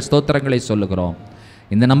 அதற்காக நாங்கள் ஸ்தோத்திரங்களை சொல்லுகிறோம்.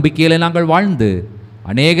 இந்த நம்பிக்கையில் நாங்கள் வாழ்ந்து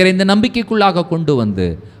அநேகரை இந்த நம்பிக்கைக்குள்ளாக கொண்டு வந்து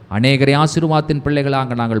அநேகரை ஆசீர்வாதத்தின்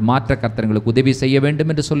பிள்ளைகளாக நாங்கள் மாற்ற கர்த்தர்களுக்கு உதவி செய்ய வேண்டும்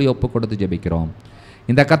என்று சொல்லி ஒப்புக் கொடுத்து ஜெபிக்கிறோம்.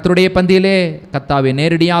 இந்த கர்த்தருடைய பந்தியிலே கர்த்தாவே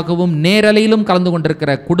நேரடியாகவும் நேரலையிலும் கலந்து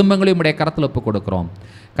கொண்டிருக்கிற குடும்பங்களையும் உடைய கரத்தில் ஒப்புக் கொடுக்கிறோம்.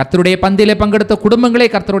 கர்த்தருடைய பந்தியிலே பங்கெடுத்த குடும்பங்களை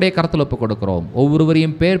கர்த்தருடைய கரத்தில் ஒப்புக் கொடுக்கிறோம்.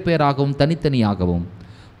 ஒவ்வொருவரையும் பேர் பேராகவும் தனித்தனியாகவும்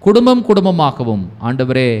குடும்பம் குடும்பமாகவும்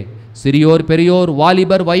ஆண்டவரே சிறியோர் பெரியோர்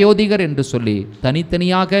வாலிபர் வயோதிகர் என்று சொல்லி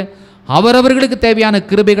தனித்தனியாக அவரவர்களுக்கு தேவையான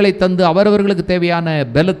கிருபைகளை தந்து அவரவர்களுக்கு தேவையான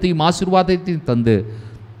பலத்தையும் ஆசீர்வாதத்தையும் தந்து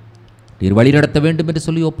நீர் வழிநடத்த வேண்டும் என்று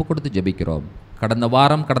சொல்லி ஒப்புக் கொடுத்து ஜெபிக்கிறோம். கடந்த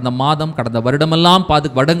வாரம், கடந்த மாதம், கடந்த வருடமெல்லாம்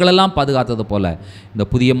வருடங்களெல்லாம் பாதுகாத்தது போல இந்த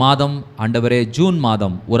புதிய மாதம் ஆண்டவரே ஜூன்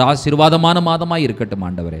மாதம் ஒரு ஆசீர்வாதமான மாதமாக இருக்கட்டும்.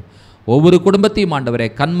 ஆண்டவரே ஒவ்வொரு குடும்பத்தையும் ஆண்டவரே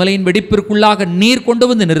கண்மலையின் வெடிப்பிற்குள்ளாக நீர் கொண்டு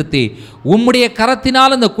வந்து நிறுத்தி உம்முடைய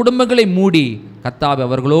கரத்தினால் அந்த குடும்பங்களை மூடி கர்த்தாவே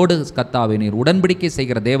அவர்களோடு கர்த்தாவே நீர் உடன்படிக்கை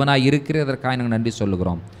செய்கிற தேவனாய் இருக்கிறதற்காக நாங்கள் நன்றி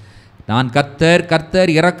சொல்லுகிறோம். நான் கர்த்தர், கர்த்தர்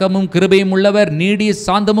இரக்கமும் கிருபையும் உள்ளவர், நீடிய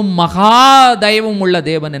சாந்தமும் மகா தயவும் உள்ள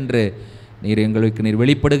தேவன் என்று நீர் எங்களுக்கு நீர்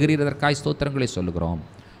வெளிப்படுகிறதற்காய் ஸ்தோத்திரங்களை சொல்லுகிறோம்.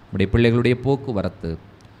 உடைய பிள்ளைகளுடைய போக்குவரத்து,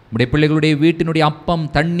 உடைய பிள்ளைகளுடைய வீட்டினுடைய அப்பம்,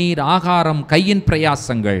 தண்ணீர், ஆகாரம், கையின்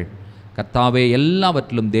பிரயாசங்கள் கர்த்தாவே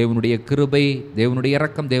எல்லாவற்றிலும் தேவனுடைய கிருபை, தேவனுடைய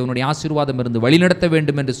இரக்கம், தேவனுடைய ஆசீர்வாதம் இருந்து வழிநடத்த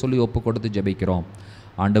வேண்டும் என்று சொல்லி ஒப்புக் கொடுத்து ஜெபிக்கிறோம்.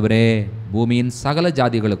 ஆண்டவரே பூமியின் சகல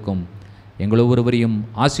ஜாதிகளுக்கும் எங்கள் ஒவ்வொருவரையும்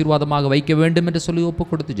ஆசீர்வாதமாக வைக்க வேண்டும் என்று சொல்லி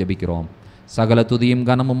ஒப்புக் கொடுத்து ஜெபிக்கிறோம். சகல துதியும்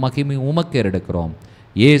கனமும் மகிமையும் உமக்கு எடுக்கிறோம்.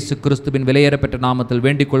 இயேசு கிறிஸ்துவின் விலையேறப்பெற்ற நாமத்தில்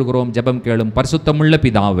வேண்டிக் கொள்கிறோம். ஜெபம் கேளும் பரிசுத்தமுள்ள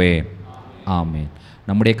பிதாவே, ஆமென்.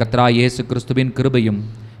 நம்முடைய கர்த்தராகிய இயேசு கிறிஸ்துவின் கிருபையும்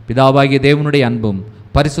பிதாவாகிய தேவனுடைய அன்பும்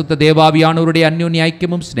பரிசுத்த தேவாவியானவருடைய அந்யோன்ய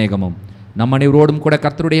ஐக்கியமும் சிநேகமும் நம் அனைவரோடும் கூட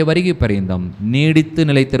கர்த்தருடைய வருகை பரியந்தம் நீடித்து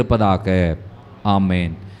நிலைத்திருப்பதாக.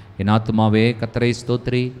 ஆமென். என் ஆத்துமாவே கர்த்தரை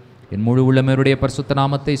ஸ்தோத்திரி, என் முழு உள்ளமையுடைய பரிசுத்த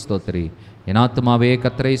நாமத்தை ஸ்தோத்திரி. என் ஆத்துமாவே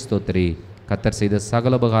கர்த்தரை ஸ்தோத்திரி, கர்த்தர் செய்த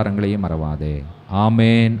சகல உபகாரங்களையும் மறவாதே.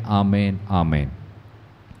 ஆமேன், ஆமேன், ஆமேன்.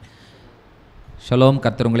 ஷலோம்.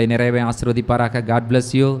 கர்த்தர் உங்களை நிறைவே ஆசீர்வதிப்பாராக. God bless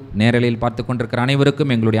you. நேரலையில் பார்த்து கொண்டிருக்கிற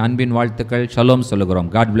அனைவருக்கும் எங்களுடைய அன்பின் வாழ்த்துக்கள். ஷலோம் சொல்லுகிறோம்.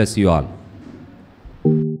 God bless you all.